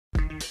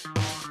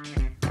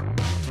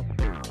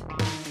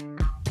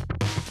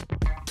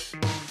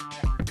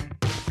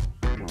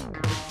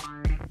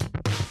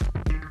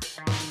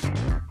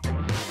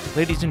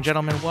Ladies and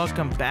gentlemen,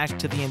 welcome back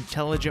to the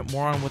Intelligent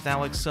Moron with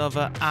Alex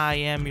Silva. I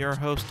am your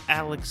host,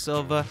 Alex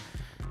Silva.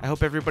 I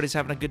hope everybody's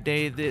having a good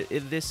day.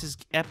 This is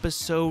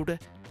episode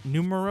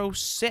numero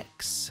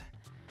 6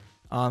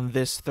 on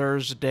this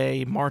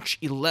Thursday, March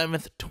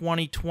 11th,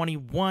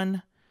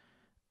 2021.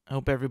 I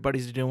hope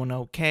everybody's doing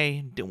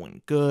okay,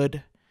 doing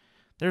good.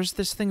 There's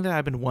this thing that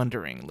I've been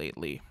wondering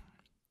lately.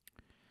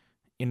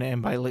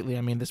 And by lately,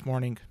 I mean this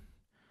morning.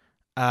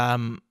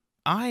 I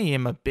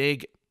am a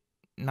big,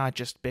 not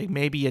just big,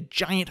 maybe a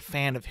giant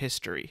fan of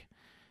history.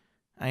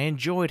 I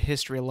enjoyed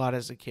history a lot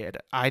as a kid.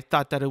 I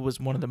thought that it was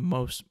one of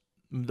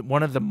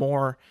the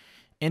more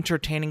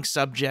entertaining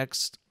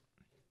subjects,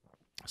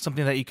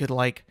 something that you could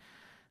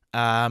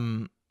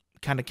kind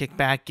of kick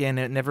back in.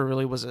 It never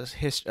really was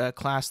a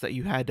class that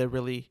you had to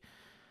really,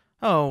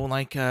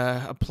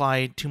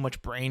 apply too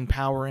much brain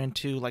power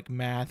into, like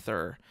math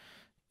or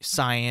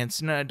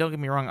science. No, don't get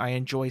me wrong, I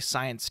enjoy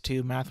science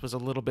too. Math was a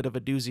little bit of a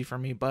doozy for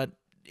me, but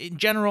in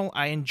general,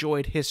 I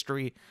enjoyed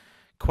history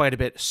quite a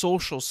bit.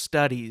 Social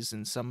studies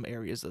in some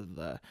areas of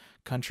the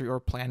country or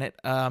planet,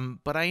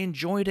 but I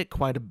enjoyed it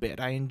quite a bit.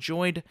 I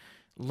enjoyed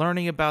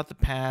learning about the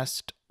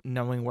past,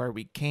 knowing where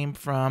we came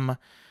from,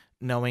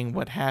 knowing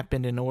what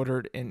happened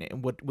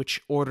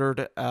which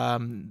ordered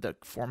the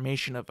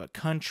formation of a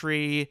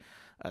country,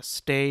 a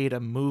state, a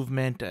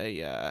movement,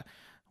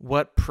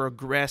 what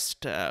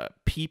progressed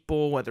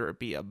people, whether it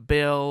be a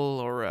bill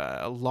or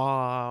a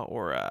law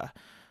or a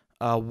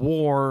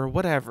war,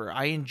 whatever.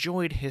 I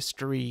enjoyed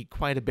history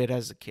quite a bit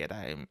as a kid.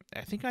 I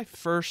think I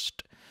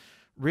first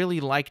really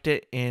liked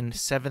it in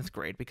 7th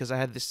grade because I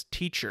had this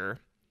teacher,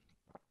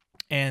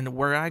 and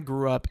where I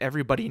grew up,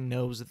 everybody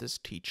knows this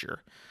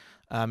teacher.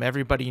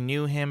 Everybody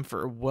knew him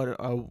for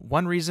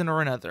one reason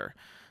or another.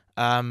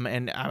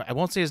 And I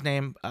won't say his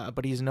name,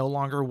 but he's no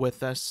longer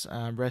with us.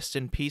 Rest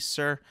in peace,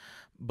 sir.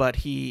 But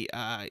he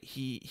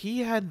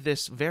had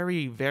this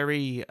very,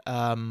 very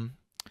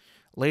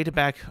laid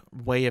back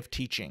way of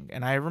teaching,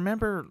 and I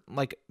remember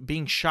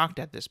being shocked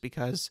at this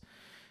because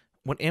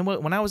when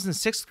I was in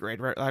 6th grade,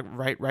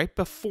 right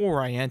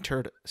before I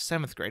entered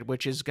 7th grade,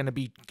 which is going to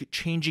be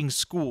changing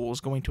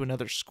schools, going to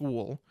another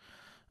school.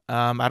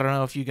 I don't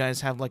know if you guys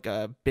have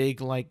a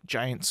big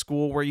giant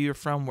school where you're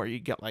from, where you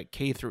get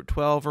K through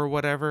 12 or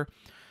whatever.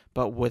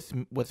 But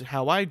with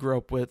how I grew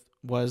up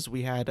was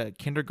we had a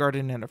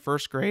kindergarten and a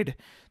 1st grade,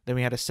 then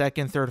we had a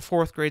 2nd, 3rd,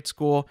 4th grade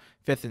school,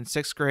 5th and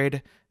 6th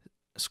grade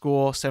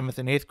school, 7th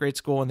and 8th grade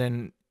school, and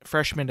then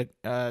freshman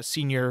to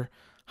senior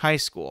high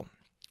school.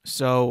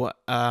 So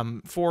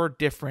 4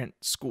 different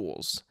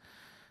schools.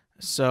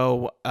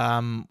 So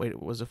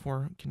was it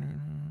 4?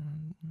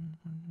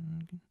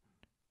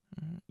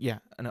 Yeah,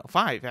 no,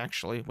 5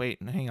 actually.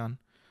 Wait, hang on.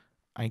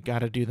 I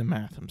gotta do the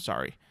math. I'm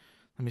sorry.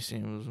 Let me see.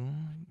 It was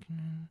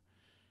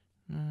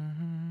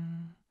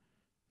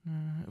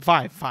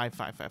 5.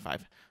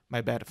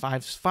 My bad.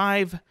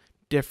 5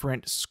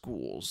 different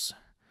schools.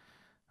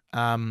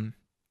 And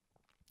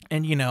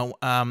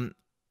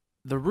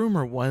the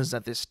rumor was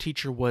that this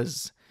teacher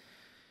was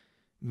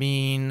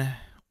mean,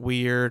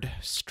 weird,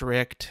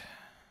 strict,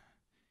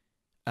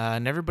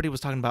 and everybody was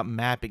talking about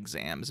map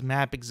exams.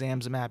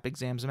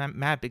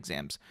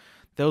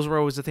 Those were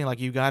always the thing,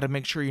 you got to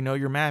make sure you know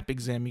your map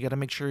exam. You got to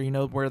make sure you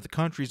know where the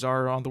countries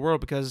are on the world,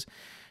 because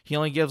he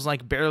only gives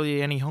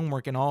barely any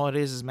homework, and all it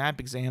is map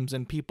exams,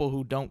 and people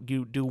who don't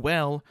do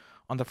well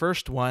on the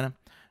first one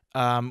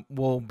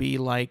will be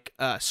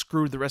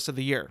screwed the rest of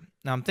the year.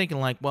 Now I'm thinking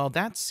well,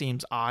 that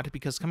seems odd,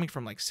 because coming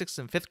from 6th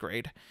and 5th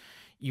grade,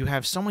 you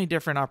have so many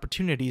different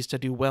opportunities to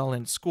do well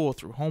in school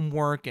through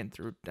homework and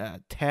through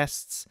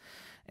tests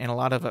and a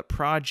lot of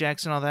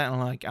projects and all that.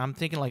 And I'm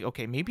thinking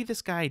okay, maybe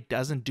this guy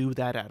doesn't do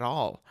that at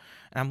all.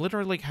 And I'm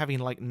literally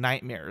having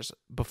nightmares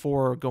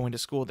before going to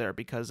school there,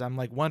 because I'm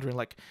wondering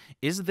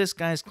is this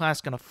guy's class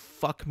gonna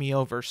fuck me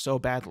over so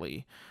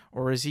badly,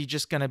 or is he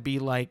just gonna be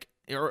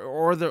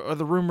are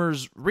the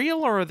rumors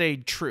real, or are they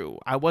true?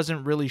 I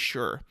wasn't really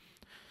sure.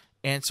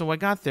 And so I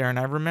got there, and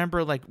I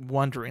remember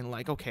wondering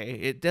okay,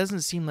 it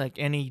doesn't seem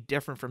any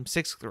different from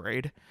 6th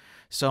grade.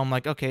 So I'm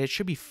okay, it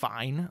should be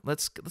fine.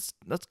 Let's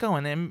go.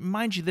 And then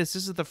mind you, this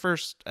is the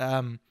first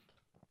 7th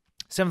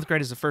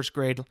grade is the first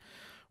grade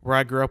where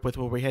I grew up with,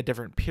 where we had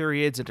different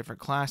periods and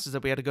different classes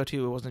that we had to go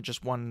to. It wasn't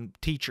just one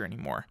teacher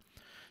anymore.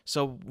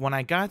 So when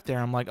I got there,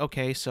 I'm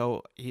okay,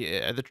 so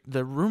yeah,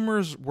 the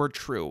rumors were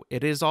true.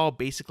 It is all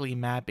basically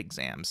map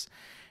exams,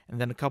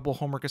 and then a couple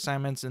homework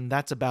assignments, and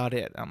that's about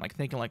it. I'm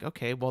thinking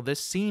okay, well,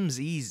 this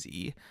seems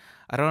easy.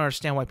 I don't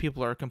understand why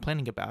people are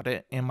complaining about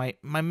it, and my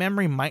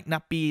memory might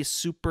not be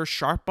super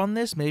sharp on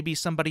this. Maybe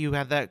somebody who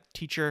had that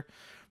teacher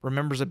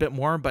remembers a bit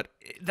more, but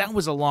that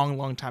was a long,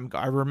 long time ago.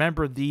 I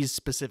remember these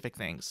specific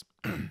things.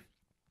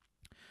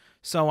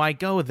 So I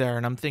go there,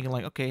 and I'm thinking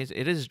okay,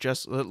 it is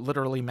just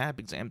literally map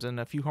exams and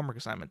a few homework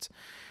assignments.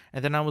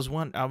 And then I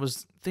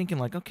was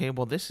thinking okay,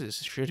 well,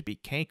 should be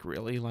cake,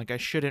 really. I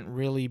shouldn't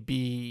really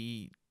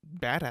be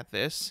bad at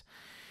this.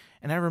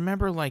 And I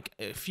remember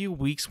a few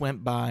weeks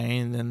went by,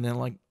 and then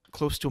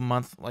close to a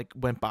month like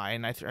went by,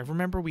 and I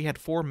remember we had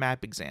 4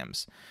 map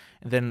exams,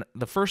 and then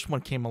the first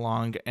one came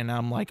along, and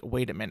I'm like,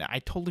 wait a minute, I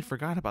totally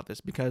forgot about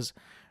this, because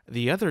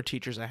the other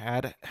teachers I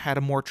had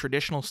a more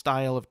traditional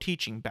style of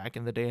teaching back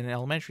in the day in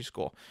elementary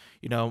school.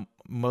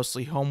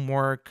 Mostly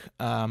homework,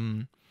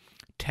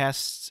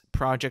 tests,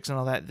 projects, and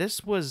all that.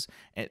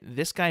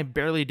 This guy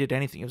barely did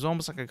anything. It was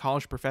almost like a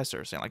college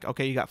professor saying like,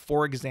 okay, you got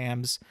 4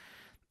 exams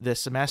this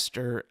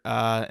semester,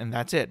 and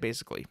that's it,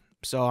 basically.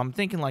 So I'm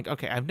thinking like,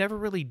 okay, I've never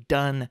really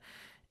done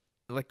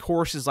like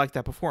courses like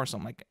that before. So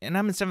I'm like, and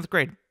I'm in 7th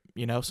grade,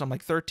 so I'm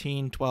like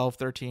 12,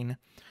 13.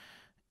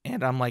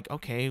 And I'm like,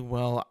 okay,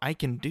 well, I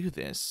can do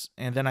this.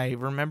 And then I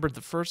remembered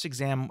the first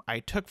exam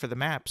I took for the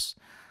maps,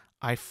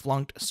 I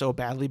flunked so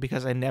badly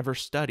because I never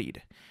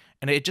studied.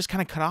 And it just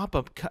kind of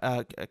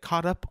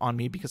caught up on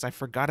me because I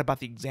forgot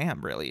about the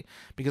exam, really.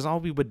 Because all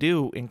we would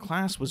do in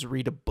class was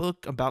read a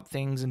book about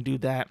things and do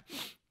that,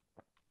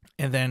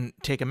 and then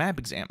take a map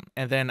exam.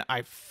 And then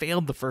I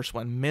failed the first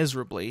one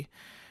miserably.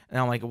 And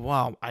I'm like,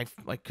 wow,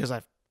 because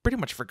I pretty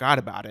much forgot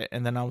about it.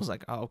 And then I was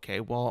like, oh, okay,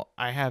 well,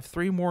 I have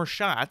 3 more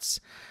shots.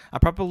 I'm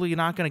probably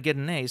not going to get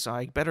an A, so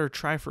I better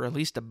try for at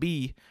least a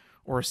B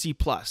or a C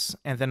plus.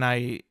 And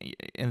then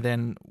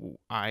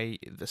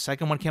the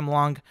second one came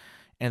along,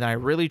 and I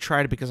really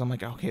tried it because I'm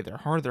like, okay, they're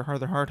hard.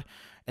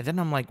 And then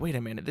I'm like, wait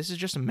a minute, this is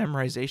just a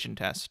memorization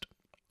test.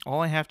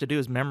 All I have to do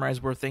is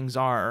memorize where things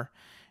are,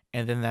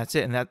 and then that's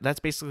it. And that's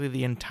basically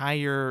the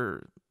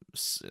entire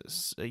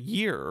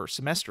year or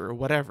semester or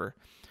whatever.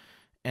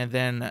 And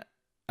then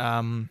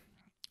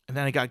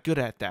I got good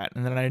at that.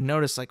 And then I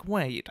noticed like,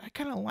 wait, I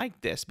kind of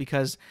like this,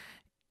 because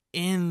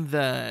in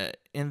the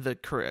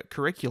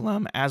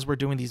curriculum, as we're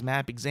doing these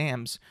map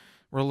exams,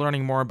 we're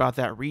learning more about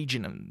that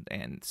region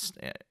and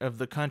of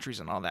the countries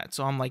and all that.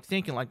 So I'm like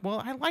thinking like,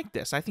 well, I like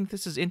this. I think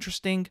this is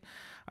interesting.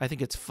 I think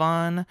it's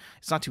fun.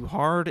 It's not too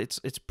hard. It's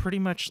pretty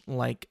much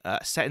like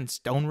set in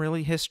stone,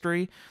 really,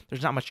 history.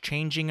 There's not much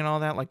changing and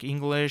all that, like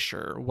English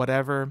or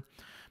whatever.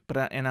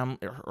 But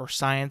or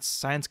science.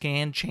 Science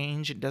can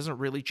change. It doesn't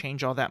really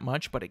change all that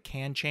much, but it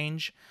can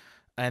change.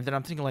 And then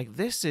I'm thinking like,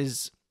 this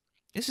is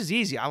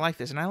easy. I like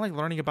this, and I like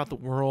learning about the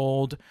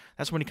world.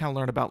 That's when you kind of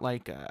learn about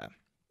like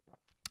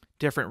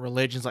different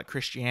religions like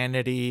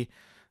Christianity,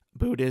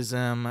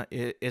 Buddhism,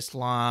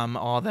 Islam,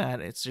 all that.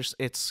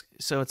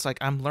 It's like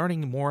I'm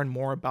learning more and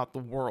more about the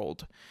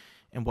world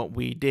and what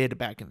we did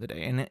back in the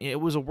day. And it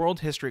was a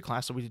world history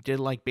class, so we did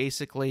like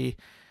basically,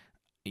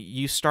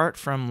 you start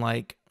from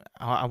like,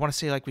 I want to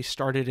say like we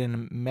started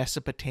in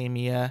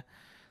Mesopotamia,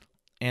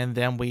 and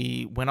then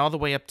we went all the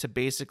way up to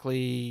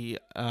basically,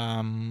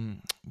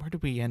 where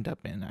did we end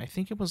up in? I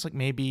think it was like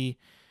maybe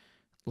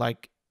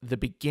like the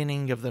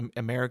beginning of the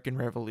American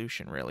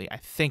Revolution, really. I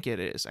think it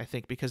is.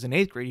 Because in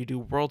 8th grade you do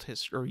world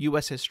history or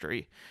U.S.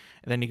 history,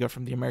 and then you go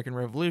from the American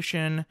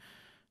Revolution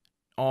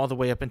all the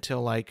way up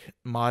until like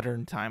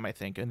modern time, I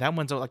think. And that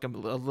one's like a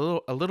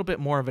little bit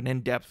more of an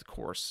in-depth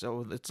course.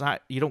 So it's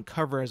not, you don't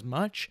cover as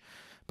much,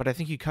 but I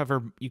think you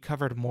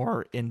covered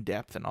more in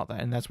depth and all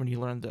that. And that's when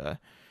you learn the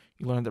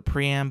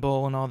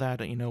preamble and all that.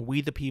 We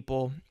the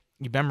people.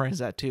 You memorize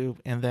that too,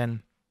 and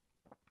then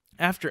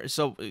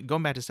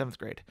going back to 7th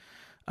grade.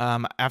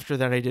 After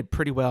that, I did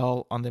pretty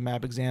well on the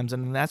map exams,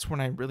 and that's when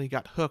I really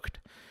got hooked.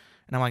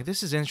 And I'm like,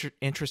 this is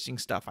interesting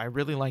stuff. I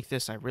really like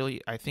this. I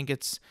think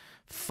it's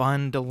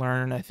fun to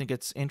learn. I think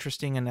it's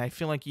interesting, and I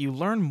feel like you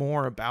learn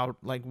more about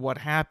like what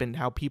happened,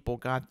 how people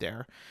got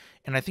there,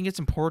 and I think it's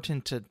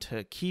important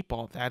to keep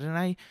all that.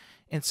 And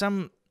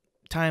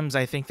sometimes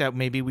I think that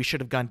maybe we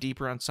should have gone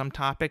deeper on some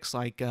topics,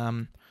 like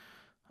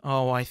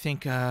I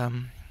think let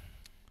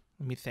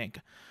me think.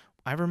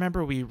 I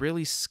remember we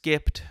really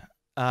skipped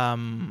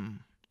what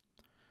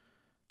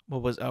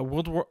was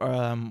World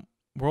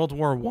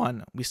War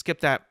One. We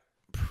skipped that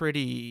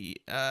pretty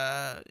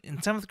in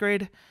 7th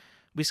grade.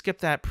 We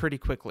skipped that pretty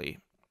quickly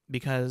or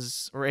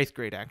 8th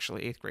grade,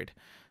 actually, 8th grade.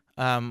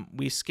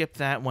 We skipped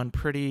that one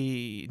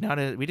we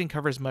didn't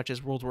cover as much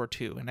as World War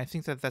II, and I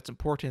think that that's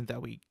important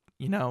that we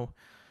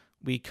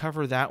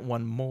cover that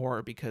one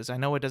more, because I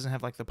know it doesn't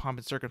have like the pomp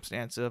and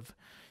circumstance of,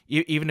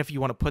 even if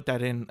you want to put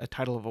that in a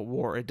title of a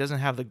war, it doesn't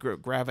have the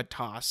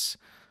gravitas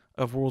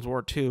of World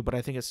War II, but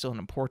I think it's still an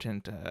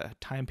important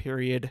time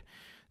period.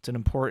 It's an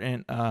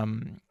important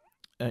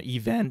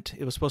event.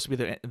 It was supposed to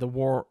be the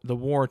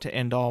war to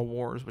end all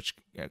wars, which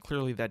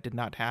clearly that did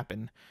not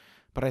happen.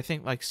 But I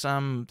think like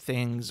some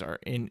things are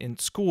in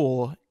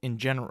school in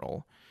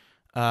general,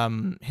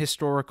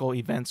 historical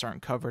events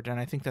aren't covered, and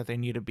I think that they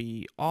need to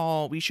be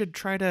we should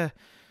try to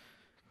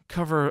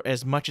cover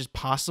as much as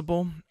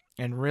possible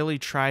and really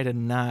try to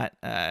not,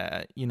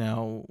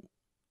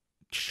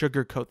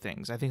 sugarcoat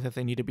things. I think that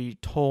they need to be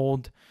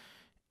told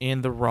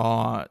in the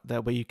raw.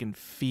 That way you can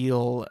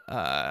feel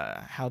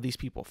how these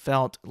people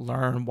felt,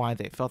 learn why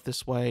they felt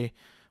this way,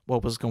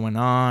 what was going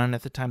on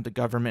at the time, the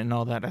government and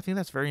all that. I think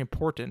that's very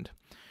important.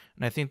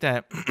 And I think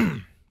that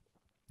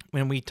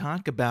when we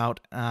talk about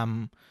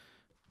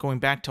going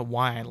back to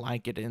why I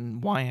like it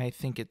and why I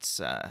think it's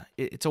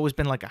always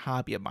been like a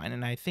hobby of mine,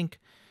 and I think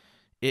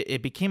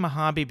it became a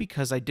hobby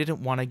because I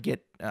didn't want to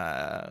get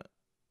I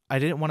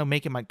didn't want to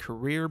make it my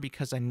career,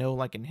 because I know,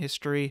 like, in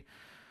history,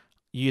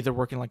 you either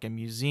work in like a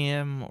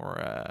museum,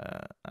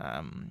 or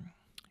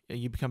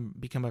you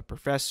become a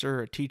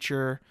professor, a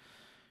teacher,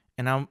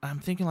 and I'm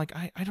thinking, like,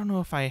 I don't know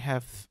if I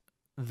have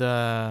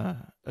the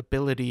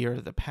ability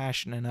or the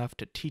passion enough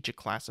to teach a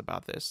class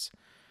about this.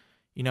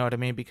 You know what I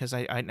mean? Because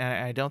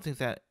I don't think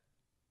that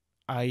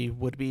I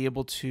would be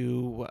able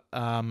to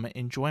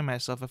enjoy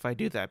myself if I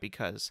do that,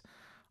 because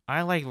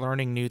I like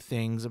learning new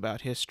things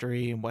about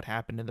history and what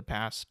happened in the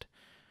past.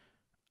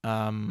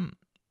 Um,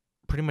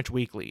 Pretty much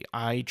weekly.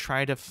 I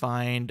try to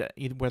find,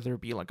 either whether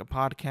it be like a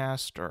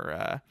podcast,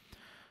 or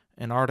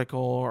an article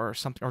or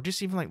something, or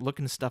just even like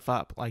looking stuff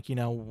up, like,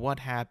 what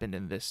happened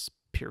in this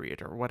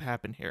period, or what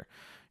happened here.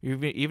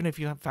 Even if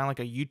you have found like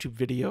a YouTube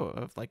video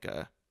of like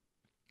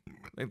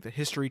the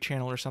History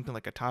Channel or something,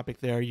 like a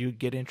topic there, you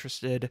get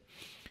interested,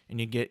 and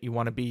you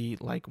want to be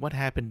like, what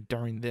happened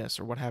during this,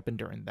 or what happened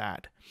during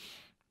that.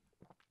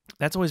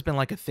 That's always been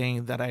like a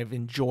thing that I've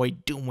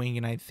enjoyed doing,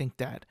 and I think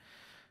that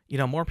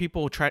more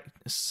people try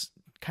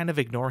kind of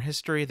ignore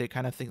history. They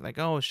kind of think like,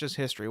 oh, it's just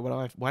history.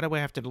 Why do I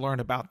have to learn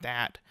about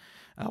that?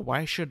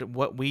 Why should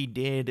what we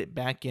did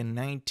back in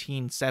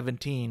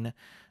 1917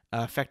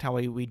 affect how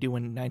we do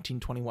in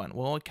 1921?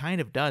 Well, it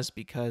kind of does,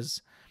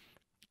 because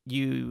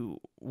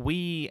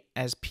we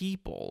as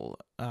people,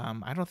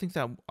 I don't think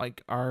that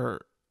like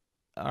our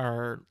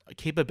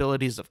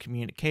capabilities of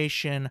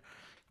communication,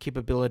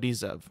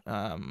 capabilities of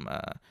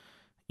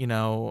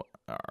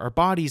our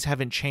bodies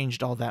haven't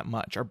changed all that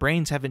much. Our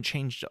brains haven't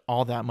changed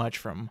all that much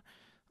from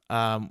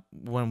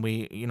when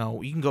we, you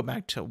can go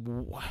back to,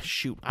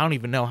 shoot, I don't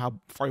even know how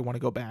far you want to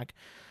go back,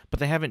 but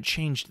they haven't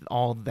changed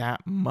all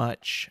that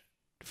much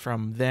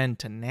from then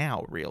to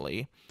now,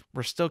 really.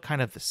 We're still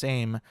kind of the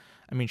same.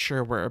 I mean,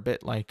 sure, we're a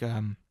bit like,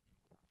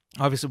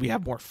 obviously we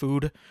have more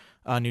food,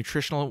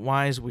 nutritional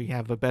wise, we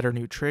have a better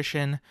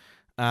nutrition.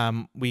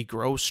 We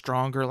grow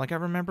stronger. Like, I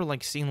remember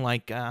like seeing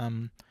like, I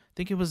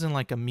think it was in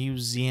like a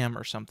museum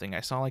or something.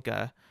 I saw like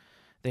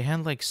they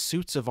had like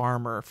suits of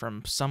armor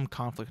from some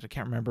conflict. I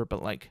can't remember,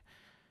 but like,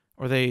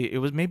 it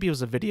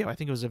was a video. I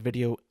think it was a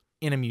video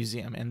in a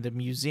museum, and the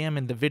museum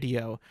in the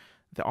video,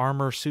 the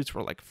armor suits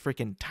were like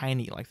freaking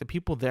tiny. Like the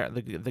people there,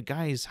 the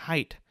guy's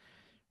height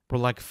were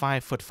like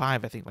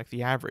 5'5", I think, like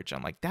the average.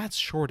 I'm like, that's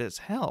short as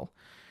hell.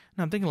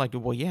 And I'm thinking like,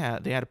 well, yeah,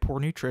 they had poor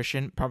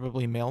nutrition,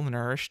 probably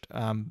malnourished,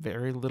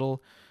 very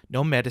little,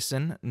 no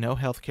medicine, no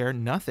healthcare,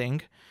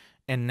 nothing.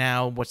 And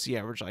now what's the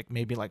average? Like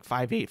maybe like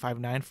 5'8",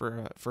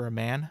 5'9" for a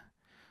man.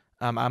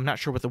 I'm not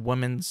sure what the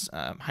woman's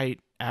height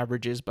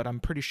average is, but I'm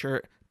pretty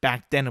sure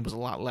back then it was a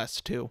lot less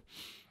too.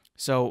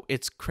 So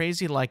it's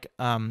crazy, like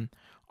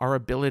our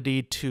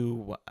ability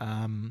to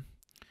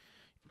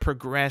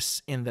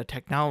progress in the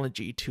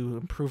technology to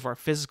improve our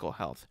physical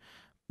health,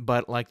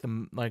 but like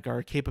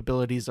our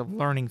capabilities of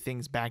learning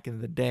things back in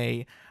the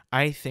day,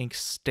 I think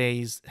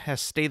has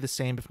stayed the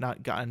same, if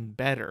not gotten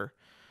better.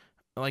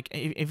 Like,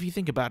 if you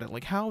think about it,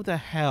 like how the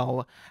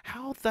hell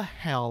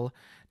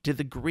did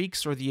the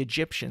Greeks or the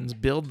Egyptians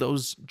build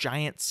those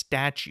giant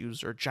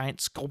statues or giant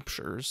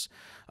sculptures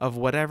of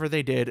whatever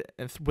they did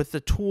with the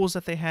tools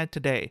that they had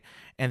today?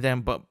 And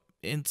then, but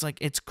it's like,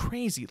 it's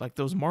crazy, like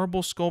those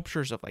marble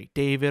sculptures of like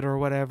David or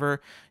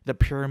whatever, the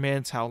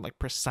pyramids, how like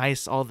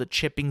precise all the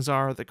chippings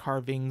are, the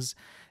carvings,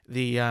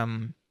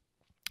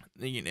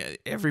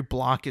 every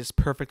block is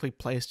perfectly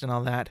placed and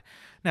all that.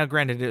 Now,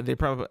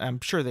 granted, I'm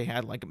sure they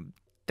had like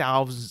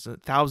thousands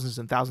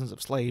and thousands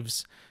of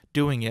slaves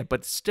doing it,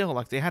 but still,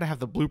 like, they had to have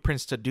the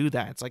blueprints to do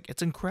that. It's like,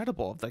 it's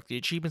incredible, like the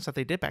achievements that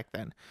they did back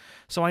then.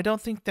 So I don't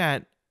think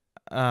that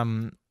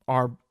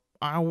our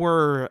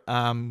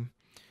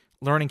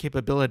learning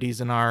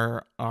capabilities and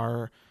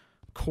our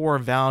core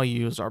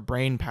values, our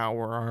brain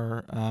power,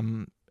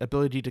 our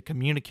ability to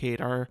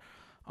communicate, our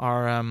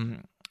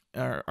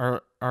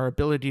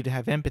ability to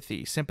have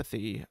empathy,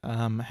 sympathy,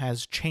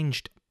 has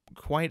changed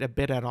quite a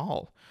bit at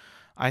all.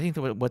 I think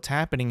that what's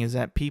happening is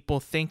that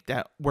people think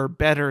that we're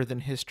better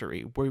than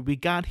history, where we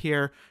got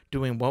here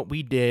doing what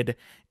we did,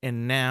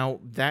 and now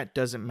that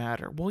doesn't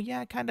matter. Well,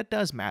 yeah, it kind of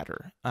does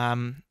matter.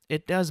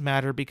 It does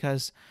matter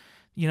because,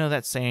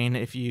 that saying,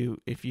 if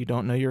you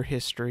don't know your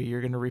history, you're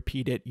going to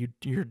repeat it.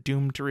 You're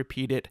doomed to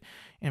repeat it.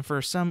 And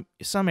for some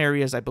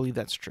areas, I believe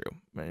that's true.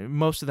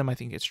 Most of them, I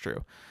think it's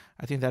true.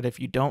 I think that if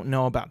you don't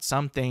know about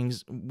some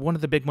things, one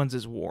of the big ones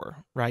is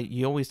war, right?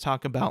 You always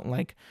talk about,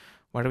 like,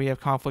 why do we have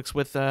conflicts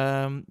with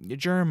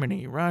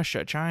Germany,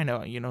 Russia,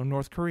 China,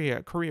 North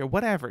Korea,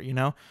 whatever,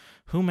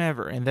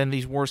 whomever. And then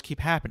these wars keep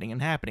happening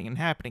and happening and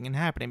happening and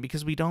happening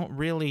because we don't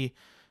really,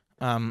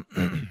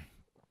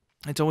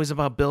 it's always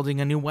about building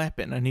a new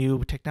weapon, a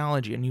new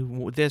technology, a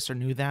new this or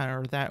new that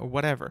or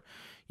whatever,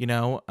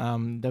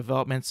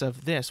 developments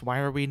of this. Why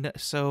are we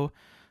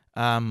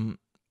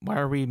why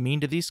are we mean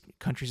to these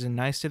countries and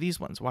nice to these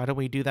ones? Why do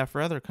we do that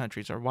for other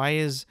countries? Or why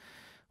is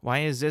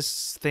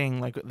this thing,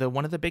 like,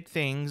 one of the big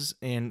things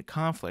in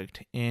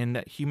conflict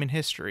in human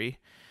history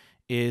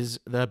is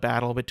the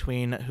battle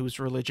between whose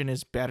religion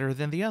is better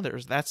than the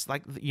others. That's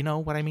like, you know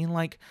what I mean?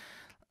 Like,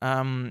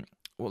 well,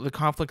 the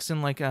conflicts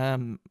in like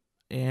the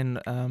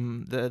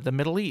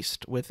Middle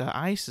East with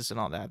ISIS and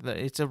all that.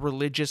 It's a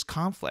religious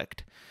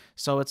conflict.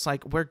 So it's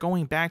like we're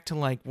going back to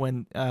like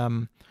when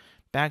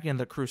back in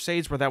the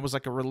Crusades, where that was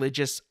like a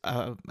religious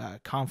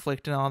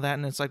conflict and all that.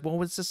 And it's like,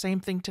 well, it's the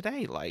same thing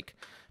today. Like,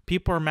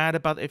 people are mad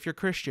about if you're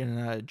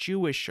Christian,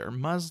 Jewish, or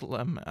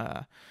Muslim.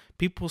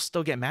 People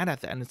still get mad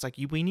at that, and it's like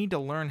we need to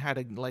learn how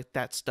to let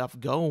that stuff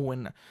go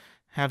and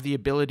have the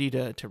ability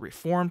to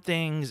reform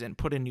things and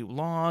put in new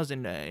laws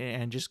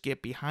and just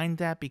get behind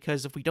that.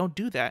 Because if we don't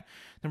do that,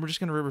 then we're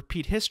just going to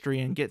repeat history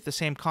and get the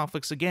same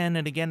conflicts again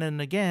and again and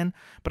again.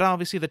 But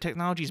obviously the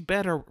technology is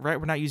better, right?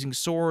 We're not using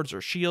swords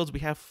or shields. We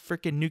have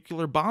freaking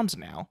nuclear bombs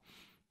now.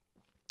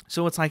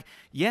 So it's like,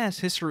 yes,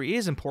 history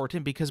is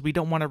important because we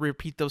don't want to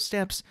repeat those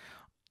steps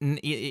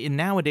in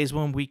nowadays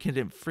when we can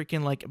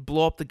freaking like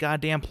blow up the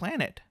goddamn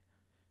planet.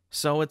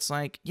 So it's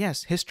like,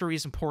 yes, history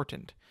is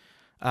important.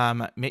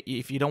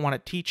 If you don't want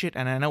to teach it,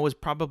 and I know it's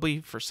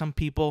probably for some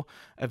people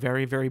a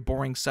very, very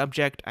boring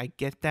subject, I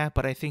get that,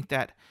 but I think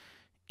that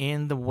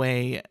in the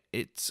way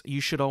you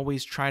should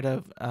always try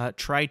to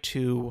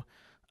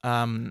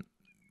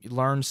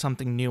learn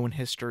something new in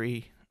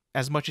history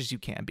as much as you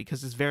can,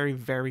 because it's very,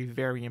 very,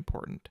 very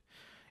important.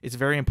 It's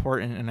very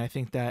important, and I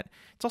think that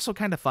it's also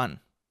kind of fun.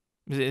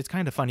 It's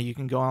kind of funny. You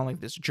can go on like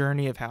this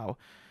journey of how,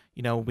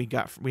 you know, we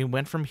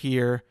went from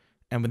here,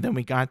 and then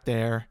we got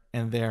there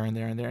and there and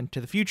there and there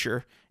into the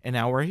future, and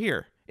now we're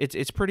here.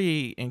 It's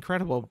pretty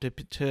incredible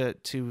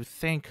to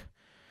think,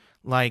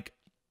 like,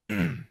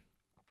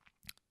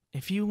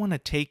 if you want to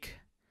take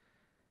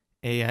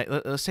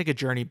let's take a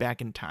journey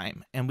back in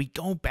time, and we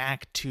go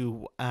back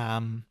to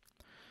I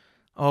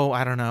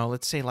don't know,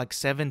 let's say like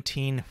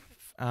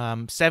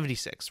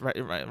 1776,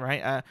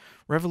 right?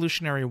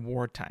 Revolutionary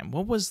War time.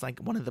 What was like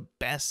one of the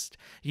best?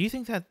 Do you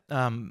think that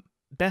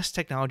best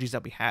technologies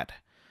that we had?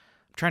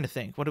 I'm trying to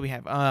think. What do we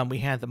have? We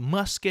had the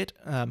musket,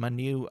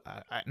 an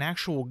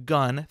actual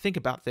gun. Think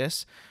about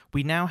this.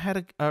 We now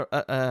had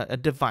a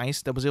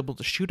device that was able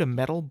to shoot a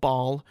metal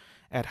ball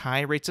at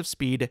high rates of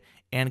speed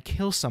and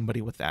kill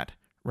somebody with that,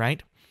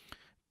 right?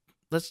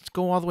 Let's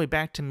go all the way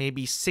back to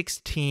maybe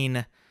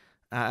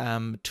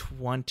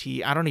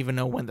 1620. I don't even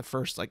know when the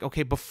first,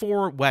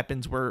 before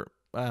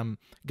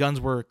guns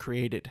were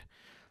created.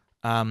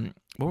 What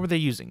were they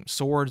using?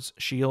 Swords,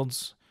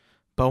 shields,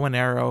 bow and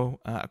arrow,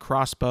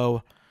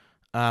 crossbow.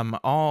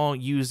 All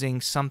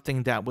using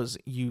something that was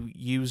you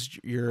used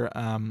your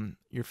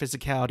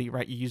physicality,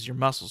 right? You use your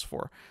muscles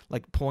for,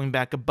 like pulling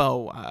back a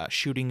bow,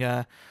 shooting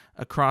a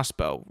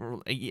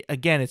crossbow.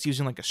 Again, it's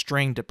using like a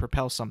string to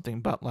propel something,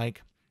 but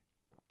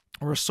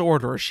or a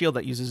sword or a shield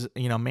that uses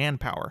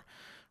manpower,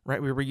 right?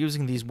 We were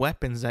using these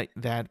weapons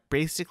that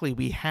basically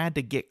we had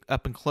to get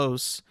up and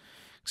close,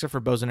 except for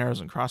bows and arrows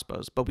and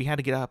crossbows, but we had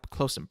to get up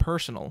close and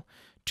personal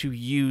to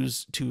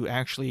use to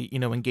actually,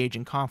 engage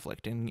in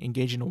conflict and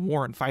engage in a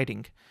war and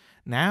fighting.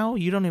 Now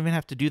you don't even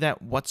have to do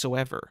that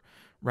whatsoever,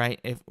 right?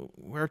 If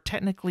we're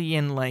technically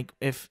in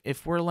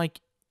if we're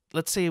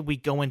let's say we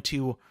go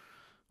into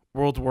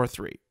World War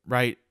III,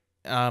 right?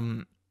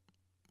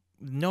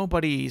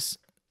 Nobody's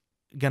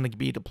going to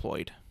be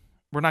deployed.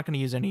 We're not going to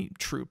use any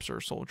troops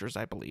or soldiers,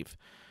 I believe.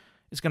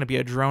 It's going to be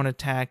a drone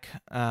attack,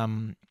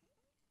 drone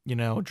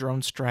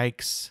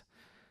strikes,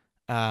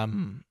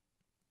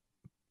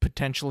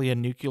 potentially a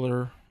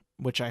nuclear,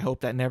 which I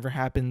hope that never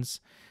happens.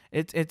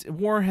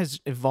 War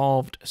has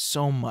evolved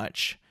so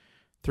much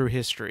through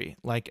history.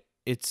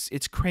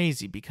 It's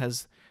crazy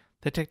because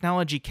the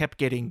technology kept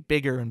getting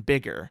bigger and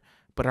bigger,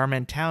 but our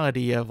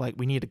mentality of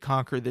we need to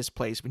conquer this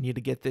place, we need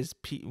to get this,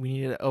 we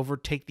need to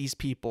overtake these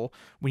people,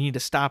 we need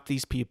to stop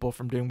these people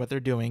from doing what they're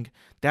doing,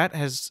 that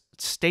has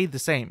stayed the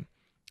same.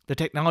 The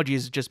technology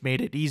has just made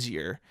it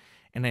easier,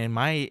 and in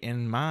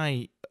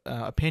my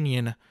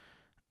opinion,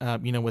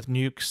 with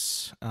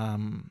nukes,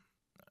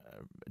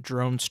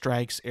 drone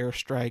strikes,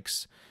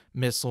 airstrikes,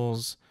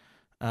 missiles,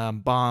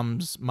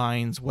 bombs,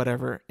 mines,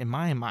 whatever, in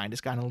my mind,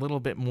 it's gotten a little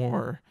bit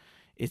more.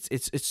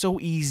 It's so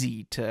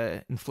easy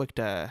to inflict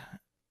a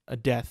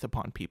death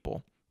upon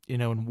people,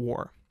 in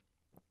war.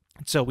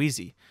 It's so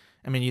easy.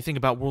 I mean, you think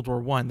about World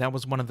War I, that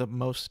was one of the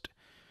most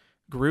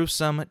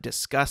gruesome,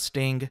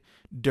 disgusting,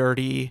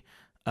 dirty,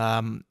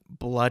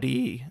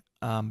 bloody,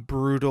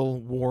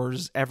 brutal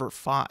wars ever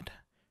fought,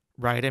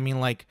 right? I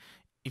mean,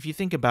 if you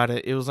think about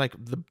it, it was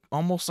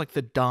almost like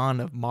the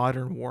dawn of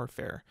modern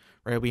warfare,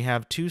 right? We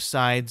have two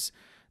sides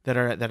that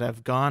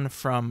have gone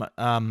from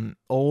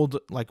old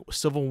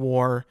Civil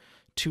War,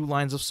 two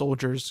lines of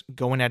soldiers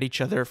going at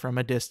each other from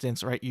a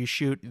distance, right? You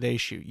shoot, they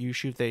shoot. You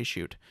shoot, they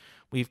shoot.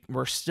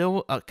 We're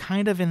still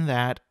kind of in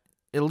that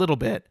a little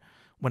bit.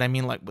 What I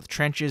mean, with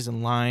trenches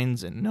and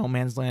lines and no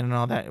man's land and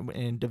all that,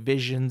 and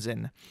divisions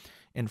and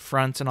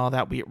fronts and all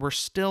that, we're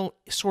still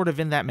sort of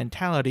in that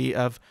mentality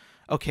of,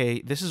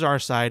 okay, this is our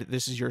side,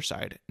 this is your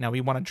side. Now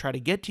we want to try to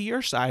get to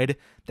your side.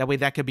 That way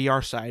that could be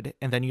our side,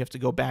 and then you have to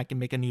go back and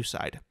make a new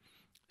side.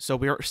 So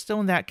we are still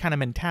in that kind of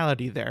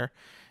mentality there.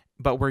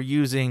 but we're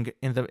using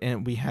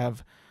and we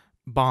have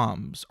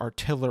bombs,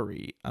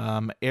 artillery,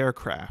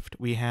 aircraft.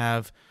 We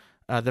have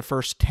the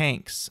first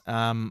tanks,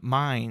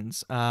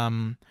 mines,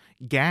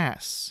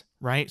 gas,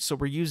 right? So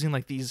we're using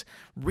like these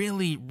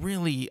really,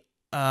 really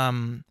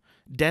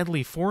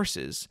deadly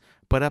forces,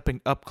 but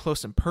up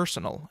close and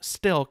personal.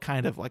 Still,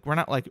 kind of like we're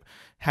not like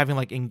having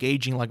like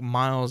engaging like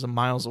miles and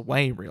miles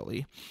away.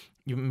 Really,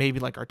 maybe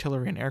like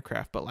artillery and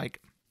aircraft, but like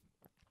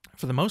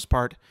for the most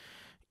part,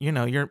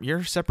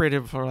 you're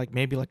separated for like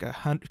maybe like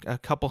a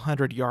couple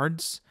hundred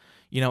yards.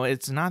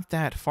 It's not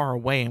that far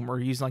away, and we're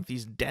using like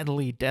these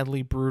deadly,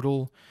 deadly,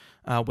 brutal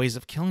ways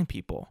of killing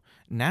people.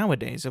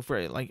 Nowadays, if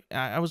we're like,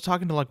 I was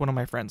talking to like one of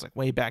my friends like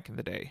way back in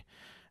the day.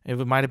 It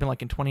might have been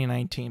like in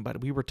 2019, but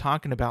we were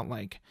talking about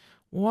like,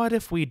 what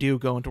if we do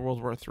go into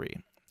World War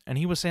III? And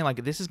he was saying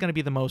like, this is going to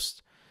be the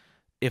most,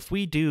 if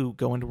we do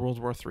go into World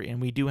War III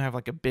and we do have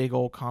like a big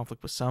old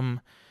conflict with some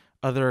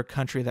other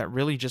country that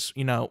really just,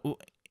 and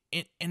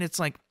it's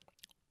like,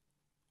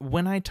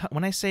 when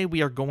I say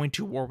we are going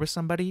to war with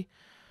somebody,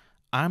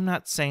 I'm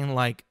not saying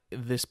like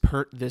this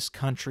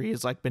country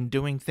has like been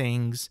doing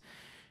things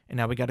and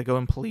now we got to go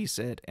and police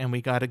it and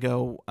we got to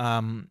go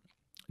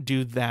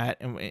do that.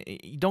 And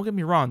don't get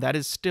me wrong, that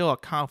is still a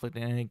conflict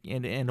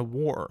and a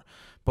war.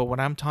 But when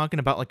I'm talking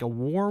about like a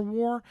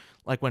war,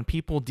 like when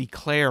people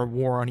declare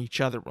war on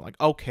each other, we're like,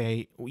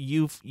 okay,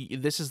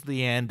 this is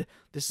the end.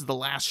 This is the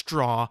last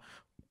straw.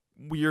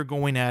 We are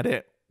going at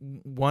it.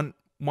 One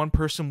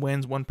person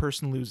wins, one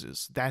person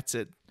loses. That's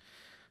it.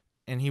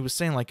 And he was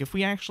saying like, if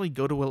we actually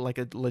go to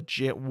a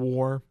legit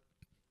war,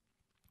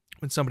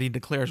 when somebody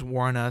declares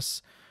war on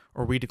us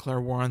or we declare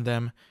war on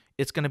them,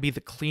 it's going to be the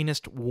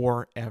cleanest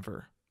war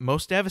ever.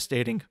 Most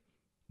devastating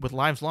with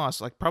lives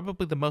lost, like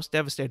probably the most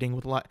devastating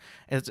with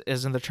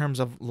as in the terms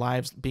of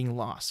lives being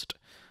lost,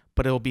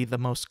 but it'll be the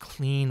most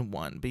clean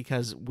one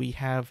because we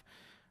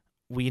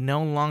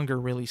no longer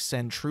really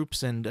send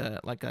troops into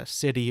like a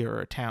city or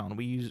a town.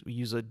 We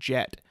use a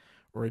jet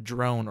or a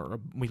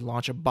drone we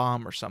launch a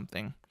bomb or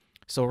something.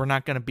 So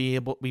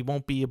we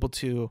won't be able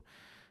to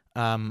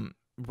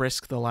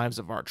risk the lives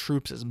of our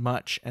troops as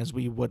much as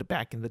we would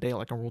back in the day,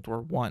 like in World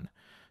War I.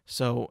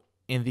 So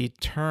in the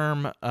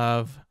term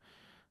of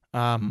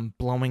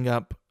blowing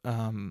up,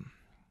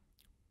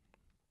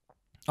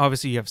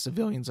 obviously you have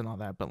civilians and all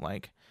that, but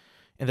like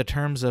in the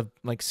terms of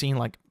like seeing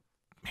like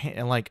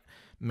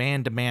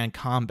man-to-man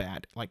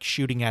combat, like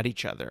shooting at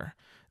each other,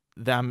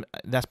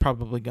 that's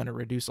probably going to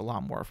reduce a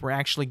lot more. If we're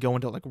actually going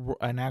to like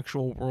an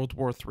actual World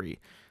War III,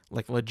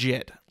 like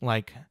legit,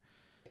 like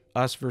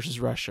us versus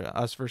Russia,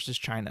 us versus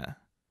China,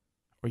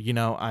 or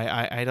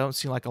I don't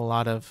see like a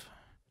lot of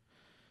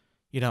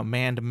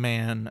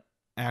man-to-man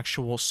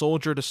actual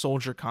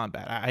soldier-to-soldier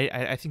combat.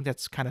 I think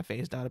that's kind of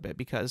phased out a bit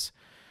because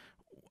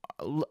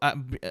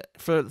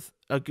for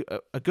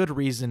a good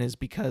reason is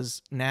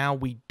because now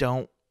we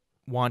don't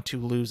want to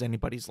lose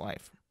anybody's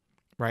life,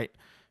 right?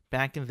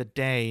 Back in the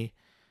day,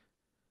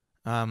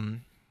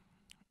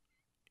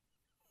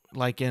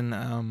 like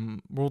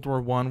in World War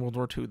I, World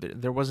War II,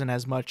 there wasn't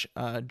as much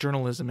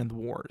journalism in the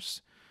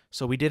wars,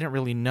 so we didn't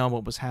really know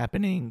what was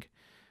happening,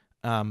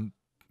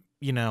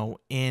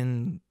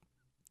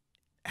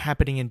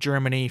 happening in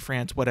Germany,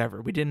 France,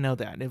 whatever. We didn't know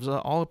that. It was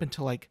all up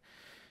until like,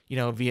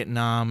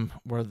 Vietnam,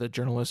 where the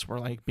journalists were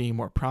like being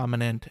more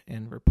prominent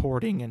and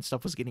reporting and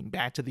stuff was getting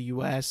back to the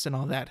U.S. and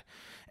all that.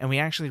 And we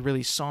actually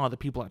really saw, the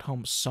people at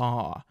home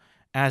saw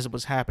as it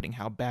was happening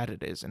how bad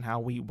it is and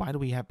why do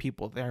we have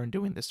people there and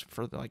doing this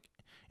for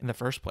in the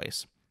first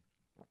place.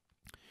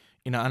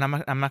 And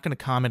I'm not going to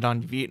comment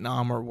on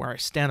Vietnam or where I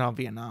stand on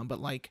Vietnam, but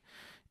like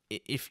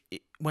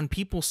when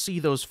people see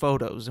those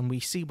photos and we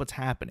see what's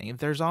happening,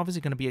 there's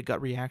obviously going to be a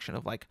gut reaction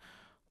of like,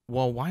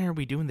 well, why are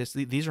we doing this?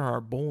 These are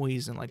our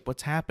boys and like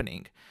what's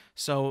happening.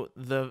 So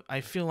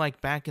I feel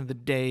like back in the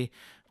day,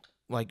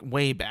 like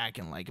way back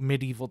in like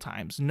medieval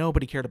times,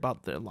 nobody cared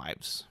about their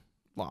lives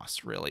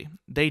lost, really.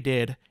 They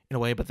did in a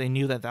way, but they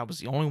knew that was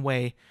the only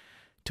way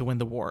to win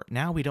the war.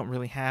 Now we don't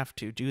really have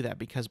to do that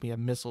because we have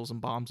missiles and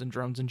bombs and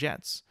drones and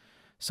jets.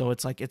 So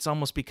it's like, it's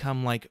almost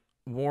become like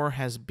war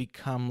has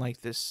become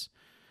like this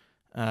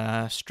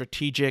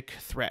strategic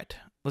threat.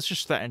 Let's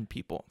just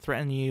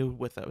threaten you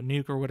with a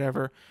nuke or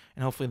whatever,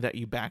 and hopefully that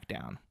you back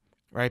down,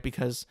 right?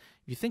 Because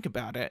if you think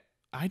about it,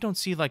 I don't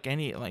see like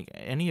any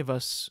of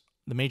us,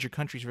 the major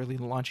countries, really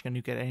launching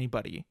a nuke at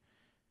anybody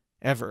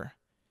ever,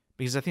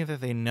 because I think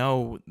they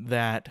know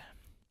that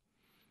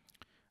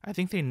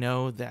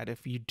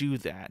if you do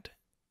that,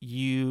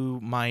 you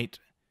might,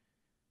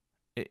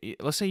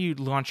 let's say you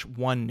launch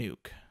one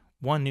nuke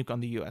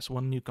on the U.S.,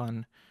 one nuke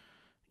on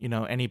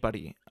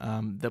anybody.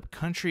 The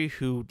country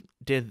who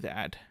did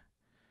that,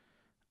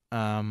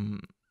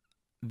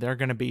 they're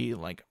going to be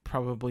like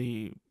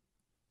probably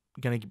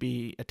going to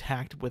be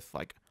attacked with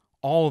like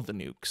all of the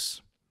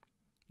nukes.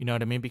 You know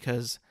what I mean?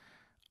 Because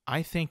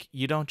I think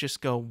you don't just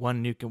go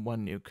one nuke and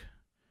one nuke.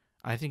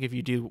 I think if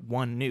you do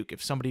one nuke,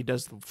 if somebody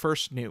does the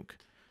first nuke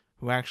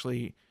who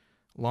actually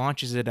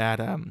launches it at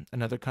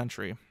another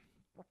country,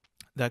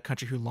 that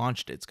country who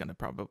launched it's going to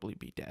probably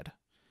be dead.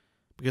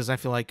 because I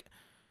feel like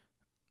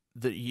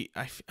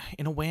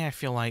in a way, I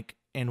feel like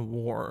in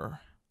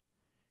war,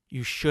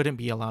 you shouldn't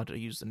be allowed to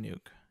use the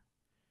nuke,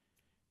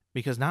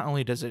 because not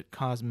only does it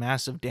cause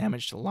massive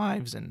damage to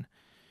lives and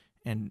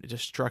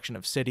destruction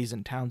of cities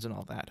and towns and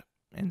all that,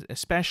 and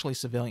especially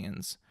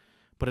civilians,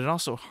 but it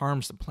also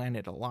harms the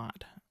planet a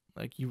lot.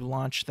 Like, you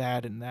launch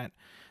that, and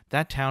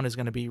that town is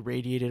going to be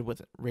radiated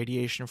with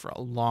radiation for a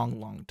long,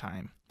 long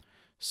time.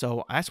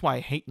 So that's why I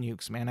hate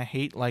nukes, man. I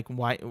hate, like,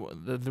 why it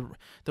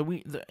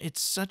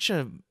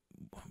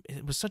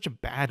was such a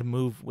bad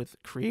move with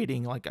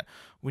creating, like,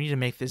 we need to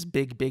make this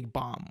big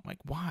bomb. Like,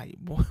 why?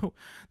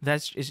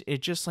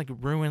 It just, like,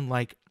 ruined,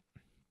 like,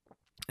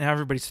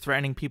 everybody's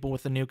threatening people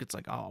with the nuke. It's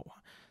like, oh,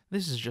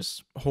 this is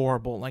just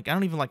horrible. Like, I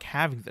don't even like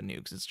having the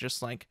nukes. It's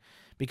just like,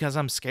 because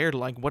I'm scared,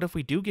 like, what if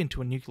we do get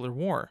into a nuclear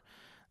war?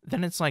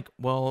 Then it's like,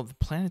 well, the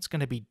planet's going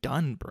to be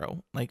done,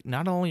 bro. Like,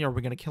 not only are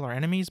we going to kill our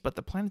enemies, but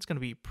the planet's going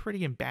to be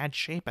pretty in bad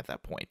shape at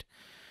that point.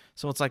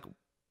 So it's like,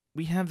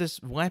 we have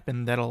this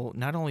weapon that'll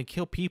not only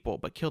kill people,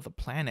 but kill the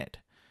planet.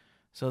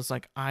 So it's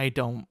like, I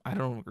don't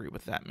agree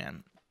with that,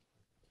 man.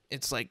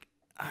 It's like,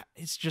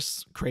 it's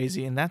just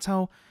crazy. And that's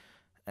how,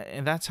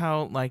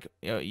 like,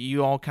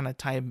 you all kind of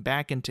tie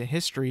back into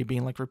history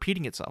being, like,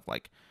 repeating itself.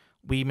 Like,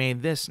 we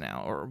made this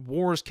now, or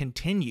wars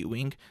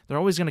continuing. They're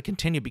always going to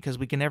continue because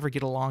we can never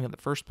get along in the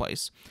first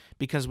place,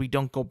 because we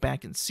don't go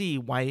back and see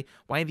why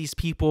these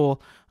people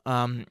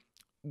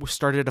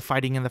started a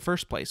fighting in the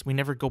first place. We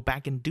never go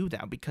back and do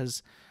that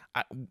because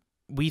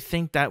we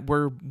think that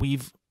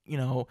we've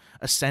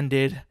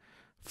ascended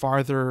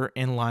farther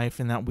in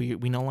life, and that we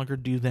no longer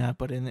do that.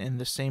 But in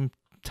the same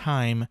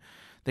time,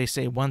 they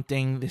say one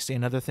thing, they say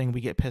another thing,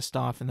 we get pissed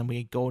off, and then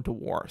we go to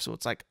war. So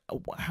it's like,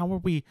 how are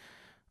we?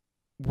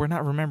 We're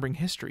not remembering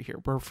history here.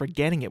 We're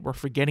forgetting it. We're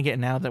forgetting it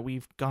now that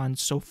we've gone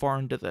so far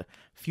into the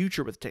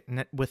future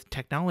with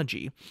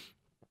technology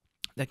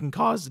that can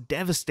cause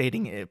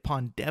devastating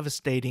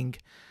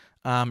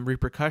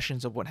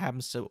repercussions of what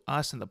happens to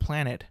us and the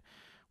planet.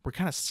 We're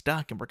kind of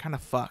stuck, and we're kind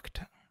of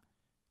fucked.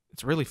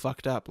 It's really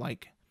fucked up.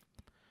 Like,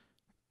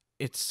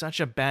 it's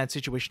such a bad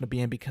situation to be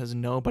in because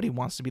nobody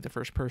wants to be the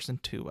first person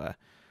to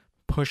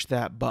push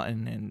that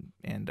button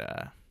and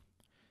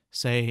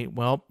say,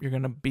 well, you're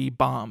going to be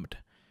bombed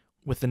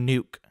with a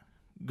nuke.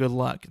 Good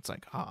luck. It's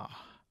like,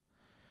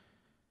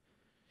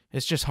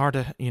 it's just hard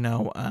to,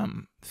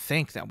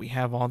 think that we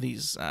have all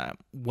these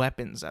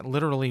weapons that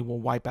literally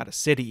will wipe out a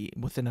city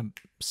within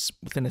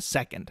a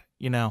second.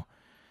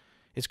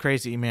 It's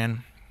crazy,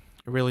 man.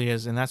 It really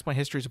is. And that's why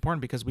history is important,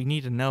 because we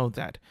need to know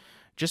that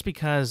just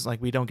because, like,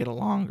 we don't get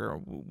along,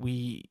 or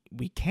we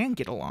can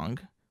get along,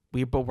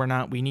 but we're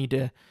not, we need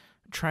to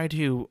try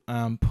to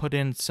put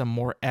in some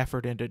more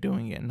effort into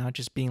doing it, not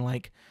just being,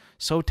 like,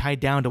 so tied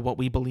down to what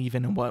we believe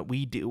in and what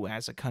we do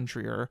as a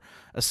country or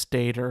a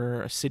state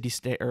or a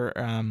city-state or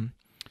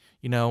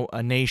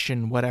a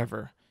nation,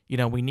 whatever.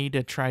 We need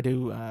to try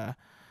to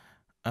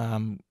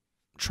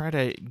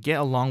get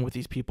along with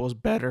these peoples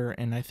better.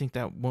 And I think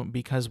that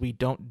because we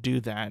don't do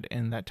that,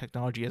 and that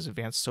technology has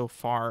advanced so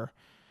far,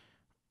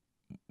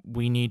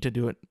 we need to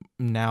do it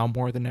now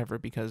more than ever,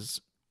 because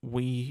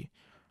we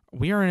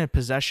are in a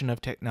possession of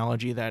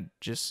technology that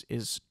just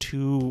is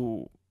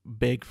too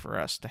big for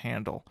us to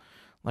handle.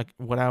 Like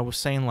what I was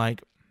saying,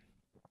 like,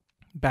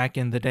 back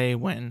in the day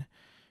when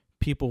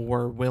people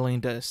were willing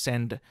to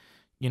send,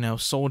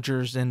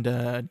 soldiers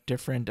into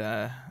different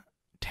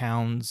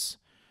towns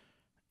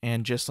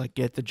and just, like,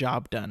 get the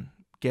job done.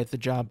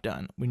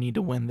 We need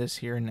to win this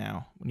here and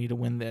now. We need to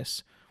win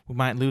this. We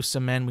might lose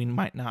some men, we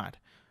might not.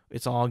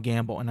 It's all a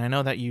gamble. And I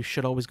know that you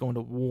should always go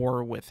into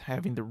war with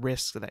having the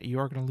risk that you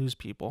are going to lose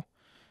people.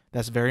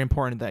 That's very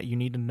important, that you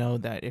need to know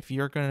that if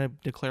you're going to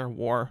declare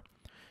war,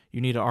 you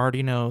need to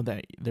already know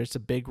that there's a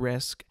big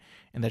risk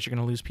and that you're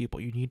going to lose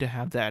people. You need to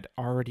have that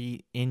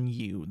already in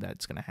you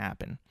that's going to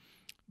happen.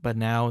 But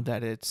now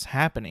that it's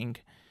happening,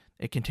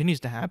 it continues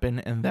to happen,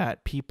 and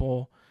that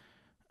people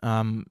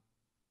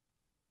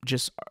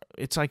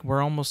it's like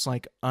we're almost,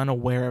 like,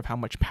 unaware of how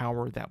much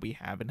power that we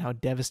have and how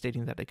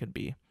devastating that it could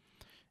be.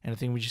 And I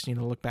think we just need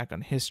to look back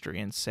on history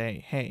and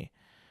say, hey,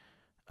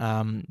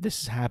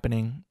 this is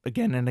happening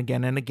again and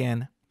again and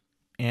again.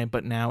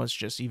 But now it's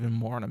just even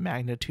more on a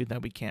magnitude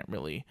that we can't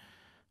really,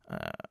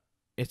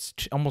 it's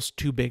almost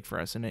too big for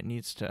us, and it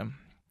needs to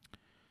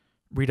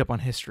read up on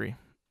history,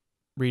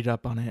 read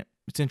up on it.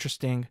 It's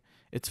interesting,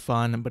 it's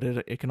fun, but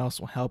it can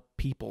also help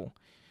people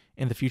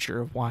in the future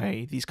of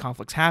why these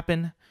conflicts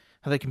happen,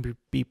 how they can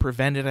be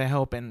prevented, I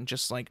hope, and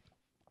just, like,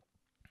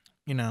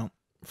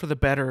 for the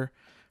better,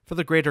 for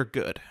the greater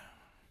good.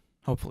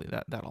 Hopefully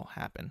that'll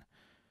happen.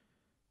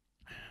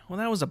 Well,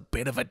 that was a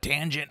bit of a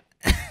tangent.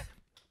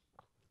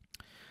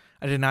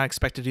 I did not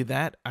expect to do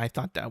that. I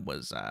thought that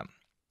was, but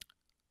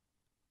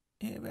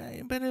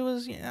it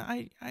was,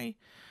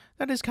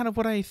 that is kind of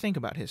what I think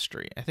about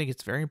history. I think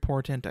it's very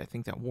important. I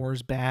think that war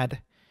is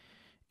bad,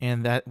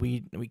 and that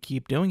we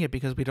keep doing it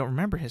because we don't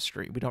remember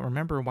history. We don't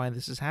remember why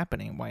this is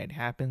happening, why it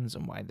happens,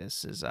 and why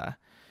this is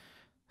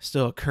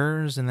still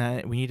occurs, and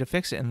that we need to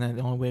fix it. And then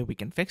the only way we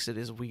can fix it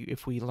is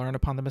if we learn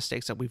upon the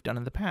mistakes that we've done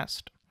in the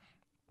past.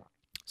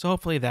 So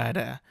hopefully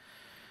that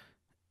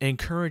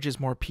encourages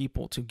more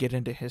people to get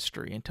into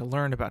history and to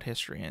learn about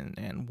history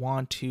and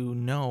want to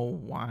know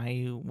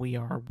why we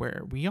are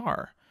where we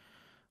are.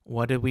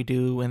 What did we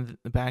do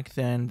back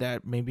then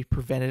that maybe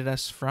prevented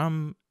us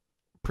from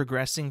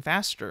progressing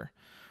faster,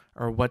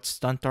 or what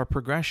stunted our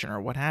progression,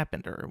 or what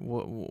happened, or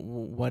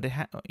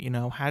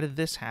how did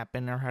this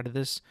happen, or how did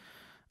this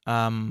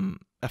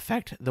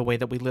affect the way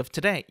that we live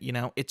today?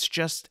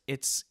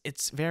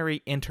 It's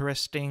very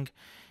interesting,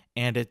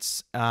 and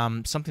it's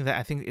something that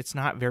I think it's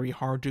not very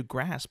hard to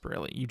grasp.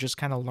 Really, you just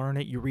kind of learn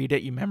it, you read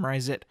it, you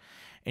memorize it,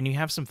 and you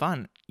have some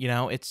fun.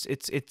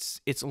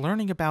 It's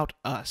learning about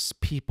us,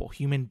 people,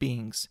 human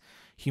beings,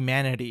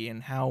 humanity,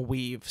 and how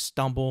we've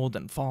stumbled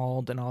and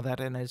fallen and all that.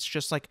 And it's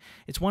just like,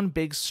 it's one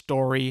big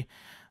story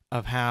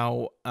of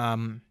how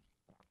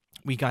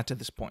we got to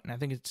this point. And I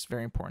think it's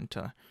very important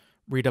to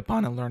read up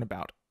on and learn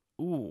about.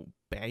 Ooh,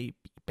 baby.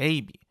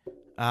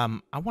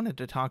 I wanted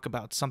to talk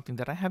about something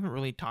that I haven't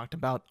really talked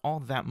about all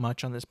that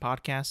much on this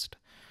podcast,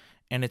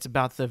 and it's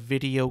about the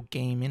video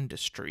game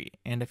industry.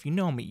 And if you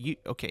know me,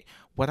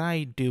 what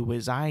I do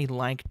is I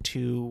like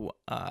to,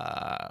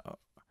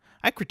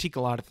 I critique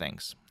a lot of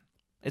things.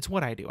 It's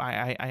what I do.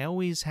 I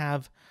always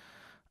have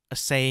a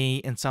say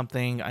in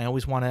something. I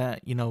always want to,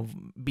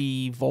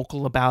 be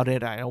vocal about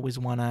it. I always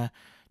want to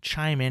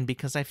chime in,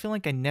 because I feel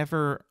like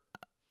if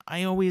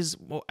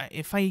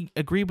I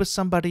agree with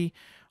somebody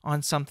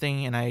on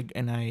something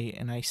and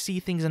I see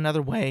things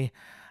another way,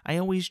 I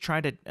always try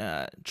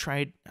to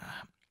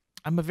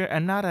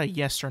I'm not a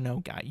yes or no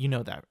guy,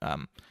 that.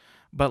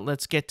 But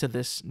let's get to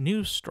this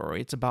news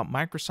story. It's about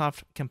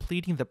Microsoft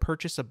completing the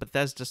purchase of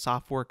Bethesda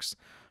Softworks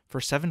for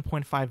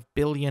 $7.5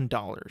 billion.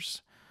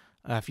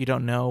 If you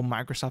don't know,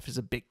 Microsoft is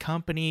a big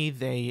company.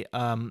 They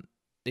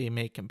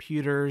make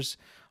computers,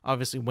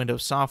 obviously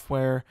Windows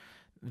software.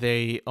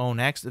 They own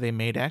They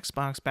made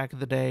Xbox back in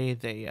the day.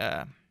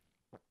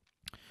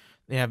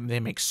 They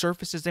make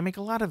Surfaces. They make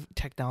a lot of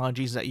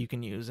technologies that you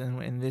can use,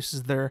 and this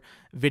is their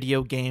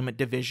video game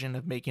division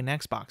of making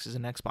Xboxes,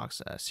 and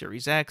Xbox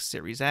Series X,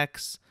 Series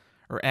X,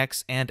 or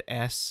X and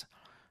S.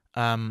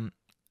 And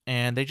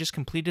they just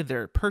completed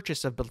their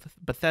purchase of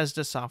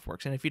Bethesda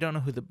Softworks. And if you don't know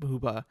who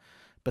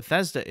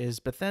Bethesda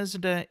is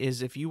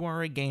if you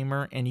are a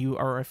gamer and you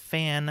are a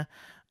fan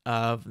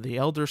of the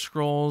Elder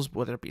Scrolls,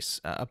 whether it be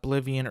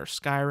Oblivion or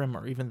Skyrim,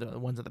 or even the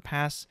ones of the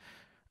past,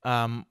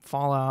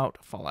 Fallout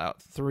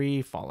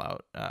 3,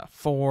 Fallout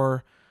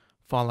 4,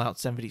 Fallout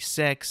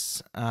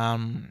 76.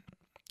 I'm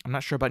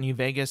not sure about New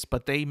Vegas,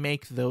 but they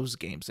make those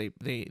games.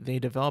 They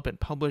develop and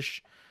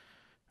publish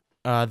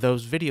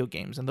those video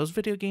games, and those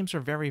video games are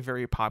very,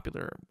 very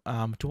popular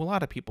to a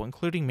lot of people,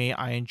 including me.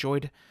 I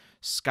enjoyed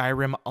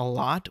Skyrim a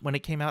lot when it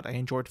came out. I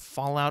enjoyed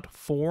Fallout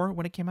 4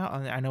 when it came out.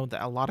 I know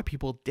that a lot of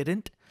people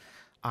didn't.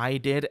 I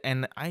did,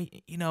 and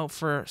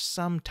for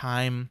some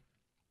time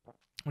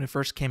when it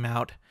first came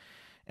out,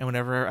 and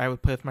whenever I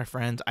would play with my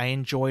friends, I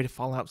enjoyed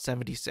Fallout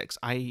 76.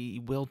 I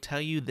will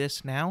tell you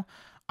this now,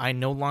 I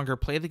no longer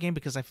play the game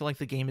because I feel like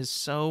the game is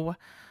so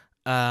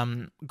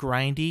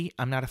grindy.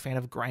 I'm not a fan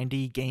of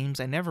grindy games.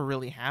 I never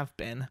really have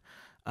been.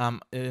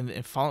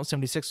 And Fallout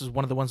 76 is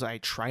one of the ones that I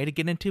try to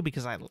get into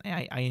because I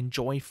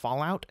enjoy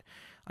Fallout.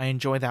 I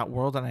enjoy that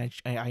world, and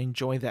I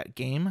enjoy that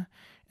game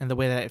and the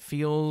way that it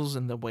feels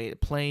and the way it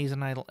plays,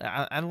 and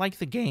I like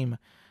the game.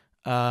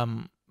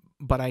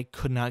 But I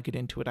could not get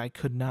into it. I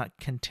could not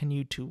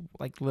continue to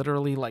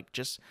literally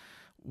just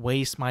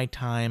waste my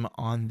time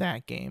on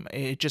that game.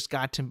 It just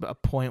got to a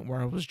point where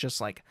I was just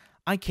like,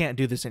 I can't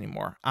do this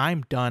anymore.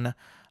 I'm done.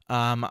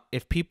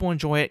 If people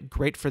enjoy it,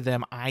 great for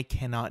them. I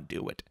cannot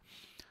do it.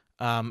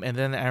 And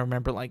then I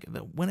remember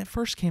when it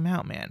first came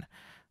out, man,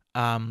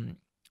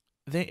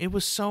 it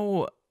was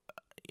so,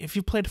 if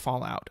you played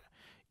Fallout,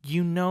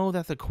 you know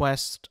that the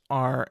quests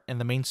and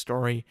the main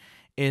story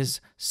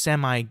is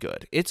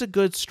semi-good. It's a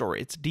good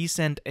story. It's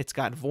decent. It's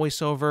got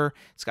voiceover.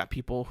 It's got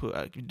people who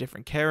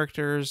different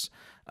characters,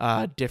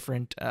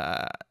 different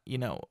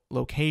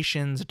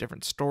locations,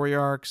 different story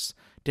arcs,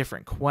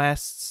 different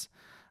quests.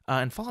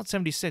 In Fallout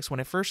 76, when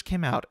it first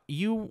came out,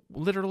 you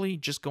literally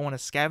just go on a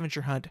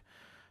scavenger hunt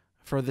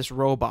for this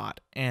robot,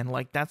 and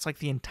that's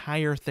the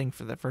entire thing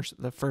for the first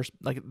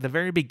the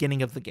very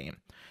beginning of the game.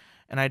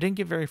 And I didn't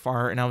get very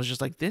far, and I was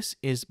just like, this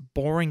is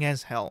boring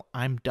as hell.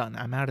 I'm done.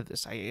 I'm out of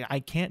this. I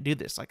can't do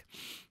this.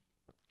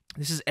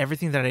 This is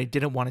everything that I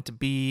didn't want it to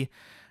be.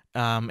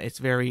 It's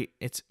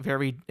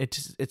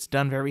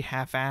done very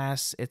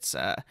half-ass. It's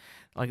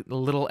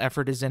little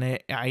effort is in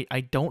it.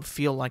 I don't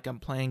feel like I'm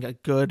playing a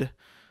good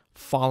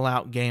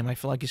Fallout game. I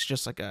feel like it's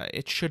just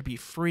it should be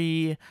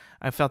free.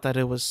 I felt that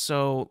it was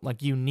so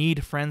you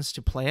need friends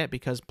to play it,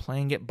 because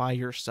playing it by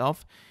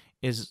yourself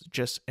is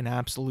just an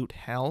absolute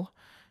hell.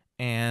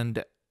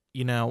 And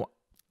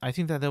I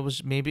think that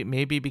was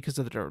maybe because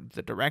of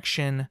the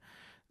direction,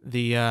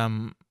 the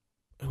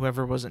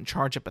whoever was in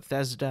charge of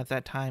Bethesda at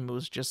that time, it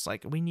was just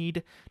like, we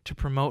need to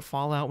promote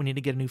Fallout. We need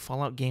to get a new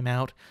Fallout game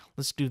out.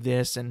 Let's do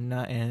this and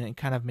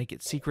kind of make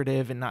it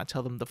secretive and not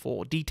tell them the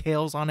full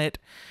details on it.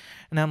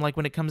 And I'm like,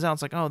 when it comes out,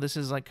 it's like, oh, this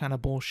is like kind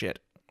of bullshit.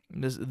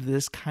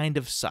 This kind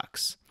of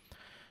sucks.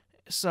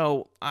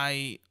 So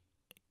I'm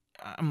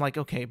like,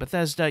 okay,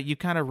 Bethesda, you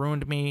kind of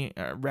ruined me,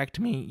 wrecked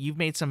me. You've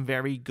made some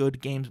very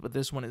good games, but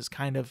this one is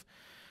kind of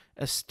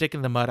a stick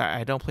in the mud.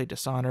 I don't play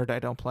Dishonored. I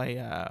don't play,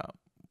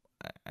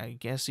 I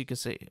guess you could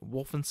say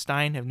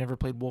Wolfenstein. I've never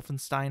played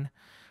Wolfenstein,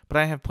 but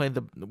I have played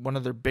one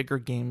of their bigger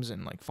games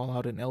in like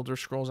Fallout and Elder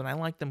Scrolls, and I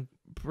like them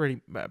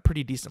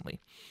pretty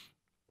decently.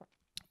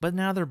 But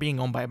now they're being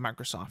owned by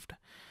Microsoft.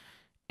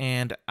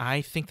 And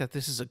I think that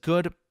this is a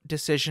good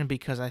decision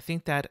because I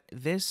think that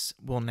this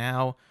will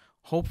now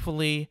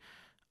hopefully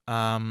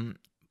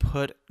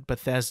put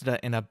Bethesda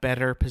in a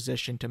better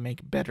position to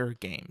make better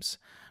games.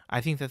 I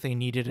think that they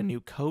needed a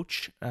new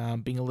coach,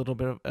 being a little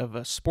bit of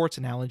a sports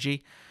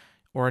analogy,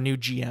 or a new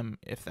GM,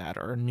 if that,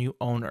 or a new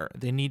owner.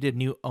 They needed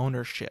new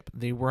ownership.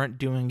 They weren't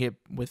doing it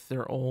with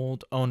their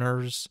old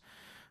owners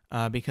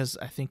because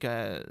I think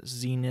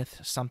Zenith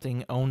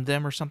something owned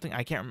them or something.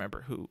 I can't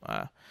remember who,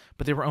 but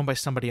they were owned by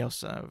somebody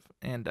else.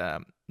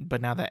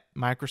 But now that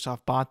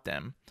Microsoft bought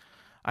them,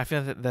 I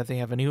feel that they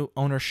have a new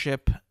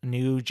ownership,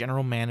 new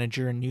general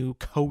manager, a new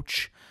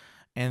coach,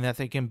 and that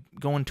they can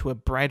go into a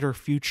brighter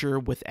future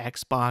with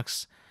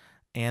Xbox,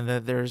 and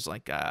that there's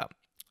like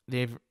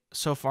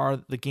so far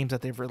the games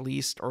that they've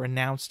released or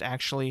announced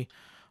actually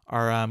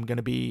are going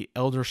to be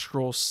Elder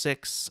Scrolls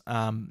 6,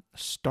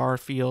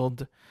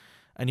 Starfield,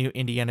 a new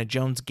Indiana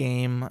Jones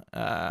game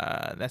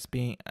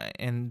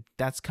and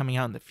that's coming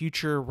out in the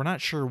future. We're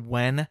not sure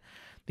when.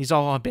 These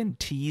all have been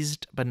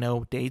teased, but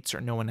no dates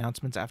or no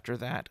announcements after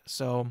that.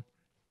 So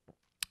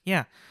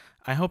yeah,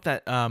 I hope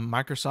that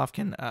Microsoft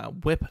can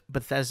whip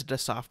Bethesda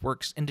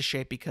Softworks into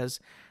shape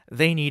because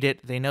they need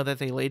it. They know that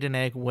they laid an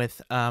egg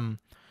with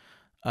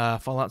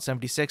Fallout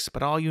 76,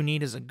 but all you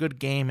need is a good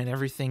game and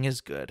everything is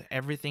good.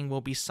 Everything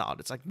will be solid.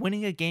 It's like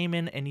winning a game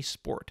in any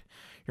sport.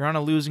 You're on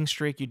a losing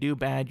streak, you do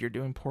bad, you're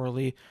doing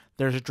poorly,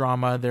 there's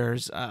drama,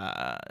 there's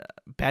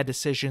bad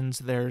decisions,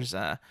 there's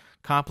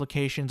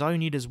complications. All you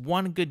need is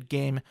one good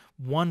game,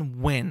 one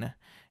win,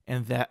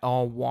 and that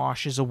all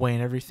washes away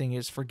and everything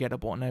is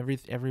forgettable and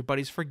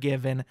everybody's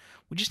forgiven.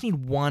 We just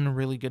need one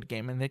really good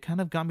game. And it kind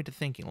of got me to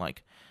thinking,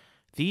 like,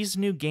 these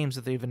new games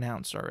that they've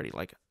announced already,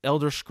 like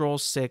Elder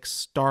Scrolls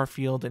 6,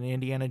 Starfield, and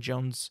Indiana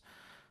Jones,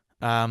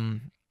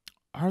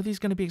 are these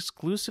going to be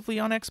exclusively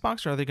on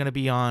Xbox, or are they going to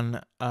be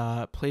on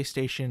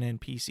PlayStation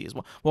and PC as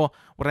well? Well,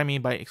 what I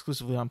mean by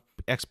exclusively on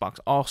Xbox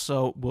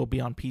also will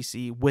be on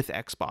PC with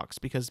Xbox,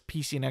 because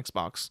PC and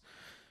Xbox,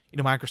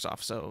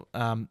 Microsoft. So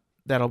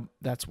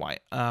that's why.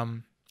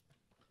 I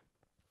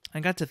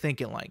got to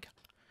thinking, like,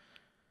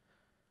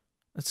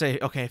 let's say,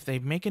 okay, if they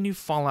make a new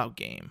Fallout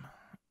game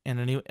and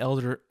a new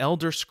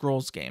Elder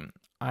Scrolls game,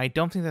 I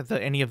don't think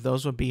that any of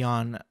those would be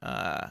on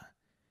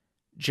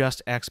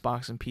just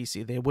Xbox and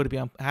PC. They would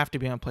have to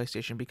be on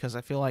PlayStation, because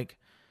I feel like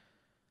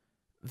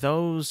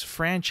those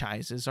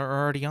franchises are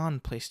already on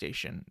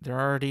PlayStation. They're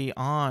already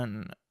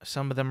on,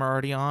 some of them are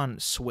already on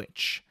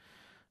Switch.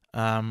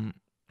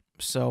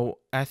 So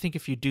I think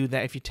if you do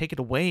that, if you take it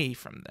away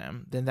from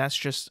them, then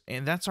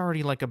that's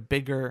already like a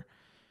bigger,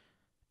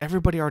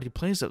 everybody already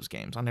plays those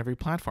games on every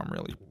platform,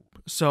 really.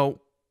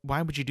 So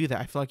why would you do that?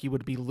 I feel like you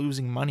would be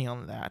losing money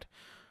on that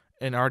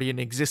and already an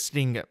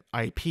existing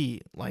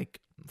IP like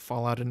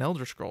Fallout and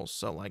Elder Scrolls.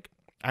 So like,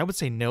 I would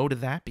say no to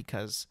that,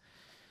 because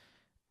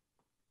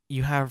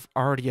you have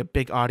already a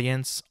big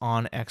audience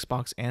on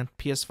Xbox and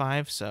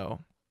PS5. So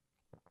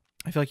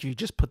I feel like if you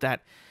just put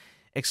that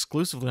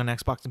exclusively on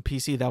Xbox and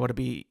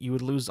PC, you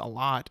would lose a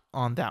lot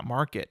on that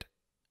market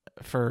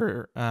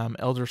for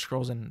Elder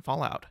Scrolls and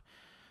Fallout.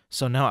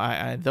 So no,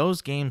 I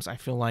those games, I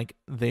feel like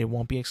they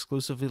won't be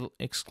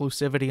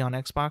exclusivity on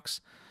Xbox,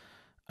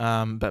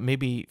 but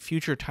maybe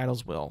future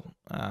titles will.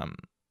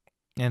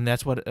 And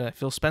that's what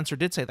Phil Spencer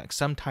did say, like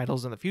some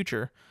titles in the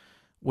future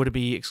would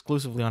be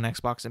exclusively on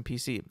Xbox and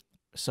PC.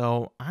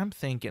 So I'm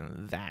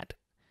thinking that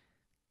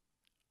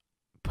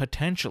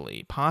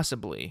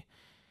possibly,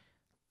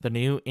 the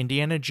new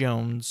Indiana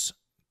Jones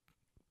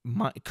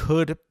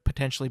could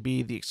potentially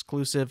be the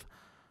exclusive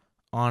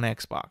on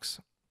Xbox.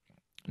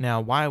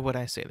 Now, why would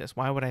I say this?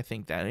 Why would I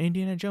think that?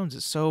 Indiana Jones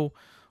is so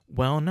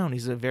well known.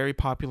 He's a very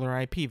popular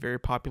IP, very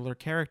popular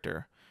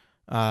character.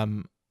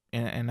 And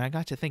I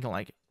got to thinking,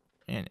 like,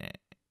 and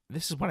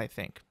this is what I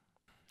think.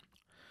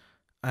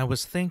 I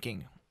was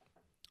thinking,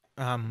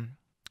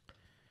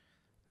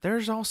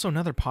 there's also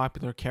another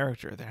popular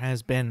character that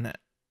has been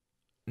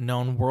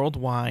known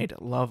worldwide,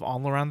 loved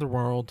all around the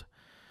world.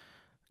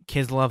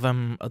 Kids love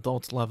him,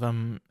 adults love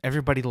him,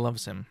 everybody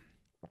loves him.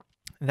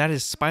 That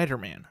is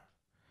Spider-Man.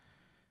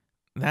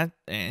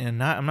 I'm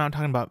not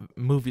talking about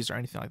movies or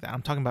anything like that.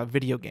 I'm talking about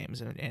video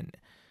games, and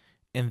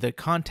in the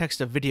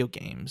context of video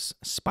games,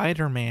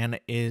 Spider-Man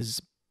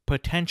is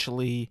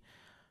potentially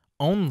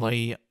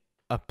only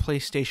a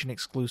PlayStation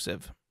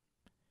exclusive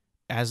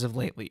as of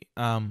lately.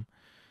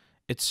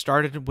 it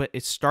started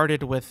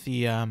with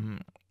the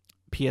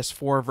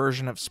PS4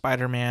 version of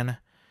Spider-Man,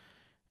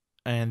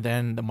 and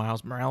then the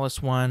Miles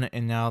Morales one,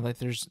 and now that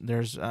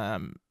there's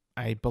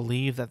I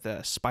believe that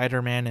the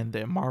Spider-Man and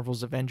the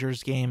Marvel's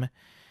Avengers game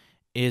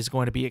is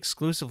going to be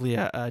exclusively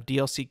a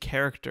DLC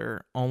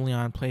character only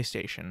on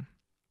PlayStation.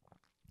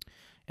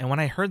 And when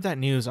I heard that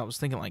news, I was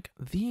thinking, like,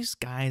 these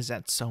guys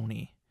at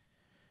Sony,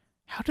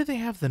 how do they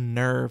have the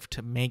nerve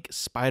to make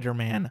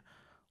Spider-Man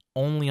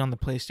only on the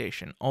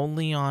PlayStation?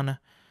 Only on,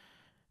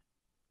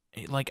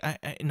 like,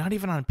 not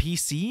even on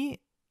PC?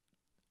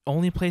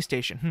 Only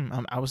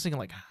PlayStation. I was thinking,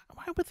 like,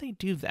 why would they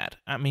do that?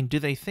 I mean, do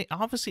they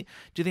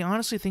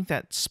honestly think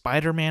that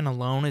Spider-Man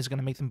alone is going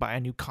to make them buy a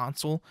new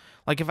console?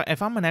 Like,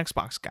 if I'm an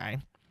Xbox guy,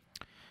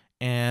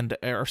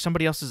 or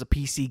somebody else is a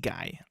PC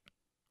guy,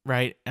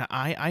 right?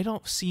 I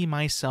don't see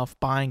myself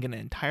buying an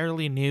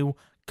entirely new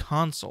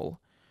console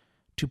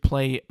to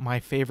play my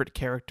favorite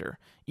character,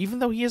 even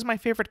though he is my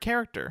favorite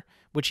character,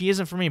 which he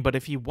isn't for me, but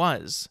if he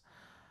was,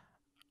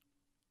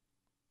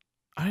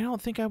 I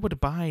don't think I would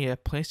buy a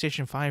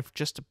PlayStation 5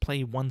 just to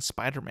play one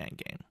Spider-Man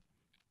game.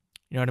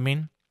 You know what I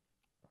mean?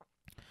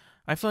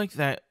 I feel like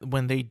that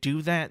when they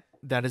do that,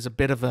 that is a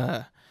bit of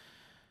a...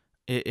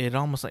 It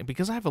almost like...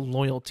 Because I have a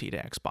loyalty to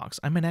Xbox.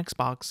 I'm an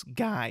Xbox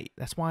guy.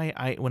 That's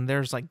why when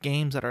there's like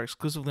games that are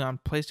exclusively on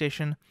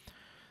PlayStation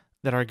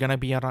that are going to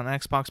be out on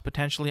Xbox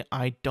potentially,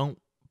 I don't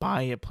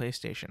buy a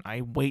PlayStation.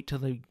 I wait till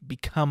they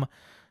become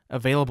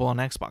available on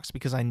Xbox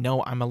because I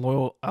know I'm a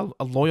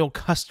loyal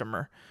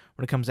customer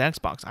when it comes to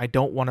Xbox. I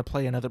don't want to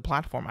play another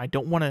platform. I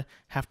don't want to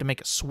have to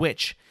make a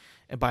switch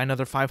and buy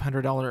another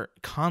 $500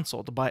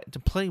 console to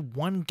play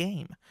one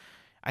game.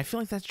 I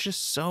feel like that's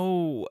just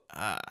so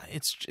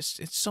it's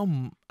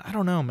so, I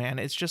don't know, man.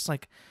 It's just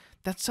like,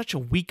 that's such a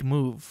weak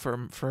move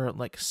for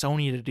like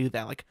Sony to do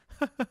that. Like,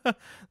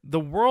 the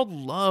world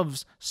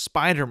loves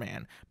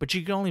Spider-Man, but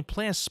you can only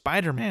play as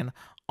Spider-Man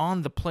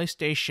on the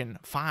PlayStation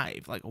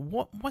 5. Like,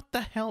 what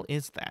the hell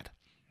is that?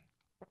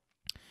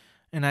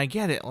 And I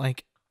get it,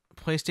 like,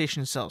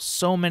 PlayStation sells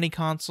so many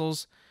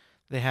consoles.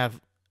 They have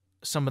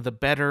some of the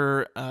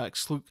better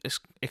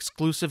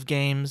exclusive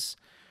games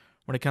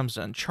when it comes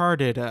to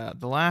Uncharted,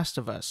 The Last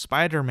of Us,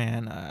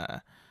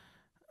 Spider-Man,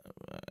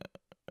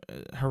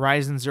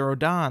 Horizon Zero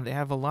Dawn. They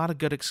have a lot of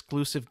good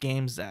exclusive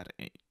games that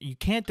you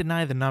can't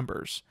deny the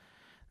numbers.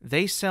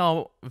 They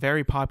sell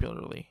very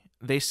popularly.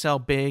 They sell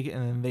big,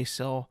 and then they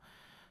sell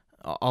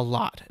a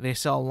lot. They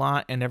sell a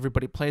lot, and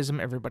everybody plays them.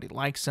 Everybody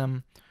likes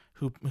them.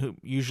 Who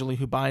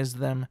buys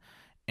them,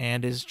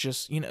 and is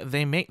just, you know,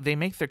 they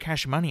make their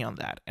cash money on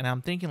that. And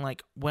I'm thinking,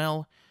 like,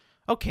 well,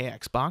 okay,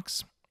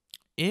 Xbox,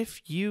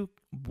 if you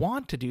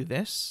want to do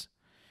this,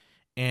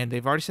 and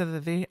they've already said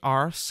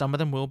that some of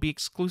them will be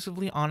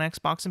exclusively on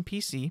Xbox and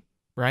PC,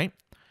 right?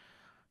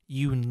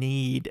 You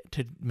need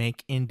to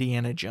make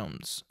Indiana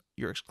Jones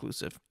your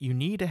exclusive. You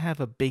need to have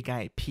a big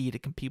IP to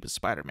compete with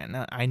Spider-Man.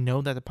 Now, I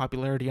know that the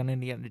popularity on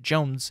Indiana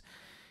Jones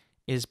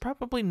is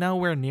probably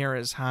nowhere near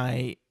as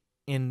high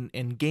with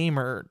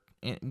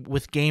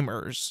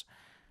gamers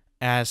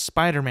as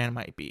Spider-Man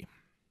might be.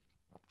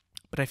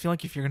 But I feel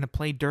like if you're going to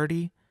play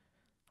dirty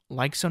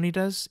like Sony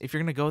does, if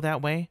you're going to go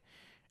that way,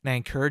 and I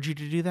encourage you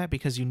to do that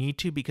because you need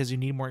to, because you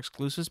need more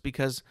exclusives,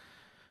 because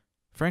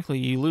frankly,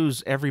 you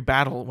lose every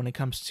battle when it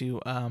comes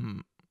to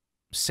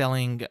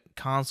selling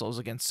consoles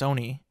against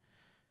Sony,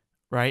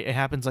 right? It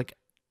happens like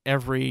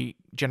every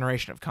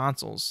generation of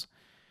consoles.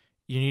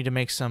 You need to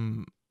make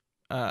some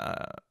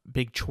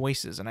big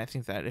choices, and I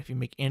think that if you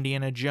make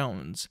Indiana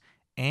Jones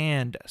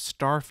and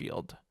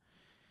Starfield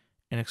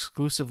and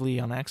exclusively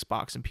on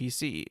Xbox and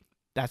PC,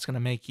 that's going to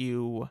make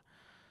you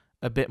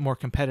a bit more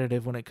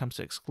competitive when it comes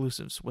to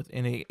exclusives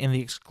in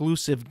the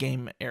exclusive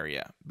game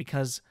area,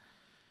 because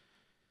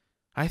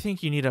I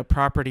think you need a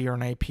property or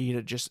an IP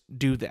to just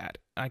do that.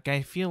 Like,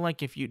 I feel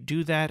like if you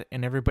do that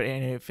and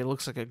if it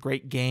looks like a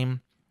great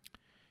game,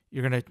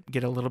 you're going to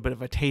get a little bit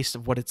of a taste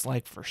of what it's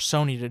like for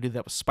Sony to do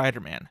that with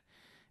Spider-Man.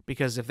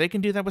 Because if they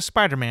can do that with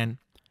Spider-Man,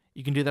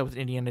 you can do that with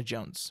Indiana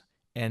Jones.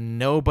 And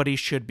nobody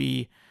should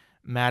be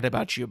mad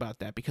about you about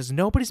that, because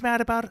nobody's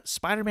mad about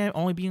Spider-Man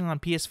only being on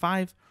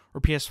PS5 or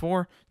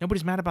PS4.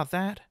 Nobody's mad about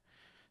that.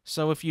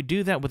 So if you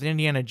do that with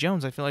Indiana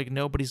Jones, I feel like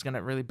nobody's going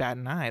to really bat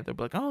an eye. They'll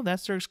be like, oh,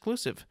 that's their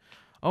exclusive.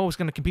 Oh, it's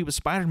going to compete with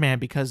Spider-Man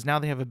because now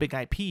they have a big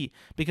IP.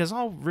 Because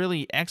all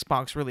really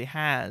Xbox really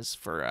has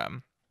for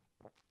an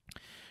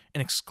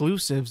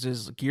exclusives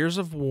is Gears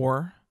of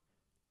War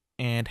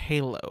and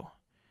Halo.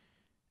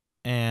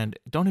 And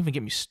don't even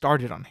get me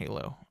started on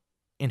Halo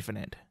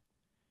Infinite.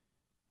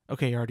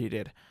 Okay, you already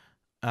did.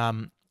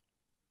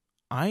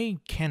 I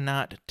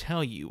cannot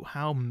tell you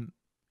how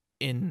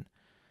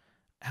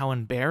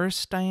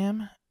embarrassed I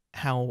am,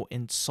 how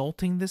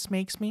insulting this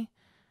makes me,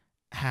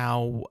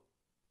 how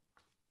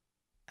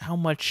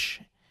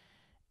much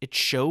it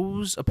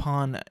shows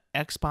upon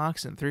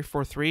Xbox and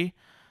 343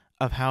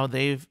 of how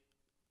this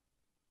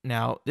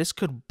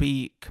could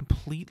be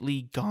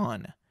completely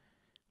gone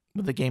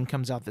when the game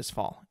comes out this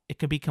fall. It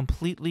could be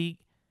completely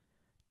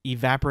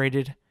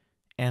evaporated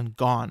and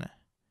gone.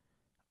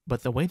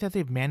 But the way that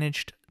they've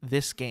managed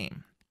this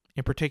game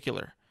in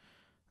particular,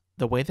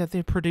 the way that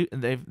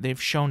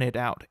they've shown it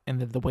out,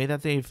 and the way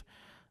that they've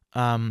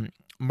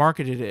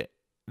marketed it,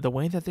 the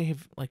way that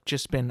they've like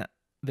just been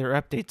their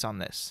updates on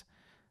this,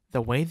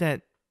 the way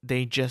that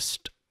they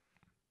just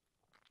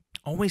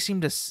always seem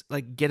to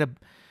like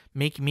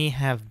make me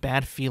have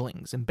bad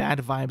feelings and bad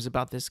vibes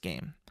about this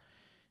game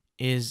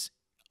is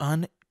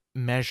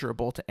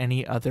unmeasurable to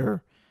any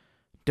other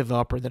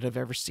developer that I've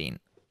ever seen.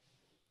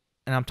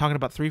 And I'm talking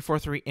about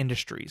 343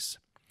 Industries.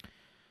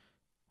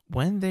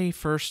 When they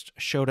first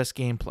showed us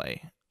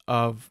gameplay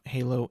of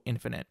Halo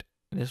Infinite,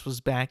 this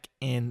was back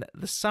in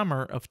the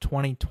summer of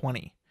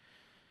 2020,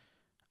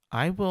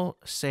 I will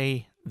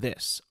say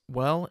this.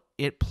 Well,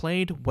 it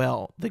played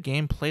well. The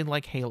game played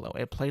like Halo.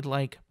 It played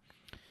like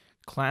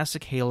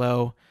classic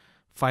Halo,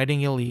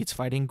 fighting elites,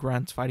 fighting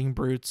grunts, fighting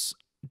brutes,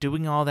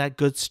 doing all that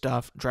good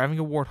stuff, driving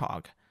a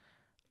warthog.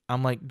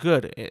 I'm like,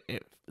 good.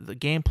 The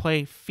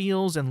gameplay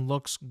feels and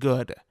looks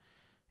good.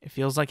 It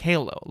feels like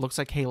Halo. It looks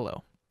like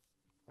Halo.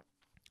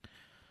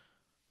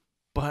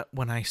 But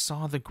when I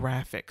saw the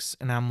graphics,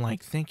 and I'm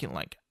like thinking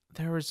like,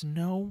 there is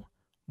no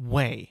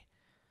way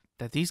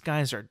that these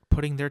guys are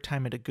putting their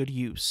time into good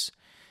use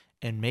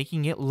and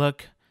making it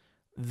look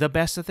the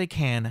best that they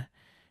can.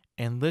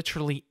 And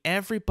literally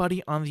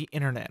everybody on the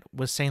internet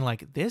was saying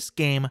like, this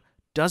game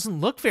doesn't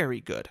look very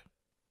good.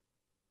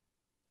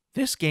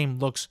 This game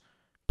looks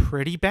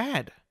pretty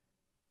bad.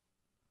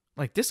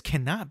 Like, this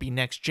cannot be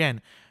next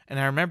gen. And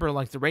I remember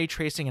like the ray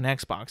tracing in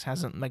Xbox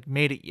hasn't like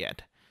made it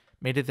yet.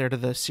 Made it there to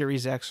the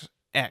Series X.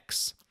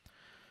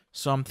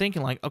 So I'm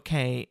thinking like,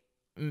 okay,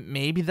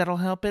 maybe that'll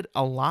help it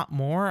a lot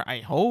more, I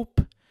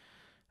hope.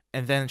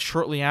 And then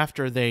shortly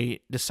after,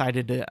 they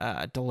decided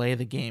to delay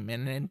the game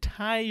an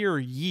entire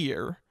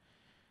year.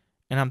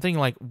 And I'm thinking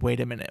like,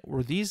 wait a minute,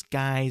 were these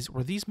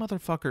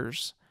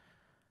motherfuckers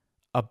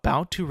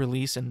about to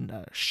release a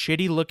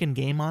shitty looking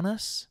game on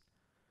us?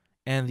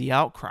 And the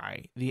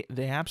outcry, the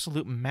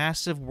absolute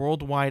massive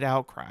worldwide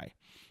outcry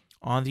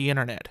on the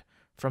internet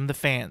from the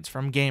fans,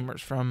 from gamers,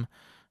 from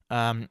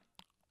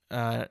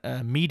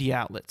media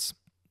outlets.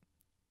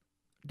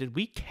 Did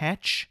we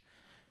catch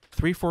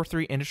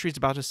 343 Industries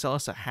about to sell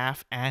us a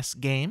half-ass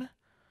game?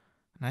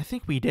 And I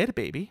think we did,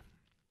 baby.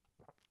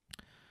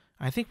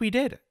 I think we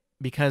did.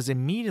 Because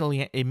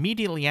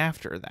immediately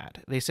after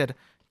that, they said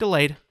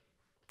delayed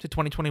to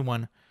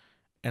 2021.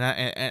 And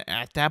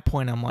at that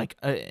point, I'm like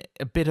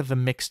a bit of a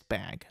mixed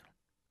bag.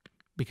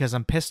 Because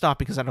I'm pissed off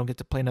because I don't get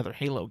to play another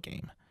Halo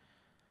game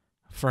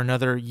for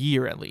another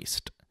year at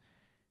least.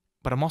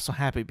 But I'm also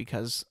happy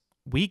because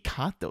we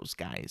caught those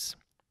guys.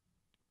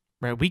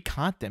 Right? We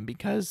caught them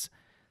because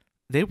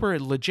they were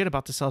legit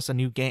about to sell us a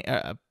new game,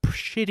 a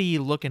shitty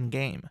looking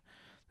game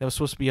that was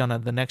supposed to be on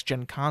the next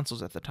gen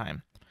consoles at the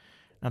time.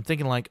 And I'm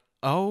thinking like,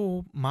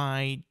 oh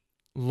my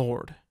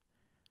Lord.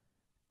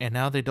 And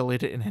now they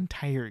delayed it an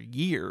entire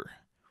year,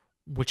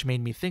 which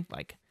made me think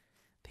like,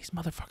 these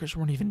motherfuckers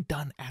weren't even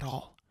done at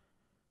all.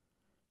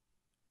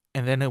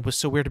 And then it was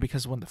so weird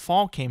because when the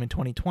fall came in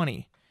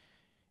 2020,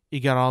 you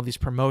got all these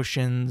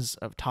promotions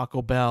of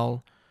Taco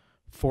Bell,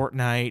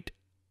 Fortnite,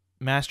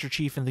 Master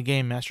Chief in the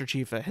game, Master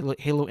Chief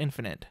Halo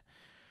Infinite.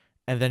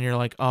 And then you're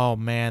like, oh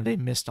man, they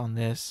missed on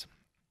this.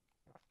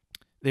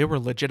 They were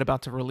legit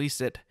about to release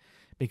it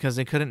because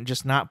they couldn't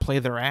just not play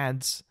their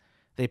ads.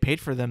 They paid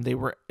for them. They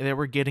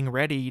were getting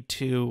ready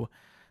to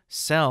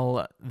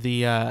sell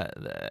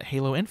the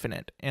Halo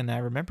Infinite. And I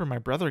remember my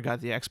brother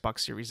got the Xbox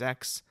Series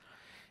X,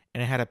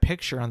 and it had a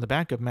picture on the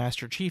back of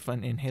Master Chief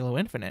in Halo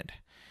Infinite.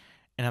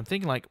 And I'm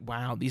thinking like,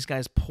 wow, these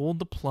guys pulled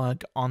the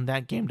plug on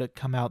that game to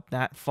come out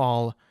that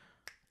fall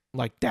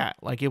like that.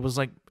 Like it was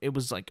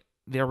like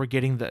they were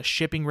getting the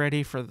shipping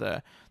ready for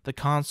the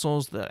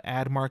consoles, the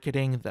ad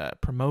marketing, the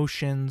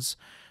promotions,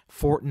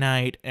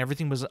 Fortnite,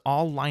 everything was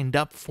all lined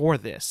up for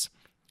this.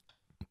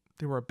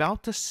 They were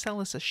about to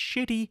sell us a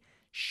shitty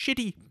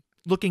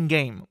looking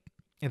game,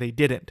 and they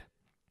didn't.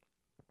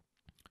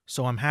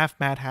 So I'm half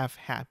mad, half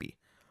happy.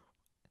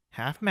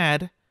 Half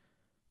mad,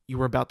 you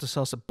were about to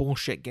sell us a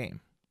bullshit game.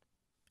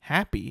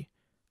 Happy,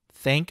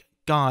 thank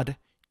God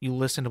you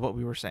listened to what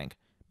we were saying,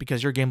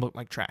 because your game looked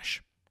like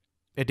trash.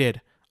 It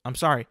did. I'm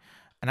sorry.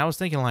 And I was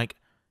thinking like,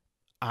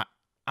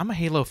 I'm a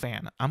Halo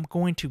fan. I'm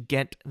going to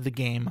get the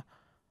game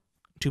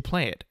to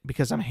play it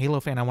because I'm a Halo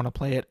fan. I want to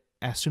play it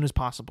as soon as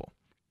possible.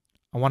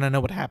 I want to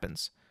know what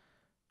happens.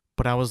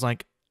 But I was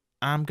like,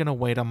 I'm going to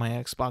wait on my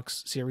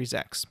Xbox Series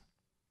X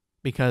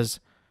because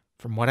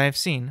from what I've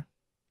seen,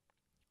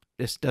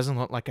 this doesn't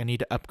look like I need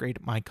to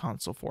upgrade my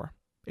console for.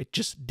 It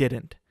just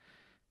didn't.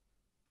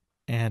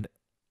 And,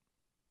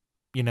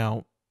 you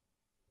know,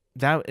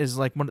 that is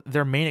like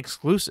their main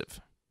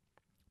exclusive.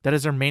 That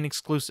is their main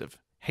exclusive,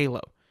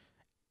 Halo.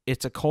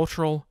 It's a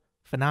cultural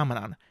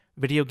phenomenon,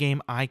 video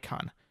game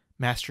icon,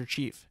 Master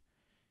Chief.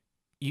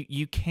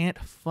 You can't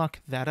fuck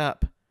that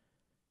up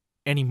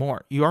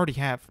anymore. You already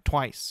have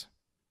twice.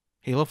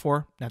 Halo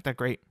 4, not that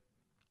great.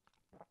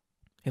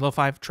 Halo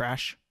 5,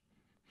 trash.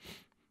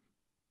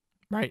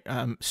 Right?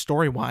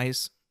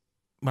 Story-wise,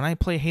 when I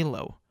play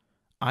Halo,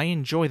 I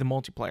enjoy the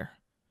multiplayer.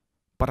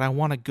 but I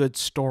want a good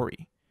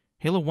story.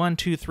 Halo 1,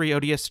 2, 3,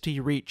 ODST,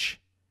 Reach,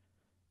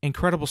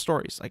 incredible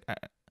stories. Like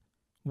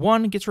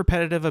 1 gets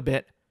repetitive a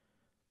bit,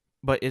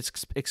 but it's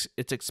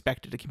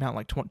expected. It came out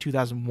like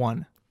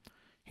 2001.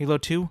 Halo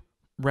 2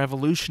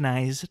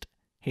 revolutionized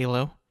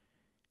Halo.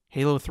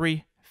 Halo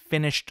 3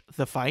 finished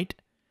the fight.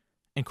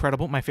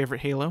 Incredible. My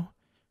favorite Halo.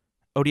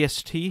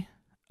 ODST,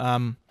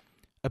 a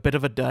bit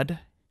of a dud,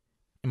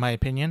 in my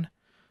opinion.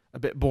 A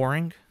bit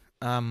boring,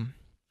 but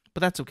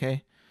that's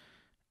okay.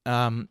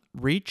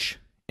 Reach,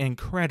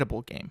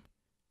 incredible game.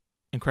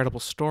 Incredible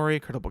story,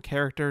 incredible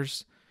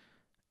characters.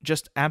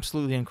 Just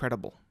absolutely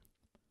incredible.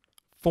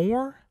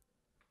 4,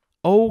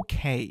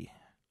 okay.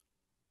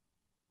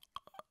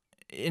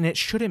 And it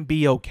shouldn't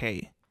be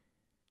okay.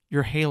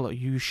 Your Halo,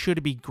 you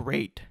should be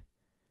great.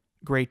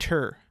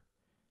 Greater.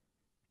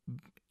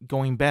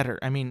 Going better.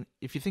 I mean,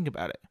 if you think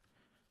about it,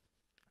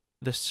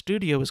 the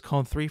studio is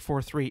called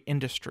 343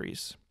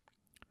 Industries.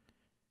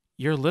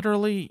 You're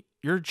literally,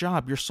 your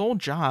sole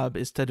job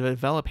is to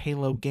develop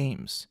Halo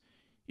games.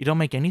 You don't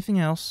make anything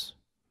else.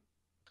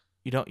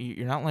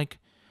 You're not like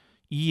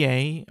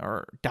EA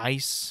or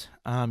DICE.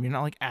 You're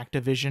not like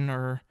Activision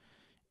or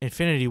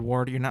Infinity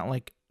Ward. You're not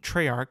like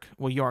Treyarch.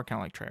 Well, you are kind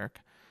of like Treyarch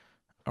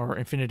or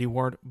Infinity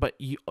Ward, but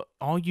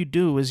all you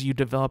do is you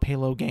develop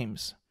Halo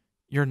games.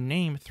 Your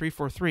name,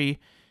 343,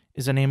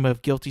 is a name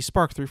of Guilty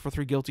Spark,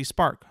 343 Guilty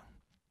Spark.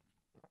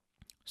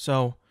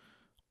 So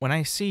when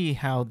I see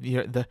how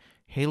the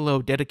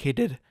Halo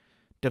dedicated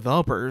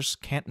developers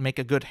can't make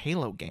a good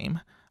Halo game,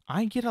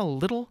 I get a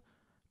little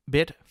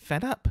bit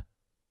fed up.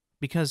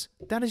 Because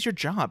that is your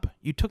job.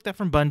 You took that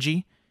from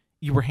Bungie.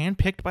 You were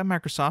handpicked by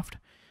Microsoft,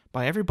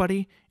 by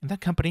everybody in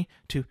that company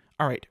to,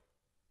 all right,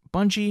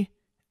 Bungie,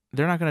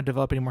 they're not going to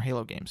develop any more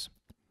Halo games.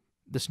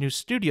 This new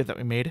studio that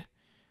we made,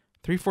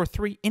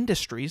 343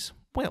 Industries,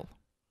 will.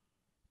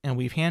 And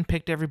we've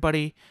handpicked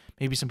everybody.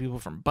 Maybe some people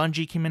from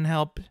Bungie came in and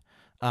helped.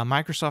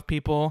 Microsoft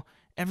people.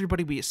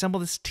 Everybody, we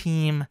assembled this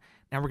team.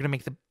 Now we're going to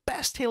make the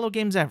best Halo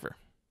games ever.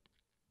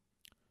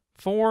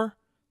 4,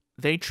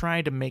 they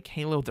tried to make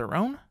Halo their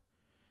own.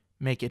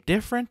 Make it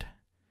different,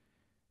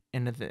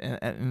 and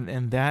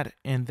in that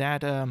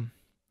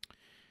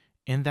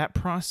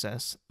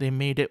process, they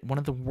made it one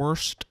of the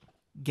worst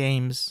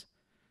games.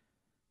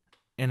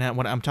 And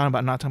what I'm talking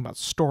about, not talking about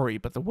story,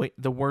 but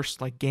the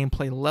worst like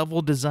gameplay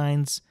level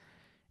designs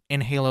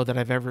in Halo that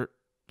I've ever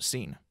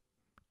seen,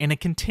 and it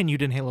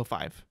continued in Halo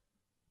 5.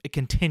 It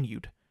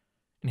continued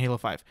in Halo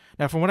 5.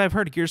 Now, from what I've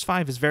heard, Gears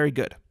 5 is very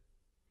good.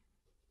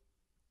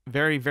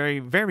 Very, very,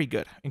 very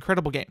good.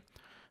 Incredible game.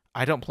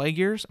 I don't play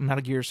Gears. I'm not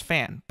a Gears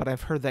fan, but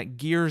I've heard that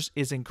Gears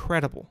is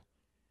incredible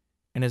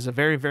and is a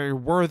very, very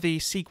worthy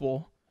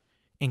sequel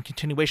in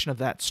continuation of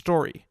that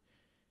story.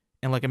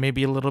 And like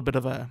maybe a little bit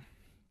of or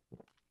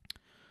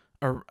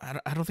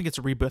I don't think it's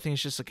a reboot. I think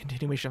it's just a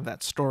continuation of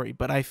that story.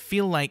 But I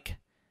feel like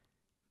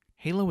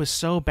Halo is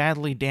so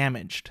badly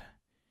damaged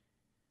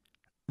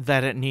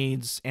that it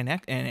needs, and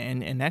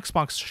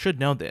Xbox should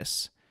know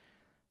this,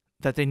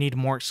 that they need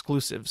more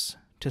exclusives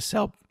to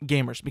sell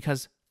gamers.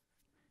 Because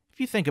if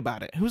you think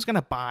about it, who's the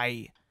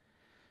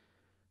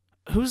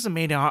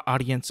main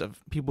audience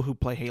of people who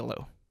play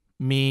Halo?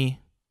 Me,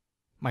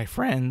 my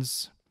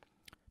friends,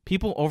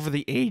 people over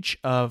the age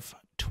of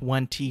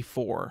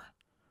 24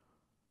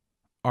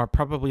 are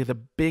probably the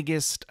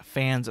biggest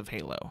fans of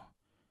Halo.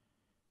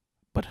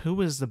 But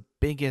who is the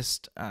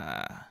biggest,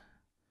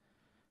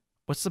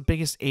 what's the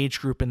biggest age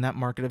group in that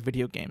market of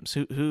video games?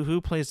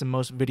 Who plays the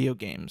most video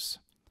games?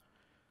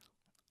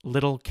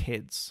 Little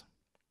kids.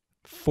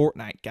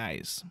 Fortnite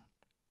guys.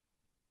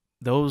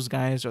 Those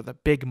guys are the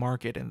big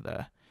market in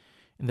the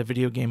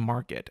video game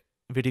market,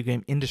 video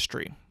game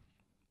industry.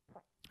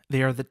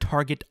 They are the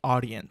target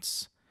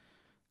audience.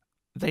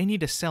 They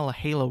need to sell a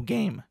Halo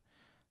game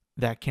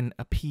that can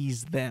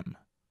appease them.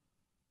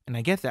 And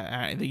I get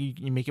that.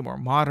 You make it more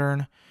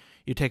modern.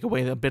 You take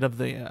away a bit of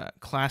the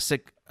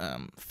classic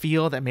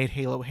feel that made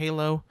Halo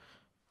Halo,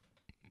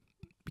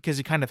 because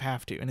you kind of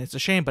have to. And it's a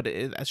shame, but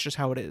that's just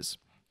how it is.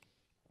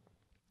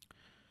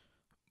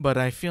 But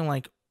I feel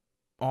like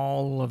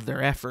all of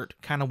their effort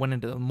kind of went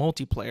into the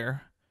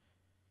multiplayer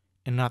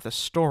and not the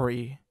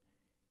story,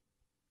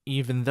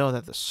 even though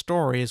that the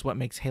story is what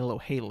makes Halo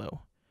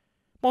Halo.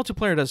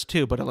 Multiplayer does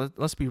too, but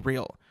let's be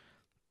real.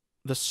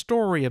 The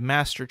story of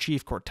Master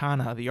Chief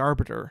Cortana, the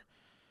Arbiter,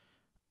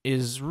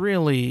 is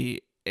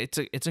really, it's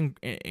an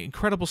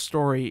incredible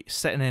story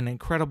set in an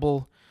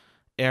incredible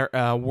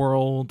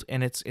world,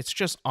 and it's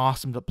just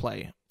awesome to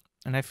play.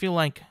 And I feel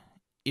like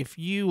if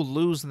you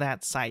lose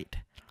that sight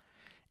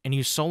and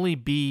you solely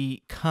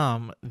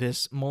become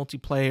this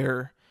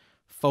multiplayer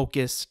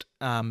focused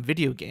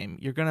video game,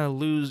 you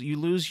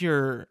lose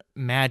your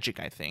magic,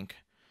 I think,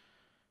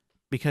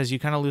 because you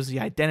kind of lose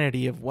the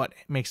identity of what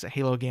makes a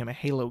Halo game,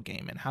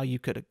 and how you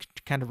could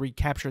kind of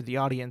recapture the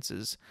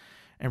audiences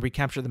and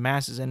recapture the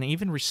masses and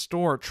even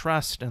restore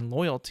trust and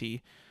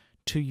loyalty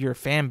to your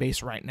fan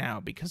base right now.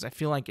 Because I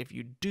feel like if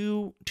you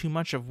do too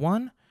much of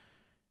one,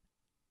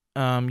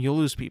 you'll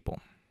lose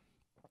people.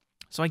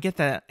 So I get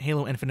that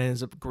Halo Infinite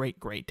is a great,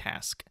 great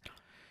task.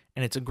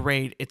 And it's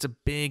a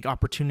big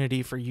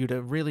opportunity for you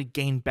to really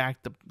gain back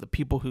the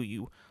people who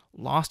you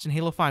lost in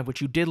Halo 5,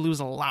 which you did lose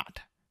a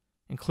lot,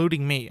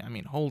 including me. I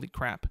mean, holy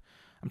crap.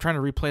 I'm trying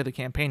to replay the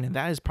campaign, and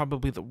that is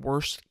probably the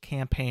worst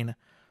campaign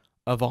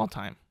of all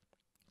time.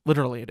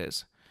 Literally, it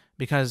is.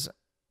 Because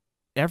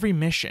every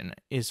mission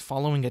is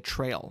following a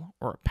trail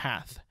or a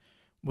path,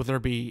 whether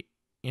it be,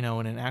 in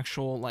an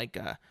actual, like,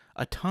 a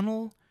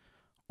tunnel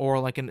or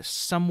like a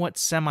somewhat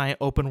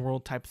semi-open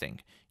world type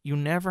thing. You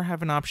never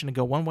have an option to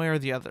go one way or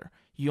the other.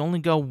 You only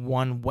go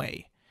one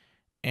way.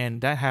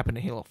 And that happened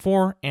in Halo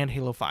 4 and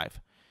Halo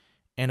 5.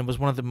 And it was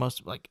one of the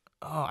most, like,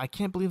 oh, I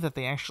can't believe that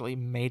they actually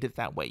made it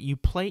that way. You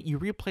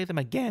replay them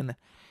again,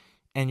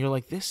 and you're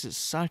like, this is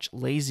such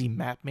lazy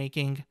map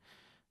making,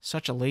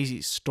 such a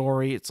lazy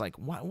story. It's like,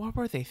 what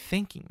were they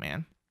thinking,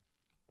 man?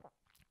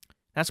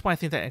 That's why I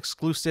think that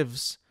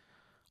exclusives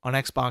on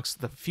Xbox,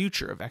 the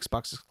future of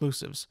Xbox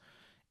exclusives,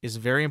 is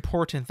very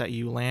important that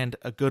you land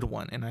a good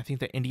one. And I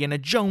think that Indiana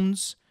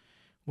Jones,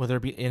 whether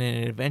it be in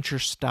an adventure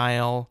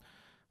style,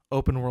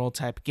 open world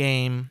type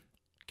game,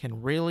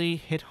 can really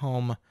hit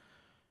home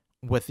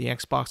with the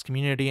Xbox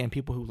community and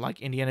people who like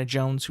Indiana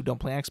Jones who don't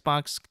play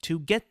Xbox to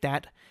get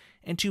that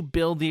and to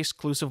build the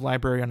exclusive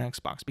library on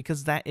Xbox,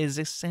 because that is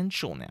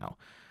essential now.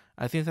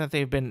 I think that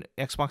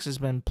Xbox has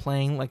been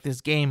playing like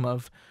this game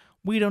of,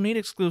 we don't need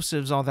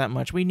exclusives all that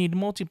much. We need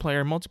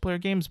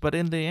multiplayer games, but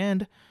in the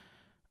end,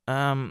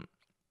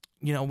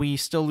 we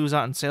still lose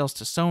out in sales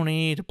to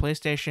Sony, to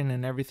PlayStation,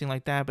 and everything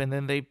like that. And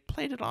then they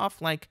played it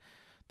off like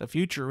the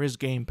future is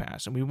Game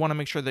Pass, and we want to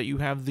make sure that you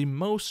have the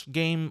most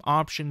game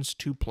options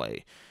to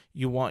play.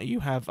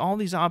 You have all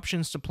these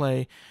options to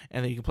play,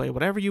 and then you can play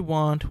whatever you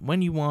want,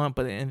 when you want.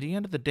 But at the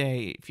end of the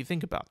day, if you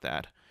think about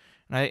that,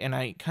 and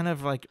I kind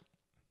of like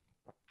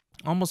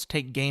almost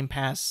take Game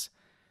Pass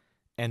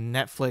and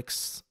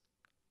Netflix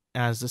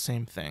as the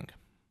same thing.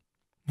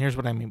 Here's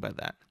what I mean by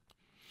that.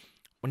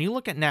 When you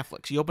look at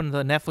Netflix, you open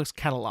the Netflix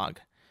catalog,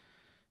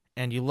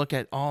 and you look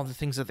at all the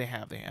things that they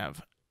have. They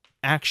have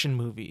action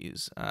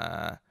movies,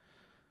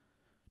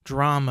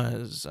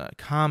 dramas,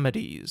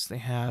 comedies. They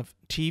have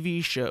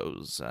TV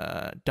shows,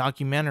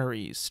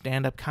 documentaries,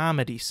 stand-up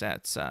comedy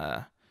sets,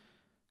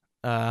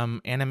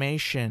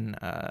 animation.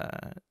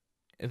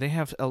 They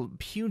have a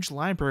huge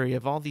library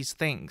of all these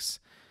things,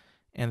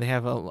 and they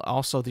have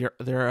also their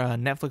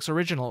Netflix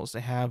originals.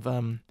 They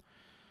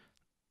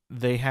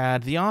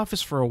had The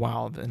Office for a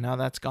while, and now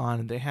that's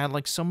gone. They had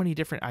like so many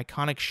different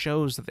iconic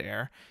shows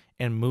there,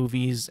 and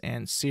movies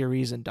and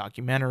series and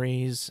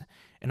documentaries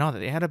and all that.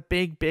 They had a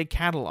big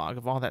catalog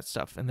of all that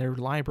stuff, and their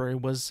library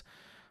was,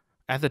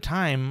 at the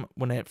time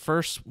when it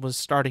first was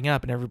starting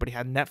up and everybody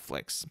had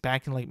Netflix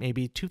back in like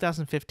maybe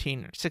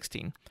 2015 or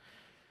 16,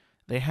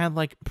 they had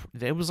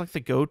it was like the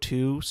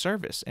go-to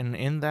service. And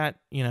in that,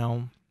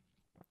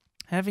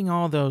 having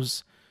all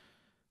those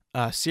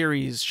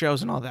series,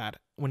 shows, and all that,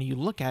 when you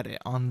look at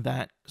it on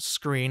that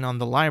screen on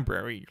the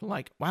library, you're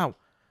like, wow,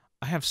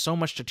 I have so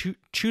much to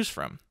choose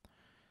from.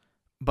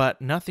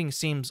 But nothing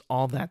seems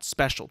all that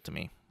special to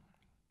me.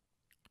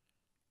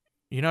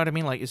 You know what I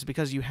mean? Like, it's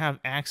because you have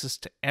access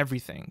to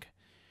everything,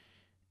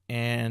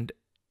 and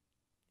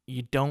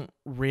you don't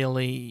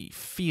really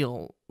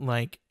feel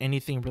like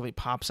anything really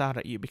pops out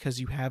at you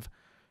because you have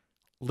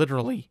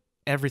literally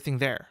everything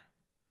there.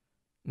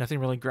 Nothing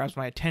really grabs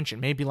my attention.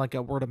 Maybe like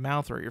a word of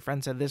mouth, or your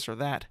friend said this or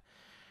that.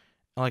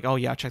 Like, oh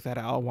yeah, check that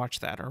out, I'll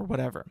watch that, or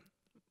whatever.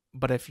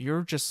 But if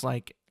you're just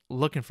like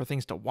looking for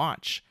things to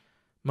watch,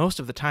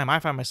 most of the time I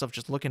find myself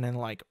just looking and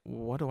like,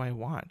 what do I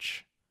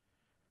watch?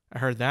 I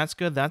heard that's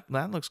good,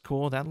 that looks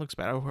cool, that looks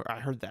bad. Oh, I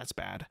heard that's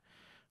bad.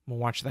 We'll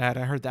watch that.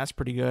 I heard that's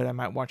pretty good, I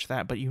might watch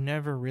that, but you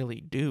never really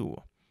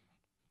do.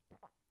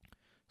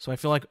 So I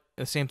feel like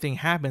the same thing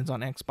happens on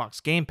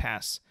Xbox Game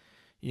Pass.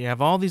 You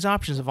have all these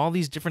options of all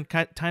these different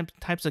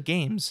types of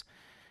games.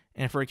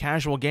 And for a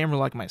casual gamer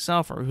like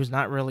myself, or who's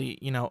not really,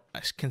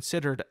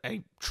 considered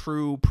a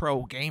true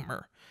pro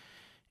gamer,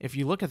 if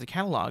you look at the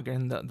catalog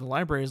and the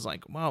library is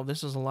like, wow,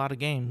 this is a lot of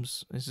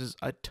games. This is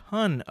a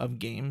ton of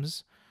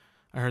games.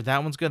 I heard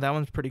that one's good. That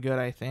one's pretty good,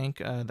 I think.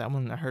 That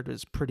one I heard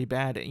is pretty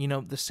bad.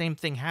 The same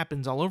thing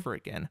happens all over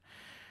again.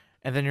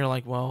 And then you're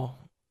like, well,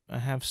 I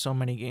have so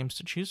many games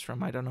to choose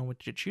from. I don't know what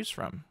to choose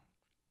from.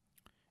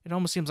 It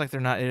almost seems like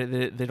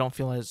they don't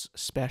feel as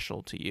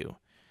special to you.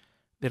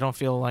 They don't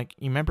feel like,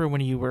 you remember when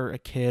you were a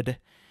kid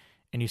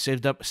and you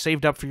saved up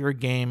for your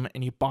game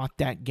and you bought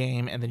that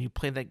game and then you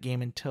played that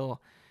game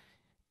until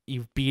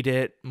you've beat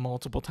it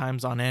multiple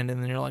times on end,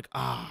 and then you're like,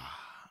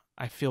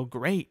 I feel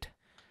great.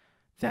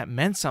 That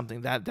meant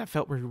something. That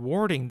felt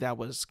rewarding. That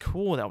was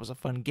cool. That was a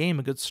fun game,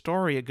 a good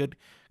story, a good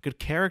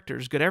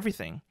characters, good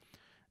everything.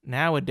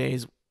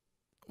 Nowadays,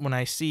 when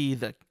I see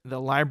the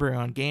library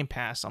on Game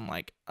Pass, I'm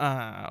like,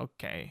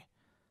 okay.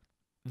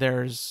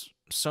 There's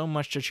so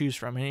much to choose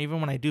from, and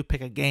even when I do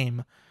pick a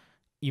game,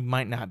 you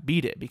might not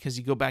beat it because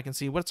you go back and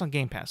see what's on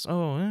Game Pass.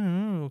 Oh,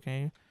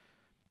 okay.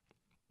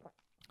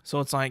 So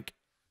it's like,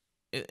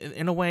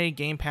 in a way,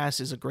 Game Pass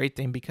is a great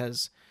thing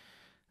because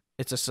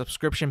it's a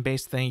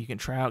subscription-based thing. You can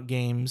try out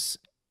games.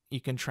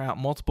 You can try out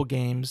multiple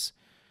games.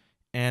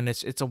 and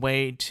it's a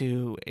way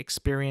to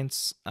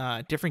experience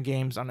different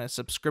games on a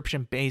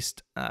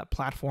subscription-based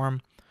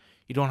platform.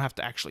 You don't have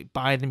to actually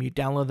buy them. You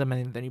download them,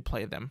 and then you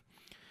play them.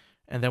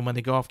 And then when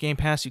they go off Game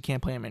Pass, you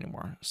can't play them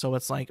anymore. So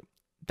it's like,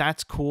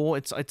 that's cool.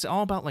 It's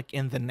all about like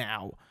in the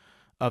now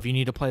of you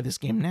need to play this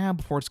game now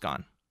before it's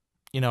gone.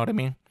 You know what I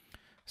mean?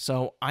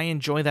 So I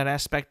enjoy that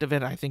aspect of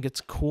it. I think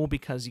it's cool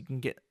because you can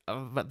get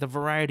the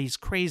variety's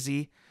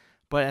crazy,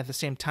 but at the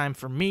same time,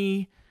 for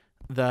me,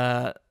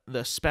 the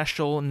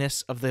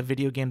specialness of the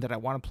video game that I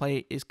want to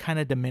play is kind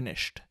of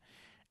diminished,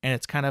 and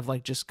it's kind of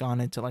like just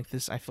gone into like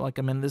this. I feel like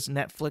I'm in this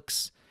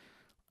Netflix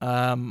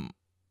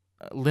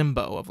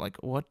limbo of like,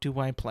 what do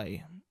I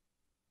play?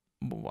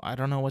 I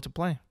don't know what to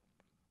play.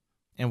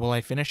 And will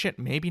I finish it?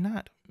 Maybe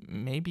not.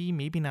 Maybe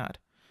not.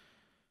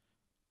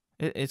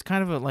 It's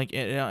kind of a, like,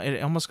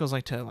 it almost goes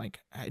like to like,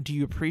 do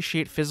you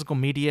appreciate physical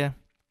media,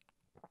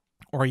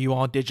 or are you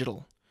all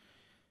digital?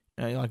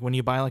 Like when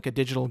you buy like a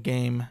digital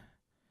game,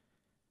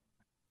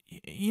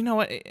 you know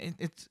what?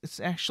 It's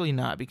actually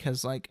not,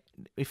 because like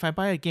if I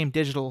buy a game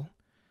digital,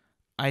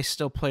 I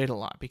still play it a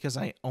lot because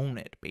I own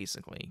it,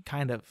 basically.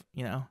 Kind of,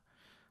 you know,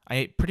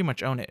 I pretty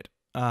much own it.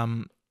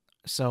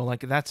 So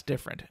like that's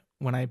different.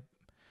 When I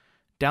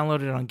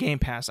download it on Game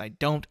Pass, I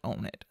don't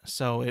own it,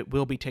 so it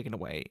will be taken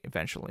away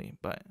eventually.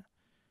 But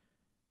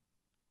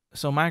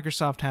so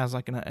Microsoft has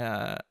like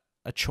a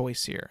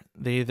choice here.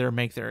 They either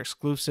make their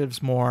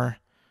exclusives more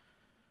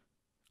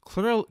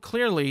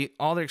clearly,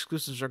 all their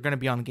exclusives are going to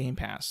be on Game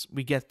Pass.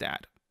 We get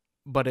that,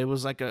 but it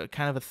was like a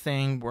kind of a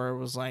thing where it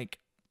was like,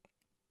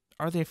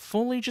 are they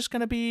fully just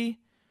going to be,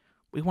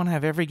 we want to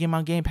have every game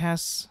on Game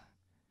Pass,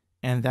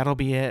 and that'll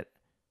be it?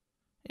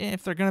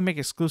 If they're going to make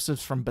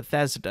exclusives from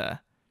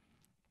Bethesda,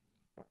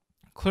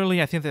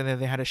 clearly I think that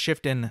they had a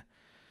shift in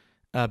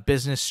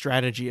business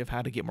strategy of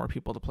how to get more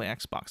people to play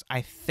Xbox,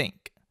 I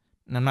think.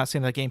 And I'm not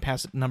saying that Game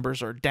Pass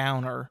numbers are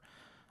down or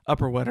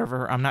up or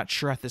whatever. I'm not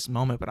sure at this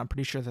moment, but I'm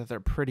pretty sure that they're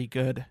pretty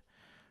good.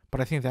 But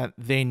I think that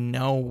they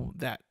know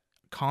that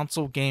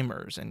console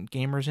gamers and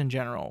gamers in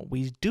general,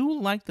 we do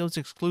like those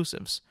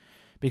exclusives,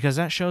 because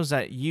that shows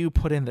that you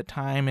put in the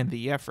time and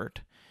the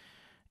effort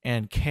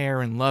and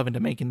care and love into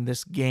making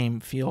this game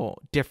feel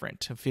different,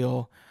 to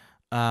feel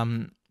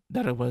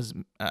that it was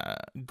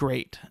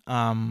great.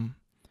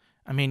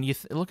 I mean, you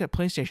look at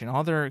PlayStation,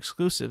 all their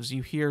exclusives,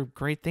 you hear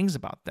great things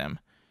about them.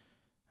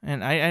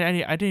 And I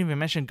didn't even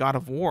mention God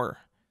of War.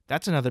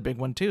 That's another big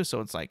one too.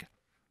 So it's like,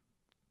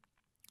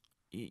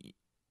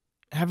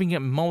 having a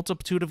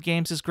multitude of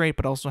games is great,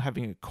 but also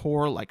having a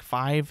core like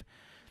 5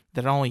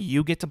 that only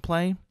you get to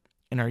play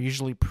and are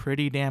usually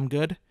pretty damn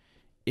good,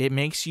 it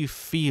makes you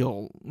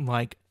feel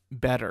like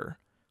better.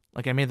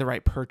 Like I made the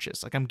right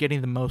purchase. Like I'm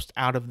getting the most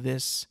out of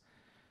this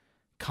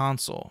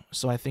console.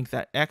 So I think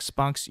that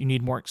Xbox, you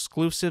need more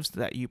exclusives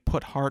that you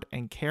put heart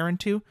and care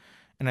into,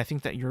 and I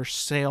think that your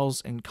sales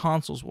in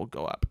consoles will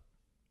go up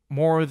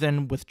more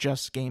than with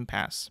just Game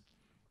Pass.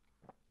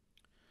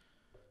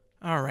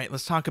 All right,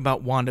 let's talk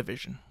about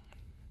WandaVision.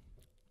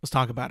 Let's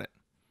talk about it.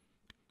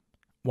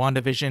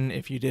 WandaVision,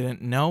 if you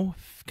didn't know,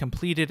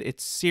 completed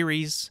its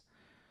series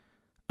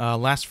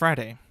last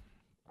Friday.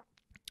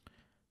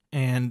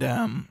 And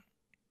I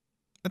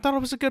thought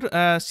it was a good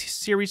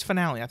series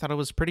finale. I thought it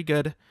was pretty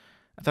good.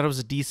 I thought it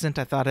was decent.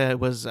 I thought it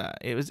was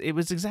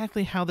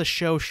exactly how the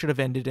show should have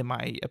ended, in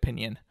my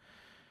opinion,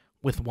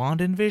 with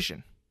Wanda and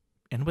Vision,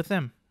 and with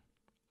them.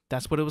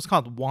 That's what it was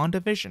called,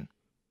 WandaVision,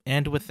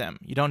 and with them.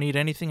 You don't need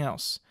anything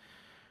else.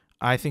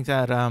 I think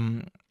that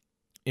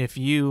if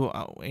you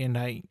and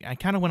I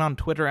kind of went on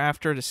Twitter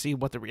after to see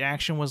what the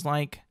reaction was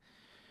like,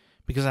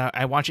 because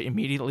I watch it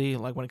immediately,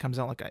 like when it comes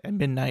out like at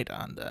midnight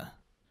on the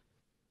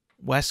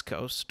West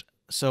Coast.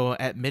 So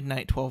at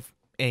midnight, 12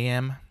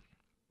 a.m.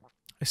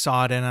 I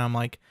saw it, and I'm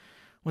like,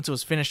 once it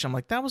was finished, I'm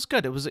like, that was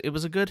good. It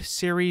was a good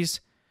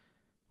series,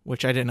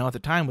 which I didn't know at the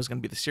time was going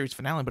to be the series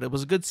finale, but it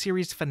was a good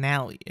series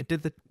finale. It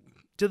did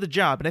the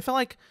job, and I felt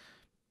like,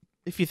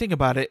 if you think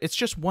about it, it's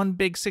just one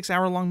big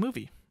 6-hour-long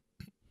movie.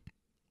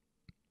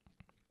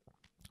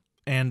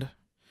 And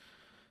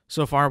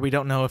so far, we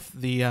don't know if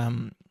the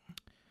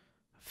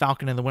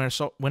Falcon and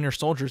the Winter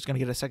Soldier is going to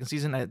get a second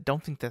season. I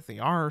don't think that they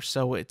are,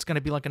 so it's going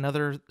to be like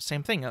another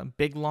same thing, a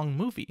big, long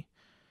movie.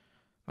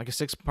 Like a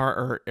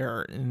 6-part,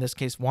 or in this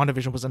case,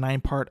 WandaVision was a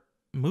 9-part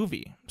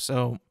movie.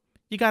 So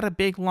you got a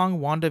big, long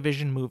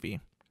WandaVision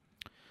movie.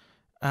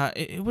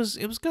 It was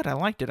good. I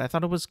liked it. I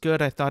thought it was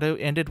good. I thought it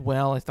ended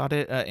well. I thought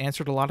it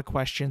answered a lot of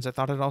questions. I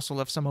thought it also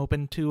left some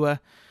open to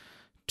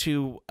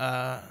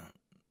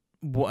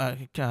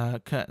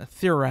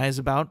theorize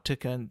about, to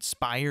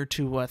conspire,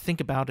 to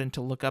think about, and to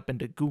look up, and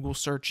to Google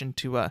search, and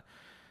to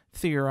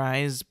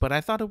theorize. But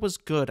I thought it was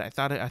good. I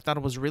thought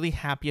it was really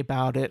happy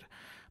about it.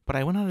 But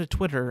I went onto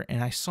Twitter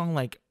and I saw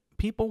like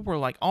people were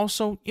like,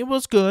 also, it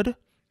was good.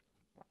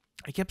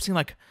 I kept seeing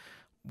like,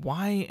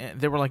 why?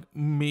 They were like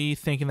me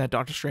thinking that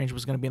Doctor Strange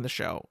was going to be in the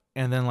show,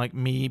 and then like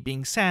me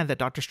being sad that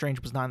Doctor Strange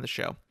was not in the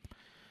show.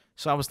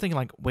 So I was thinking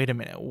like, wait a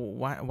minute,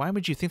 why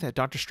would you think that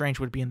Doctor Strange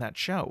would be in that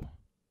show?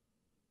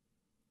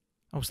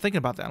 I was thinking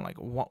about that. I'm like,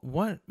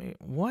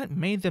 what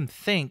made them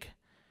think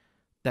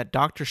that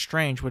Doctor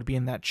Strange would be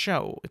in that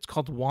show? It's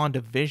called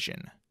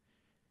WandaVision.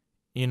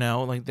 You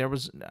know, like there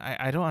was,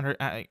 I don't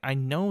I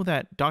know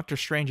that Doctor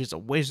Strange is a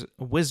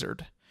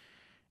wizard,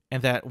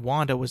 and that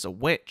Wanda was a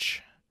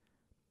witch,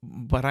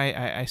 but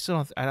I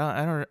still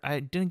I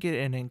didn't get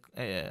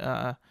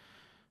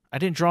I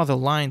didn't draw the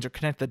lines or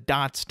connect the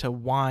dots to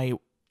why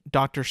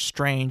Doctor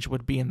Strange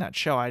would be in that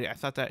show. I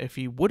thought that if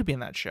he would be in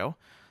that show,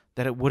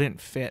 that it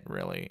wouldn't fit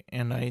really.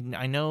 And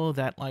I know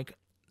that like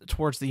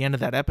towards the end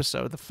of that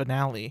episode, the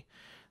finale,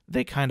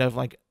 they kind of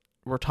like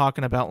were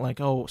talking about like,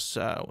 oh,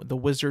 so the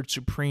Wizard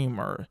Supreme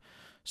or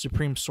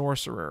Supreme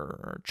Sorcerer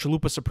or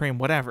Chalupa Supreme,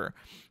 whatever,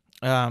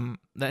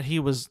 that he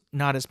was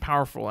not as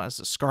powerful as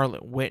the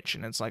Scarlet Witch.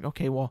 And it's like,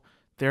 okay, well,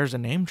 there's a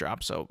name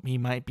drop, so he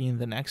might be in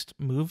the next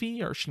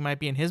movie, or she might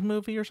be in his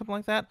movie, or something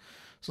like that.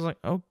 So it's like,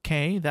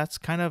 okay, that's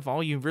kind of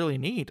all you really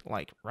need,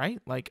 like,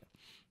 right? Like,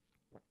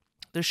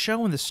 the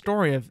show and the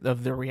story of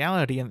the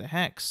reality and the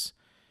hex,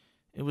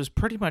 it was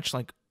pretty much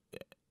like,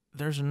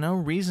 there's no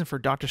reason for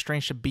Doctor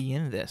Strange to be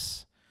in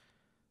this,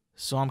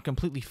 so I'm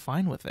completely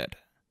fine with it.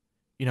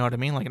 You know what I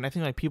mean? Like, and I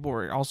think like people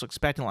were also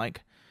expecting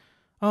like,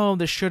 oh,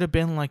 this should have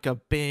been like a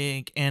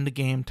big end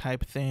game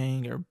type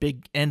thing or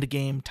big end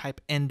game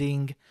type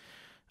ending.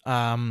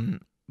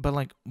 But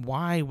like,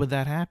 why would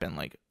that happen?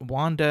 Like,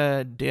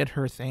 Wanda did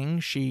her thing.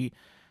 She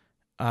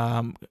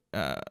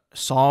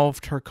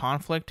solved her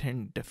conflict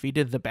and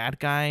defeated the bad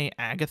guy,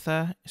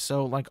 Agatha.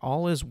 So like,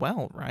 all is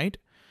well, right?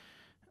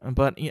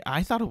 But yeah,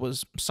 I thought it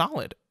was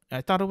solid. I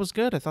thought it was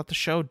good. I thought the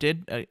show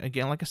did,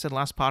 again, like I said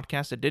last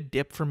podcast, it did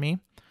dip for me.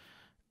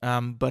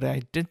 But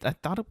I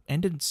thought it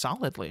ended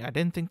solidly. I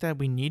didn't think that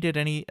we needed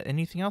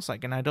anything else.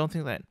 Like, and I don't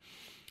think that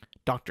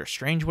Doctor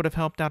Strange would have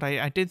helped out.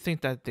 I did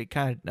think that they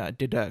kind of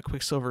did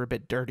Quicksilver a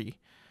bit dirty,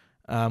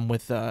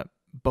 with the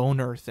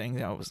boner thing.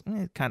 That was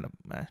kind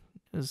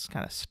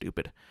of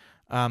stupid.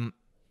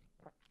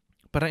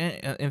 But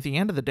at the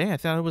end of the day, I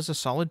thought it was a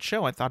solid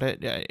show. I thought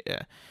it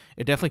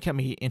definitely kept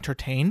me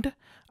entertained.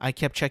 I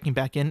kept checking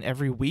back in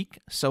every week.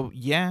 So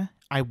yeah,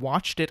 I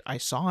watched it. I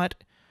saw it.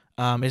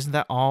 Isn't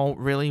that all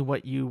really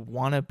what you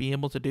want to be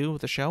able to do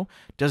with the show?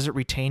 Does it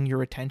retain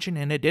your attention?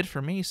 And it did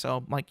for me. So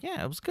I'm like,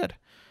 yeah, it was good.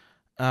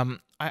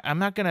 I'm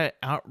not going to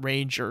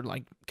outrage or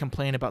like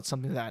complain about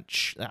something that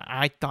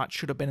I thought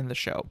should have been in the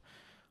show,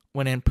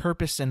 when in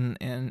purpose and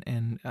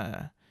in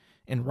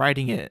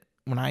writing it,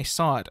 when I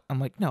saw it, I'm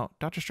like, no,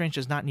 Doctor Strange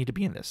does not need to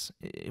be in this.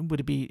 It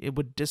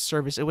would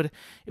disservice. It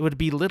would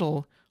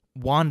belittle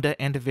Wanda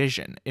and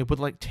Vision. It would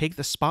like take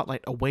the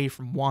spotlight away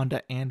from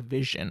Wanda and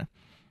Vision.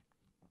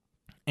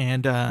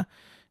 And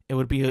it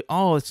would be,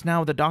 oh, it's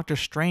now the Doctor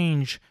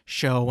Strange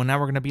show, and now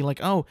we're going to be like,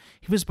 oh,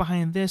 he was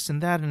behind this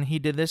and that, and he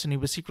did this, and he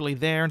was secretly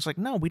there. And it's like,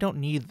 no, we don't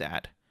need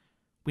that.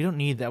 We don't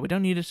need that. We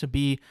don't need it to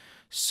be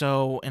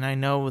so, and I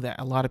know that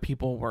a lot of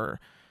people were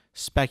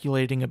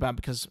speculating about,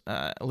 because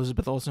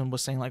Elizabeth Olsen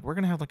was saying, like, we're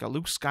going to have like a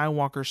Luke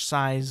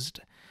Skywalker-sized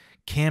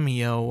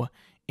cameo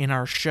in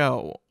our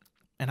show.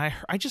 And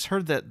I just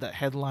heard the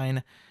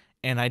headline,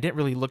 and I didn't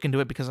really look into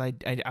it because I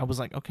was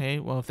like, okay,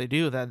 well, if they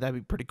do that'd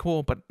be pretty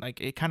cool. But like,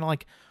 it kind of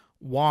like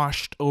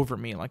washed over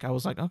me. Like, I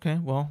was like, okay,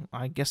 well,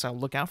 I guess I'll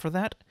look out for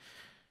that.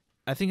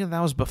 I think that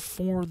was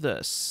before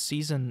the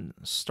season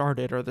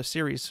started, or the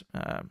series,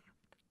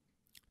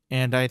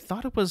 and I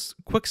thought it was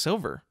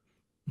Quicksilver,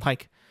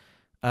 like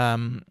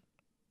Evan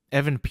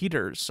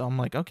Peters. So I'm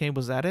like, okay,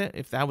 was that it?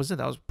 If that was it,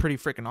 that was pretty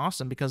freaking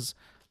awesome, because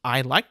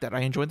I liked that.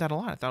 I enjoyed that a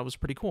lot. I thought it was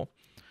pretty cool.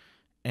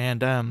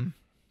 And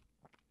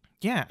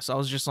yeah, so I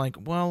was just like,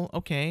 well,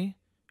 okay,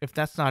 if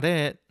that's not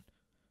it,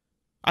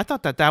 I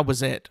thought that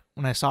was it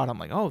when I saw it. I'm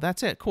like, oh,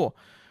 that's it, cool.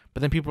 But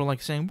then people were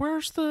like saying,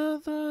 where's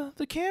the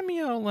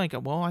cameo? Like,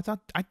 well,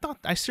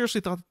 I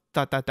seriously thought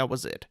that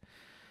was it.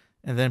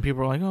 And then people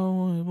were like,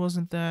 oh, it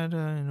wasn't that,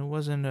 and it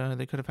wasn't,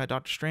 they could have had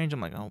Doctor Strange.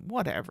 I'm like, oh,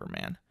 whatever,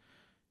 man.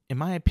 In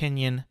my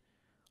opinion,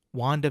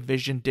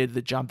 WandaVision did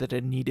the job that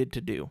it needed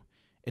to do.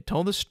 It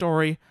told the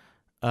story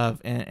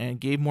of, and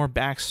gave more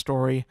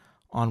backstory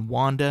on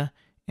Wanda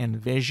and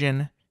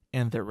Vision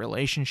and their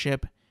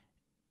relationship,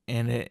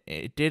 and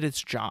it did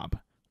its job.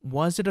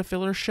 Was it a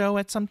filler show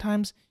at some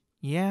times?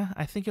 Yeah,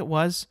 I think it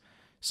was.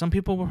 Some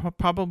people will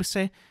probably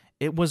say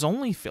it was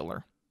only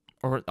filler,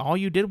 or all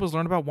you did was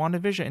learn about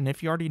WandaVision, and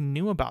if you already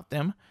knew about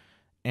them,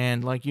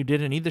 and like you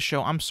didn't need the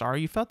show, I'm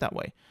sorry you felt that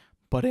way.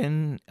 But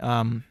in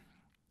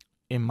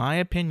my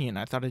opinion,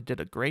 I thought it did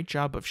a great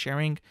job of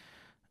sharing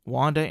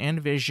Wanda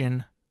and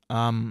Vision,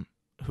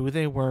 who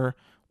they were,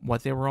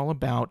 what they were all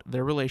about,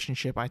 their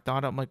relationship. I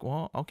thought, I'm like,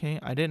 well, okay,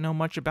 I didn't know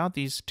much about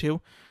these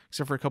two,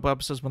 except for a couple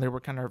episodes when they were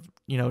kind of,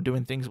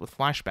 doing things with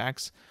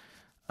flashbacks.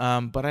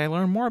 But I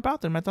learned more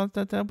about them. I thought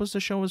that was the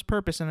show's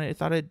purpose, and I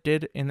thought it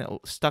did, and it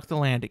stuck the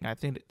landing. I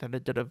think that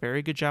it did a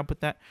very good job with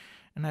that,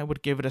 and I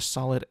would give it a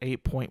solid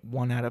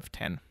 8.1 out of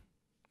 10.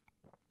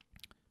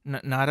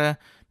 Not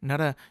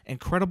a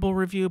incredible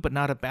review, but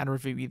not a bad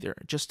review either.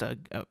 Just a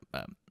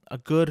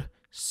good,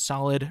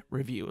 solid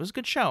review. It was a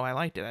good show. I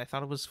liked it. I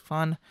thought it was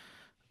fun.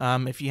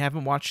 If you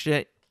haven't watched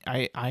it,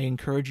 I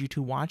encourage you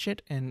to watch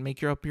it and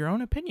make up your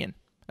own opinion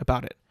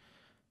about it.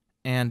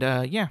 And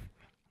yeah,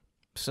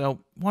 so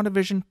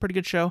WandaVision, pretty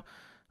good show.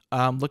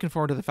 Looking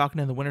forward to the Falcon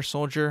and the Winter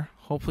Soldier.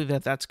 Hopefully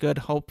that's good.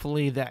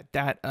 Hopefully that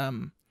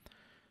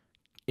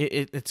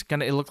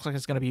it looks like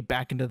it's gonna be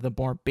back into the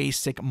more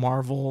basic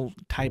Marvel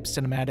type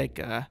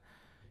cinematic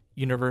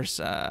universe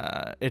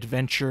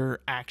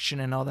adventure action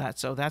and all that.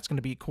 So that's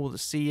gonna be cool to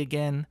see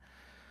again.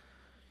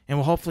 And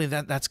well, hopefully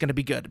that's going to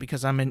be good,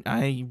 because I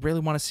really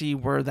want to see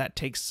where that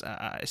takes,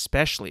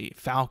 especially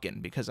Falcon,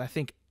 because I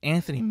think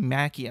Anthony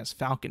Mackie as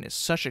Falcon is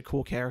such a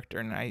cool character,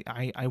 and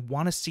I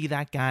want to see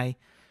that guy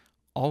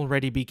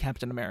already be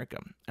Captain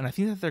America. And I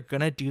think that they're going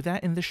to do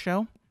that in the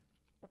show.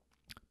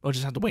 We'll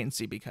just have to wait and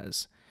see,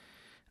 because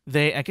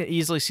I can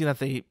easily see that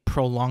they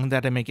prolong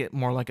that and make it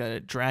more like a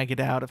drag it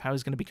out of how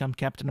he's going to become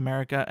Captain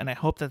America. And I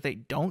hope that they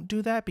don't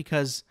do that,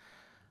 because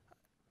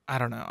I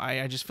don't know.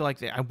 I just feel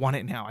like I want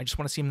it now. I just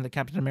want to see him in the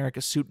Captain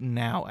America suit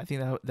now. I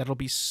think that'll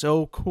be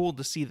so cool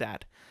to see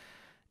that.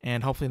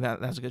 And hopefully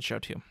that's a good show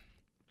too.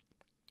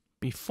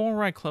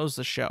 Before I close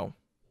the show,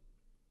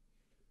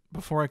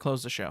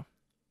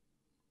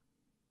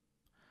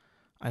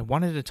 I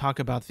wanted to talk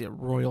about the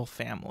royal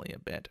family a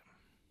bit.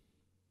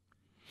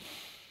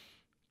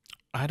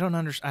 I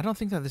don't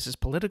think that this is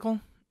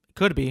political. It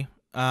could be.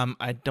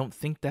 I don't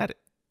think that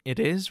it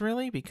is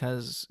really,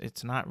 because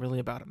it's not really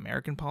about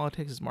American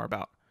politics. It's more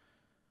about,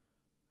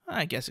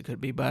 I guess it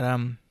could be, but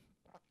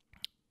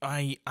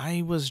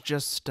I was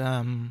just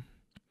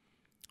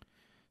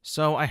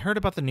so I heard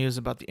about the news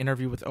about the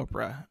interview with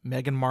Oprah,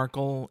 Meghan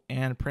Markle,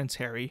 and Prince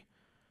Harry.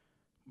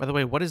 By the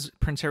way, what is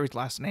Prince Harry's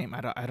last name?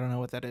 I don't know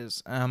what that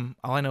is. All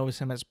I know is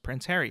him as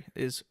Prince Harry.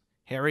 Is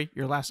Harry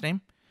your last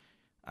name?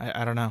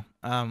 I don't know.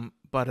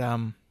 But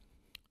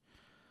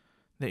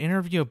the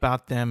interview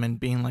about them and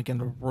being like in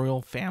the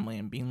royal family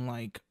and being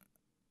like,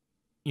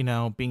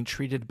 being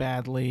treated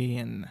badly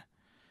and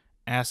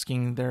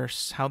asking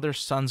how their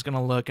son's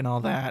gonna look and all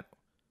that.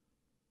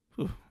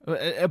 Whew.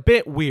 A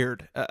bit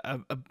weird,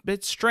 a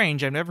bit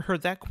strange. I've never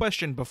heard that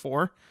question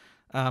before.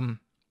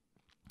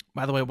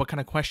 By the way, what kind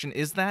of question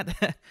is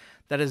that?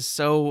 That is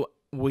so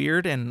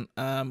weird and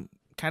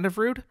kind of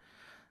rude.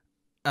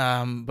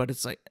 But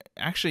it's like,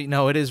 actually,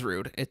 no, it is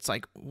rude. It's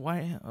like,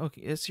 why?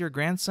 Okay, it's your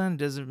grandson.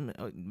 Does it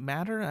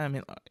matter? I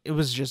mean, it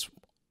was just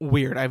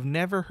weird. I've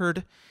never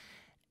heard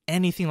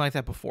anything like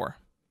that before.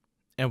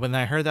 And when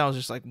I heard that, I was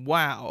just like,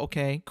 wow,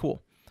 okay,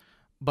 cool.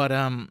 But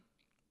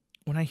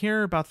when I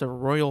hear about the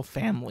royal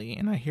family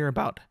and I hear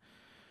about,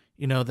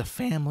 the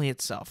family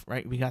itself,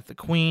 right? We got the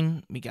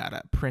Queen, we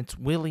got Prince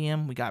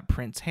William, we got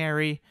Prince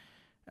Harry,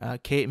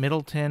 Kate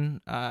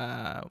Middleton,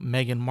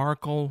 Meghan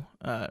Markle,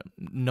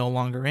 no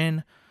longer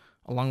in,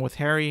 along with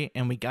Harry,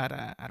 and we got,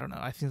 I don't know,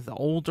 I think the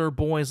older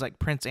boys like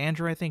Prince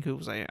Andrew, I think, who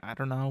was like, I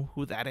don't know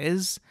who that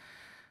is.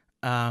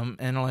 And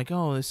I'm like,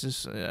 oh, this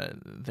is,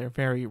 they're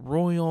very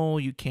royal.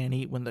 You can't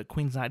eat when the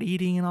queen's not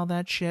eating and all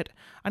that shit.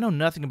 I know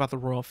nothing about the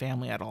royal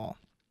family at all.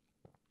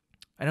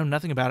 I know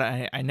nothing about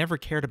it. I never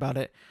cared about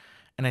it,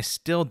 and I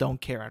still don't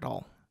care at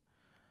all.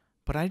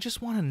 But I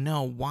just want to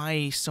know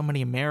why so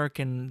many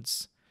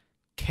Americans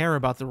care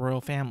about the royal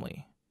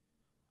family.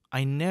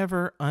 I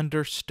never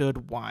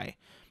understood why.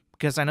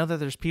 Because I know that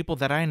there's people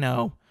that I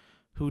know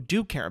who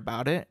do care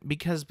about it,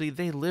 because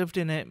they lived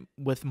in it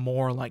with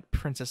more like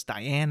Princess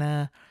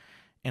Diana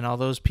and all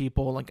those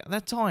people. Like,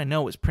 that's all I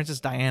know is Princess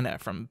Diana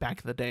from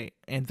back in the day,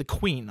 and the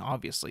Queen,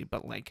 obviously.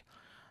 But like,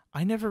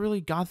 I never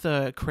really got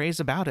the craze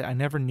about it. I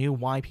never knew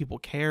why people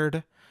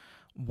cared,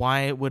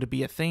 why it would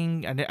be a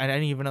thing. I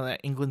didn't even know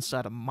that England still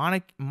had a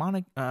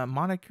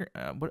monarchy.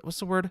 What's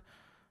the word?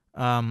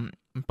 I'm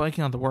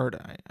blanking on the word.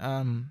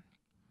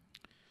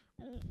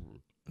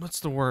 What's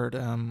the word?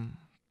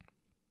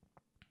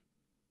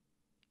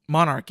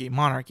 Monarchy.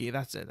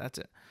 That's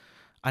it.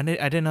 I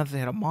didn't know that they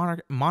had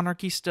a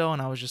monarchy still,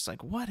 and I was just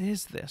like, what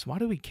is this? Why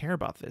do we care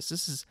about this?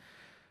 This is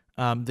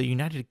the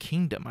United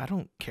Kingdom. I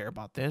don't care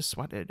about this.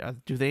 What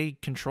do they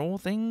control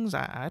things?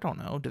 I don't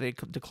know. Do they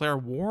declare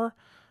war?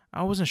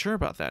 I wasn't sure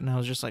about that, and I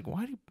was just like,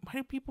 why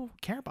do people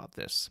care about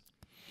this?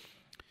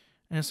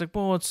 And it's like,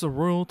 well, it's the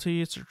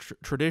royalty, it's a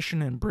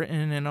tradition in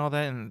Britain and all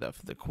that, and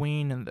the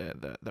queen and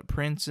the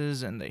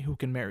princes and who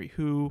can marry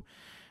who,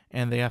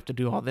 and they have to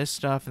do all this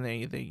stuff, and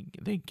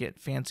they get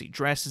fancy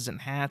dresses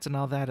and hats and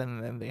all that,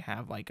 and then they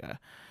have like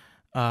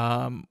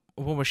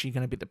what was she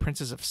going to be? The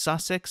Princess of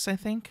Sussex, I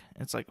think.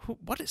 It's like,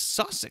 what is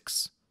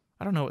Sussex?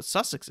 I don't know what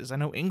Sussex is. I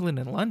know England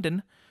and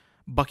London,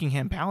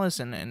 Buckingham Palace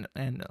and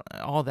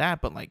all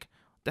that, but like,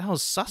 the hell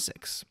is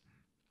Sussex?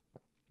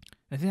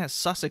 I think that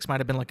Sussex might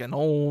have been like an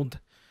old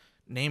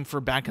name for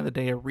back in the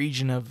day, a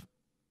region of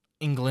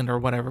England or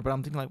whatever, but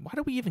I'm thinking like, why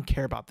do we even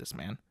care about this,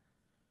 man?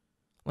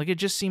 Like, it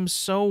just seems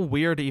so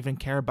weird to even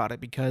care about it,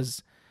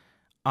 because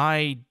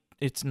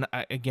it's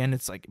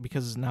like,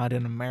 because it's not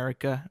in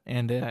America,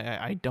 and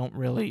I don't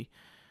really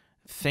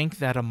think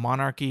that a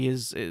monarchy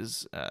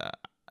is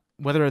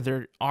whether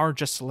there are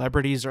just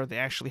celebrities or they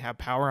actually have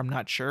power, I'm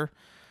not sure,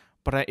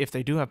 But if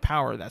they do have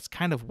power, that's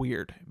kind of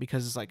weird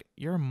because it's like,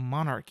 you're a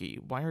monarchy.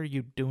 Why are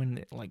you doing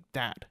it like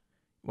that?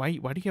 Why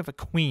do you have a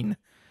queen?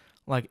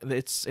 Like,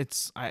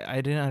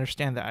 I didn't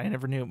understand that. I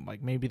never knew.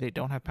 Like, maybe they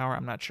don't have power.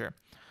 I'm not sure.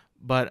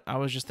 But I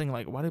was just thinking,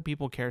 like, why do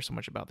people care so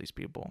much about these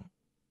people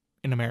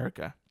in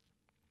America?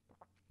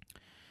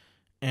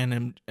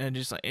 And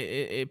just like,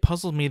 it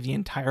puzzled me the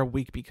entire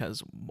week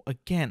because,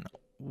 again,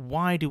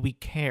 why do we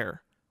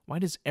care? Why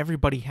does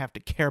everybody have to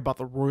care about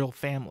the royal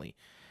family?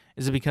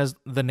 Is it because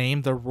the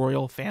name, the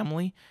royal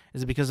family?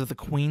 Is it because of the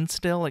queen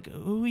still? Like,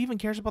 who even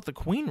cares about the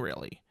queen,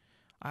 really?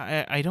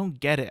 I don't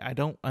get it. I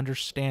don't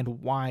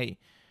understand why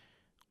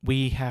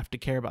we have to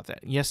care about that.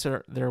 Yes,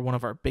 they're one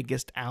of our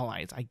biggest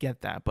allies. I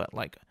get that, but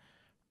like,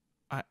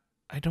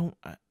 I don't.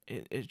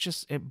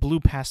 It blew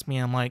past me.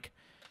 I'm like,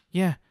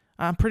 yeah,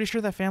 I'm pretty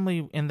sure that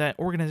family and that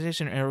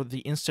organization or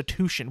the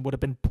institution would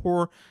have been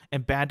poor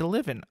and bad to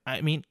live in.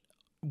 I mean,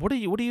 what do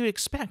you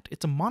expect?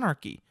 It's a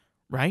monarchy,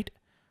 right?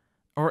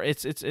 Or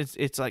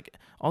it's like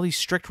all these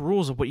strict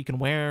rules of what you can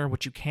wear,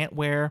 what you can't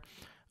wear,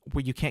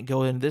 where you can't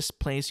go in this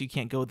place, you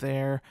can't go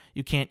there,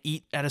 you can't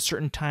eat at a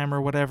certain time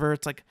or whatever.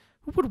 It's like,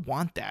 who would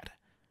want that?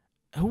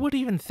 Who would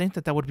even think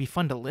that would be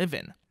fun to live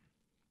in?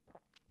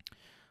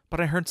 But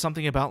I heard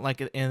something about,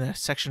 like, in a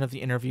section of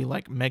the interview,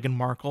 like, Meghan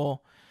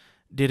Markle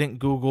didn't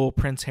Google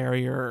Prince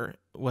Harry or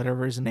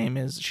whatever his name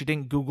is. She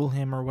didn't Google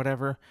him or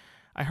whatever.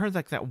 I heard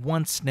like that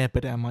one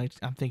snippet, and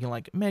I'm thinking,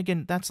 like,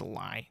 Megan, that's a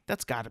lie.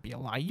 That's got to be a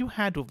lie. You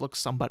had to have looked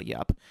somebody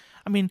up.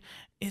 I mean,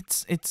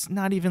 it's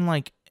not even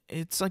like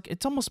it's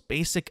almost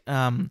basic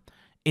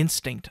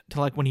instinct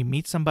to, like, when you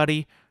meet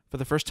somebody for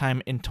the first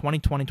time in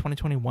 2020,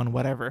 2021,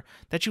 whatever,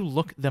 that you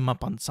look them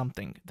up on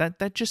something.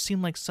 That just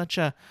seemed like such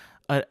a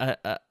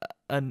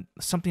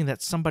something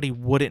that somebody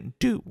wouldn't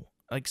do.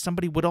 Like,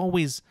 somebody would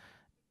always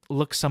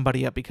look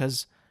somebody up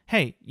because,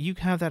 hey, you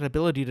have that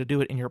ability to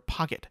do it in your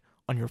pocket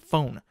on your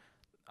phone.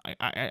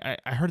 I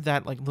heard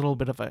that, like, little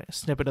bit of a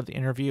snippet of the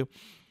interview.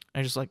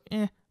 I just like,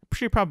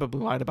 she probably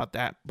lied about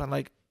that. But,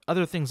 like,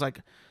 other things, like,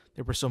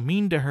 they were so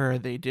mean to her,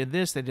 they did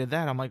this, they did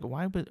that. I'm like,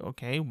 why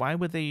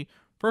would they?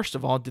 First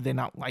of all, did they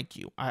not like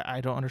you? I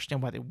don't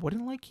understand why they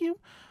wouldn't like you.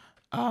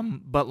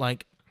 But,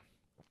 like,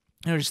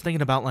 I was just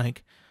thinking about,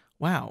 like,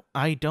 wow,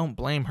 I don't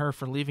blame her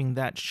for leaving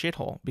that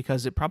shithole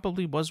because it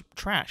probably was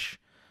trash.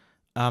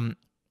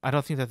 I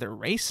don't think that they're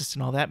racist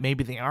and all that.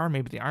 Maybe they are,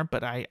 maybe they aren't,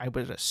 but I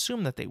would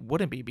assume that they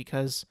wouldn't be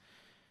because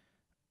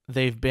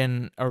they've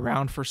been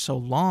around for so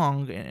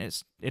long,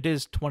 and it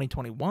is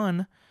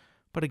 2021.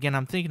 But again,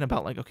 I'm thinking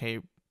about, like, okay,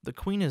 the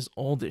Queen is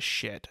old as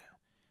shit.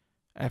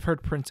 I've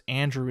heard Prince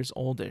Andrew is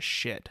old as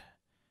shit.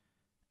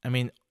 I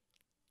mean,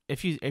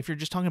 if you're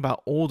just talking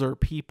about older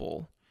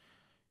people,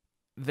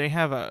 they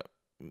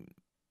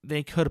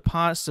could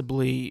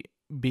possibly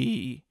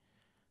be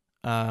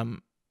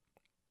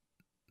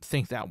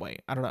think that way.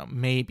 I don't know.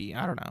 Maybe.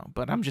 I don't know.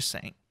 But I'm just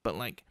saying. But,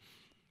 like,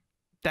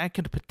 that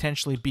could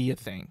potentially be a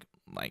thing.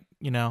 Like,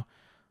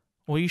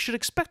 well, you should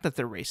expect that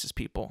they're racist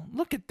people.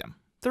 Look at them.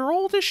 They're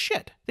old as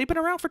shit. They've been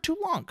around for too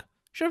long.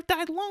 Should have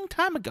died a long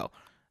time ago.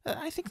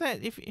 I think that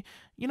if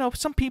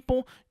some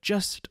people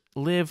just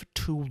live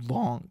too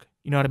long.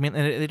 You know what I mean?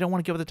 And they don't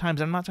want to give it the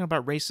times. I'm not talking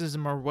about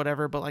racism or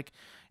whatever, but, like,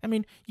 I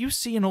mean, you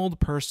see an old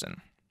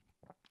person,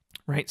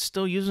 right,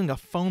 still using a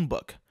phone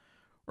book,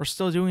 or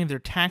still doing their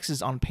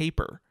taxes on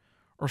paper,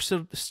 or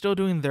still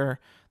doing their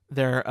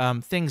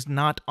things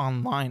not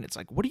online. It's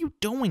like, what are you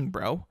doing,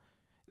 bro?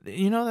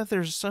 You know that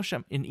there's such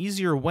an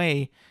easier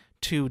way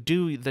to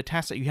do the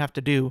tasks that you have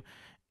to do,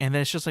 and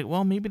then it's just like,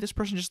 well, maybe this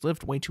person just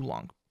lived way too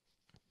long.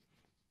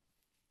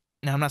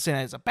 Now, I'm not saying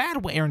that it's a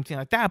bad way or anything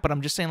like that, but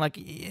I'm just saying, like,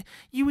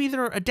 you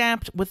either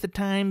adapt with the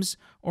times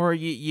or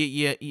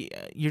you're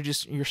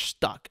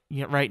stuck,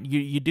 right?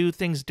 You do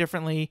things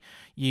differently,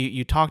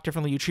 you talk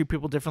differently, you treat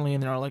people differently,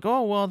 and they're like,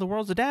 oh, well, the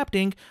world's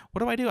adapting. What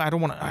do? I don't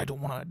want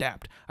to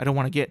adapt. I don't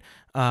want to get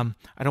I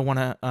don't want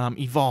to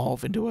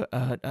evolve into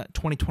a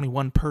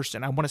 2021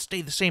 person. I want to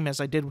stay the same as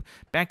I did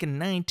back in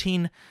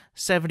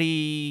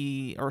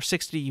 1970 or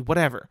 60,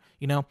 whatever,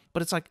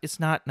 But it's like, it's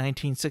not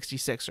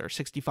 1966 or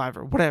 65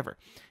 or whatever.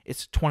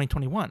 It's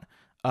 2021.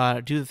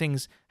 Do the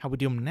things how we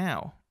do them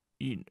now,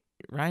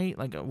 right?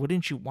 Like,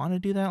 wouldn't you want to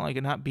do that?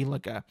 Like, not be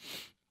like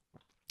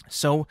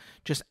so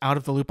just out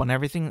of the loop on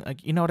everything.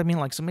 Like, you know what I mean?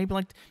 Like, so maybe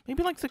like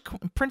the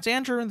Prince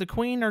Andrew and the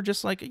Queen are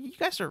just like, you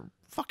guys are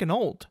fucking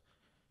old.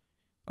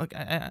 Like,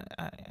 I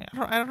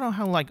don't know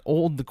how, like,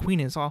 old the Queen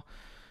is. I'll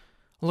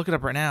look it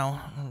up right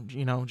now.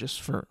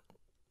 Just for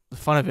the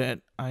fun of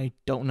it. I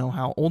don't know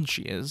how old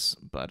she is,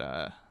 but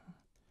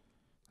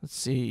let's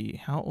see.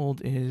 How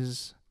old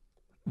is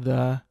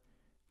the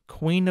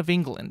Queen of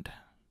England?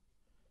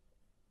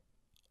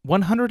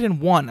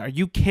 101. Are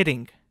you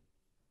kidding?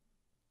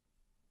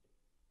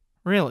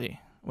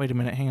 Really? Wait a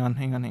minute. Hang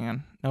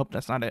on. Nope,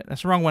 that's not it.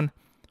 That's the wrong one.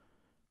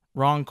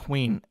 Wrong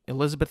queen.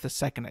 Elizabeth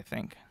II, I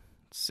think.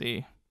 Let's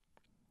see.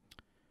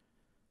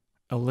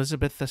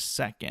 Elizabeth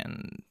II.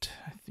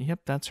 Yep,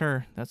 that's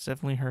her. That's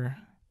definitely her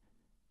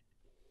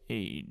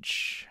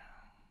age.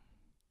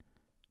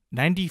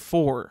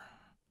 94.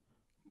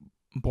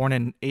 born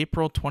in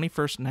April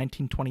 21st,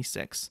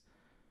 1926.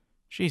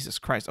 Jesus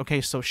Christ. Okay,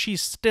 so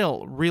she's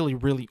still really,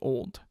 really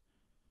old.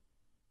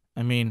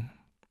 I mean,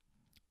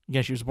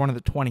 yeah, she was born in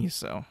the 20s,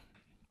 so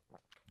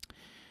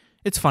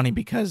it's funny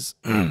because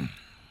I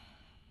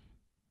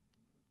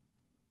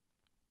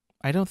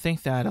don't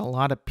think that a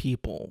lot of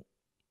people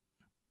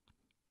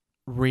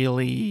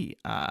really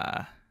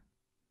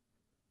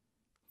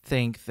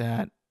think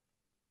that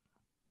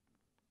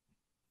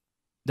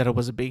it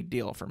was a big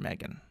deal for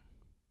Meghan. I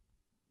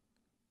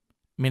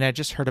mean, I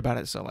just heard about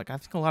it, so like I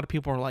think a lot of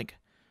people are like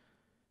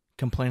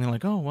complaining,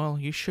 like, "Oh, well,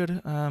 you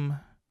should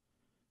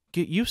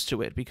get used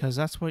to it because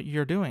that's what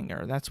you're doing,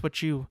 or that's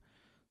what you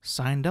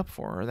signed up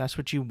for, or that's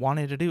what you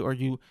wanted to do, or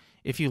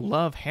if you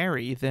love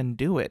Harry, then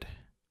do it.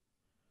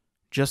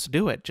 Just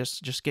do it.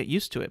 Just get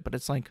used to it." But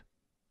it's like,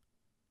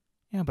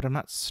 yeah, but I'm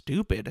not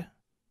stupid.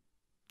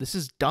 This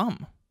is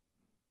dumb.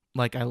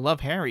 Like, I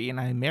love Harry and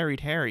I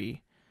married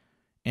Harry,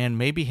 and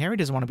maybe Harry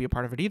doesn't want to be a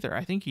part of it either.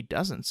 I think he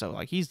doesn't, so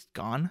like he's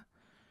gone.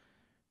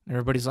 And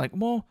everybody's like,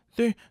 well,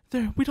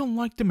 we don't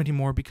like them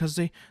anymore because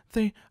they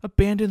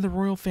abandoned the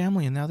royal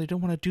family and now they don't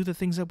want to do the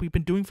things that we've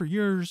been doing for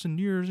years and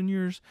years and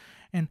years,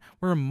 and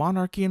we're a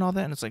monarchy and all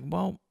that. And it's like,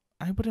 well,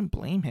 I wouldn't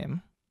blame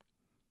him.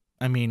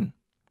 I mean,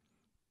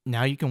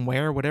 now you can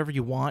wear whatever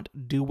you want,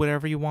 do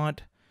whatever you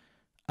want,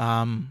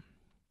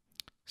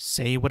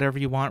 say whatever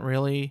you want,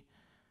 really.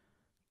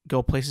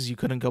 Go places you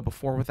couldn't go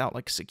before without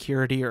like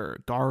security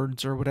or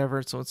guards or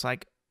whatever. So it's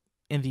like,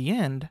 in the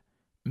end,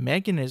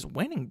 Meghan is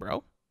winning,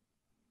 bro.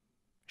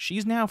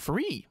 She's now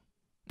free.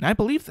 And I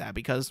believe that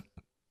because,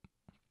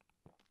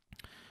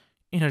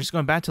 just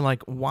going back to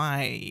like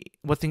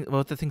what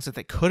the things that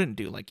they couldn't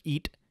do, like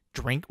eat,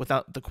 drink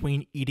without the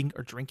queen eating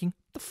or drinking.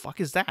 What the fuck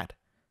is that?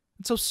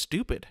 It's so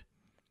stupid.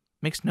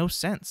 Makes no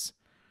sense.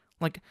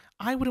 Like,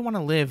 I wouldn't want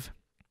to live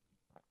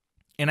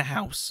in a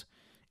house,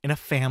 in a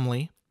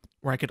family,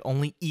 where I could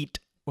only eat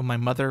when my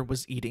mother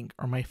was eating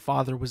or my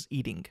father was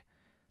eating.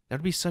 That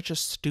would be such a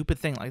stupid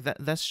thing. Like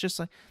that's just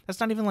like, that's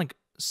not even like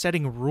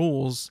setting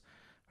rules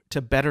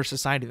to better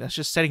society. That's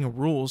just setting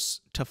rules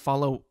to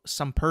follow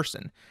some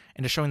person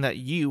and to showing that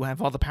you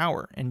have all the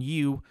power and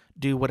you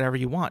do whatever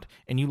you want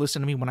and you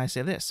listen to me when I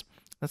say this.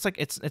 That's like,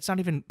 it's not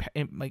even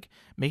like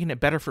making it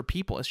better for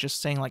people. It's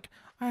just saying like,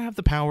 I have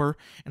the power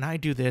and I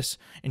do this,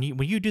 and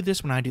when you do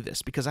this, when I do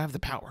this, because I have the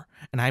power.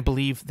 And I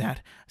believe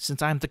that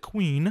since I'm the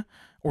queen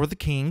or the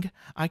king,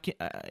 I can,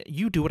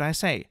 you do what I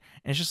say.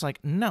 And it's just like,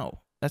 no,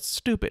 that's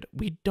stupid.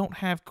 We don't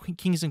have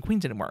kings and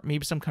queens anymore.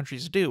 Maybe some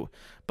countries do,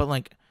 but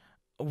like,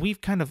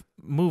 we've kind of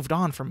moved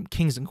on from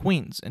kings and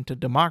queens into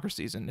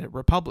democracies and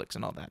republics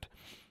and all that.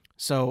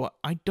 So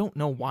I don't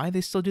know why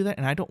they still do that,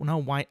 and I don't know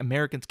why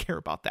Americans care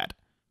about that.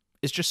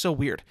 It's just so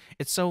weird.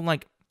 It's so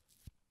like,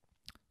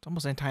 it's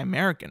almost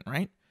anti-American,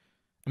 right?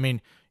 I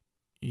mean,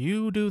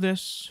 you do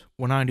this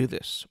when I do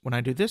this. When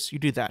I do this, you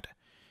do that.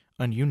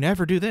 And you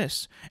never do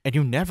this. And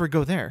you never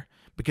go there.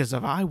 Because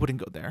if I wouldn't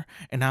go there,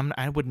 and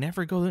I would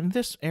never go in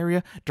this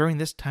area during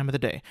this time of the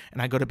day.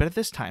 And I go to bed at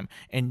this time.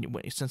 And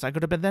since I go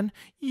to bed then,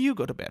 you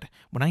go to bed.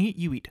 When I eat,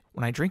 you eat.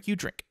 When I drink, you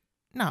drink.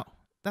 No,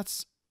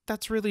 that's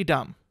really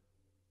dumb.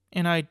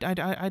 And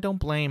I don't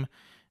blame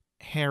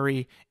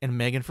Harry and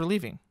Meghan for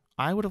leaving.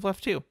 I would have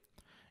left too.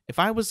 If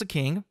I was the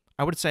king,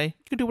 I would say,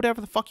 you can do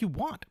whatever the fuck you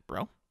want,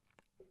 bro.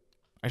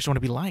 I just want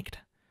to be liked.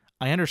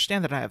 I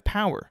understand that I have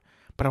power,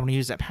 but I want to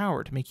use that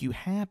power to make you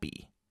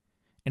happy.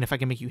 And if I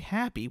can make you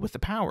happy with the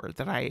power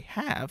that I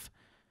have,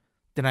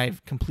 then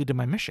I've completed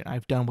my mission.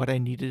 I've done what I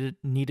needed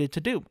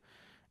to do.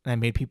 And I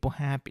made people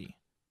happy.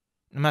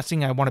 I'm not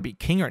saying I want to be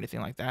king or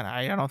anything like that.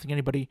 I don't think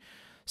anybody,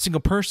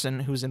 single person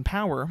who's in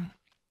power,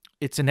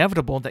 it's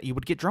inevitable that you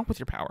would get drunk with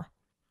your power.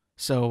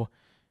 So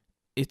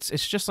it's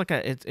just like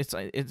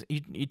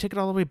you take it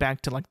all the way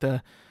back to like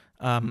the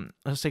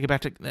let's take it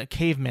back to the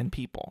cavemen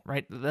people,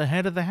 right? The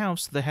head of the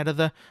house, the head of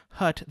the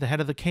hut, the head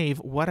of the cave,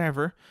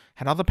 whatever,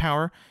 had all the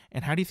power.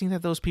 And how do you think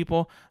that those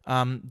people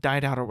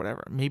died out or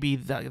whatever? Maybe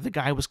the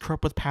guy was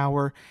corrupt with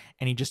power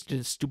and he just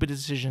did stupid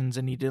decisions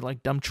and he did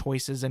like dumb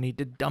choices and he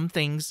did dumb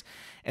things,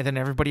 and then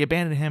everybody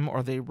abandoned him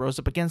or they rose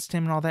up against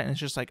him and all that. And it's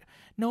just like,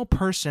 no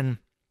person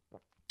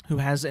who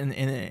has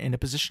in a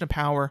position of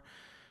power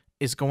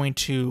is going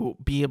to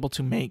be able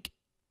to make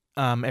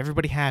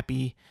everybody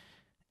happy,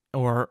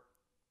 or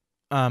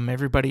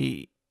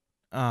everybody,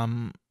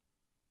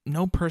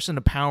 no person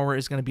of power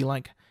is going to be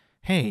like,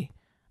 hey,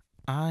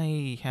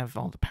 I have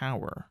all the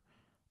power,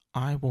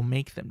 I will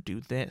make them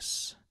do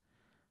this.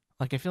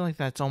 Like, I feel like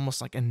that's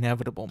almost like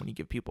inevitable when you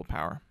give people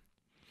power.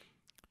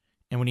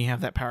 And when you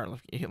have that power,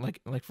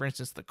 like for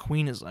instance, the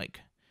queen is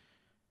like,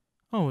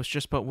 oh, it's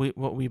just what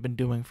we've been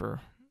doing for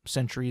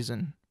centuries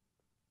and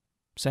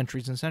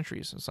centuries and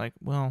centuries. It's like,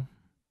 well,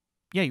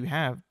 yeah, you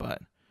have,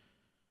 but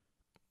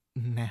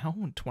now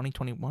in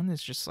 2021,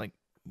 it's just like,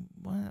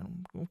 well,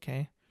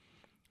 okay.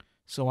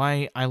 So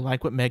I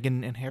like what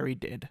Meghan and Harry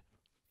did.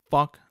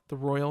 Fuck the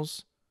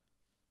royals.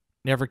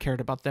 Never cared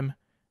about them.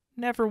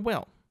 Never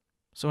will.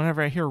 So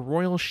whenever I hear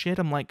royal shit,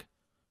 I'm like,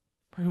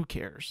 who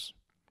cares?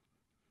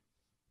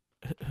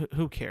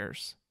 Who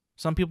cares?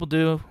 Some people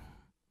do.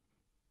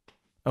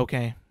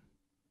 Okay,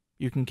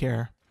 you can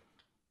care,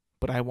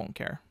 but I won't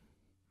care.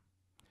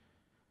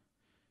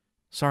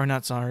 Sorry,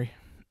 not sorry.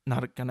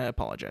 Not gonna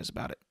apologize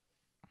about it.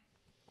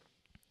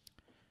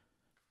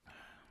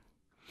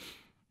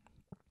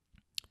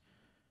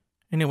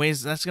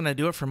 Anyways, that's going to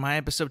do it for my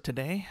episode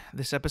today.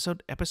 This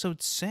episode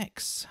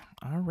 6.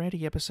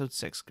 Already episode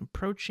 6.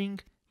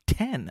 Approaching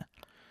 10.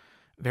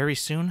 Very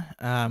soon.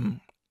 I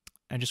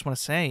just want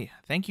to say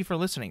thank you for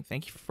listening.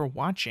 Thank you for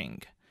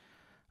watching.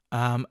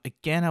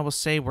 Again, I will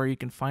say where you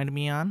can find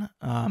me on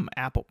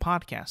Apple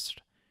Podcast,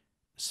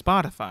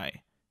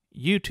 Spotify,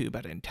 YouTube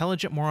at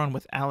Intelligent Moron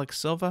with Alex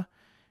Silva.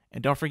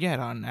 And don't forget,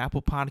 on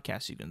Apple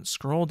Podcasts, you can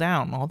scroll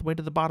down all the way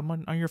to the bottom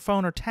on your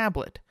phone or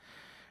tablet.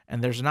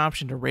 And there's an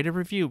option to rate a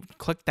review.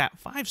 Click that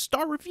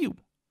 5-star review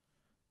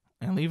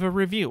and leave a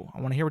review.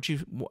 I want to hear what you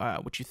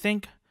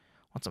think.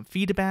 I want some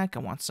feedback. I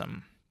want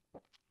some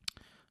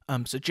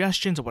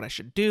suggestions of what I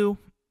should do,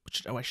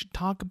 what I should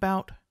talk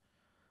about,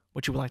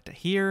 what you would like to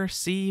hear,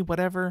 see,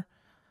 whatever.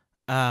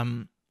 I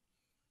want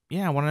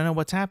to know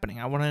what's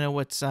happening. I want to know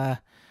what's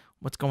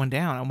going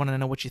down. I want to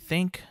know what you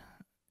think.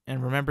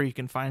 And remember, you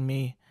can find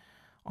me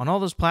on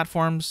all those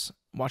platforms.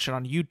 Watch it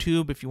on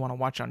YouTube if you want to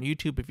watch on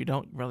YouTube. If you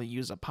don't really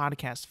use a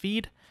podcast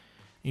feed,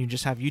 you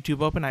just have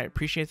YouTube open. I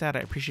appreciate that. I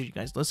appreciate you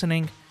guys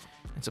listening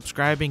and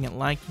subscribing and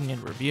liking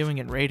and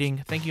reviewing and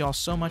rating. Thank you all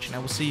so much, and I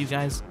will see you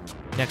guys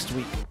next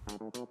week.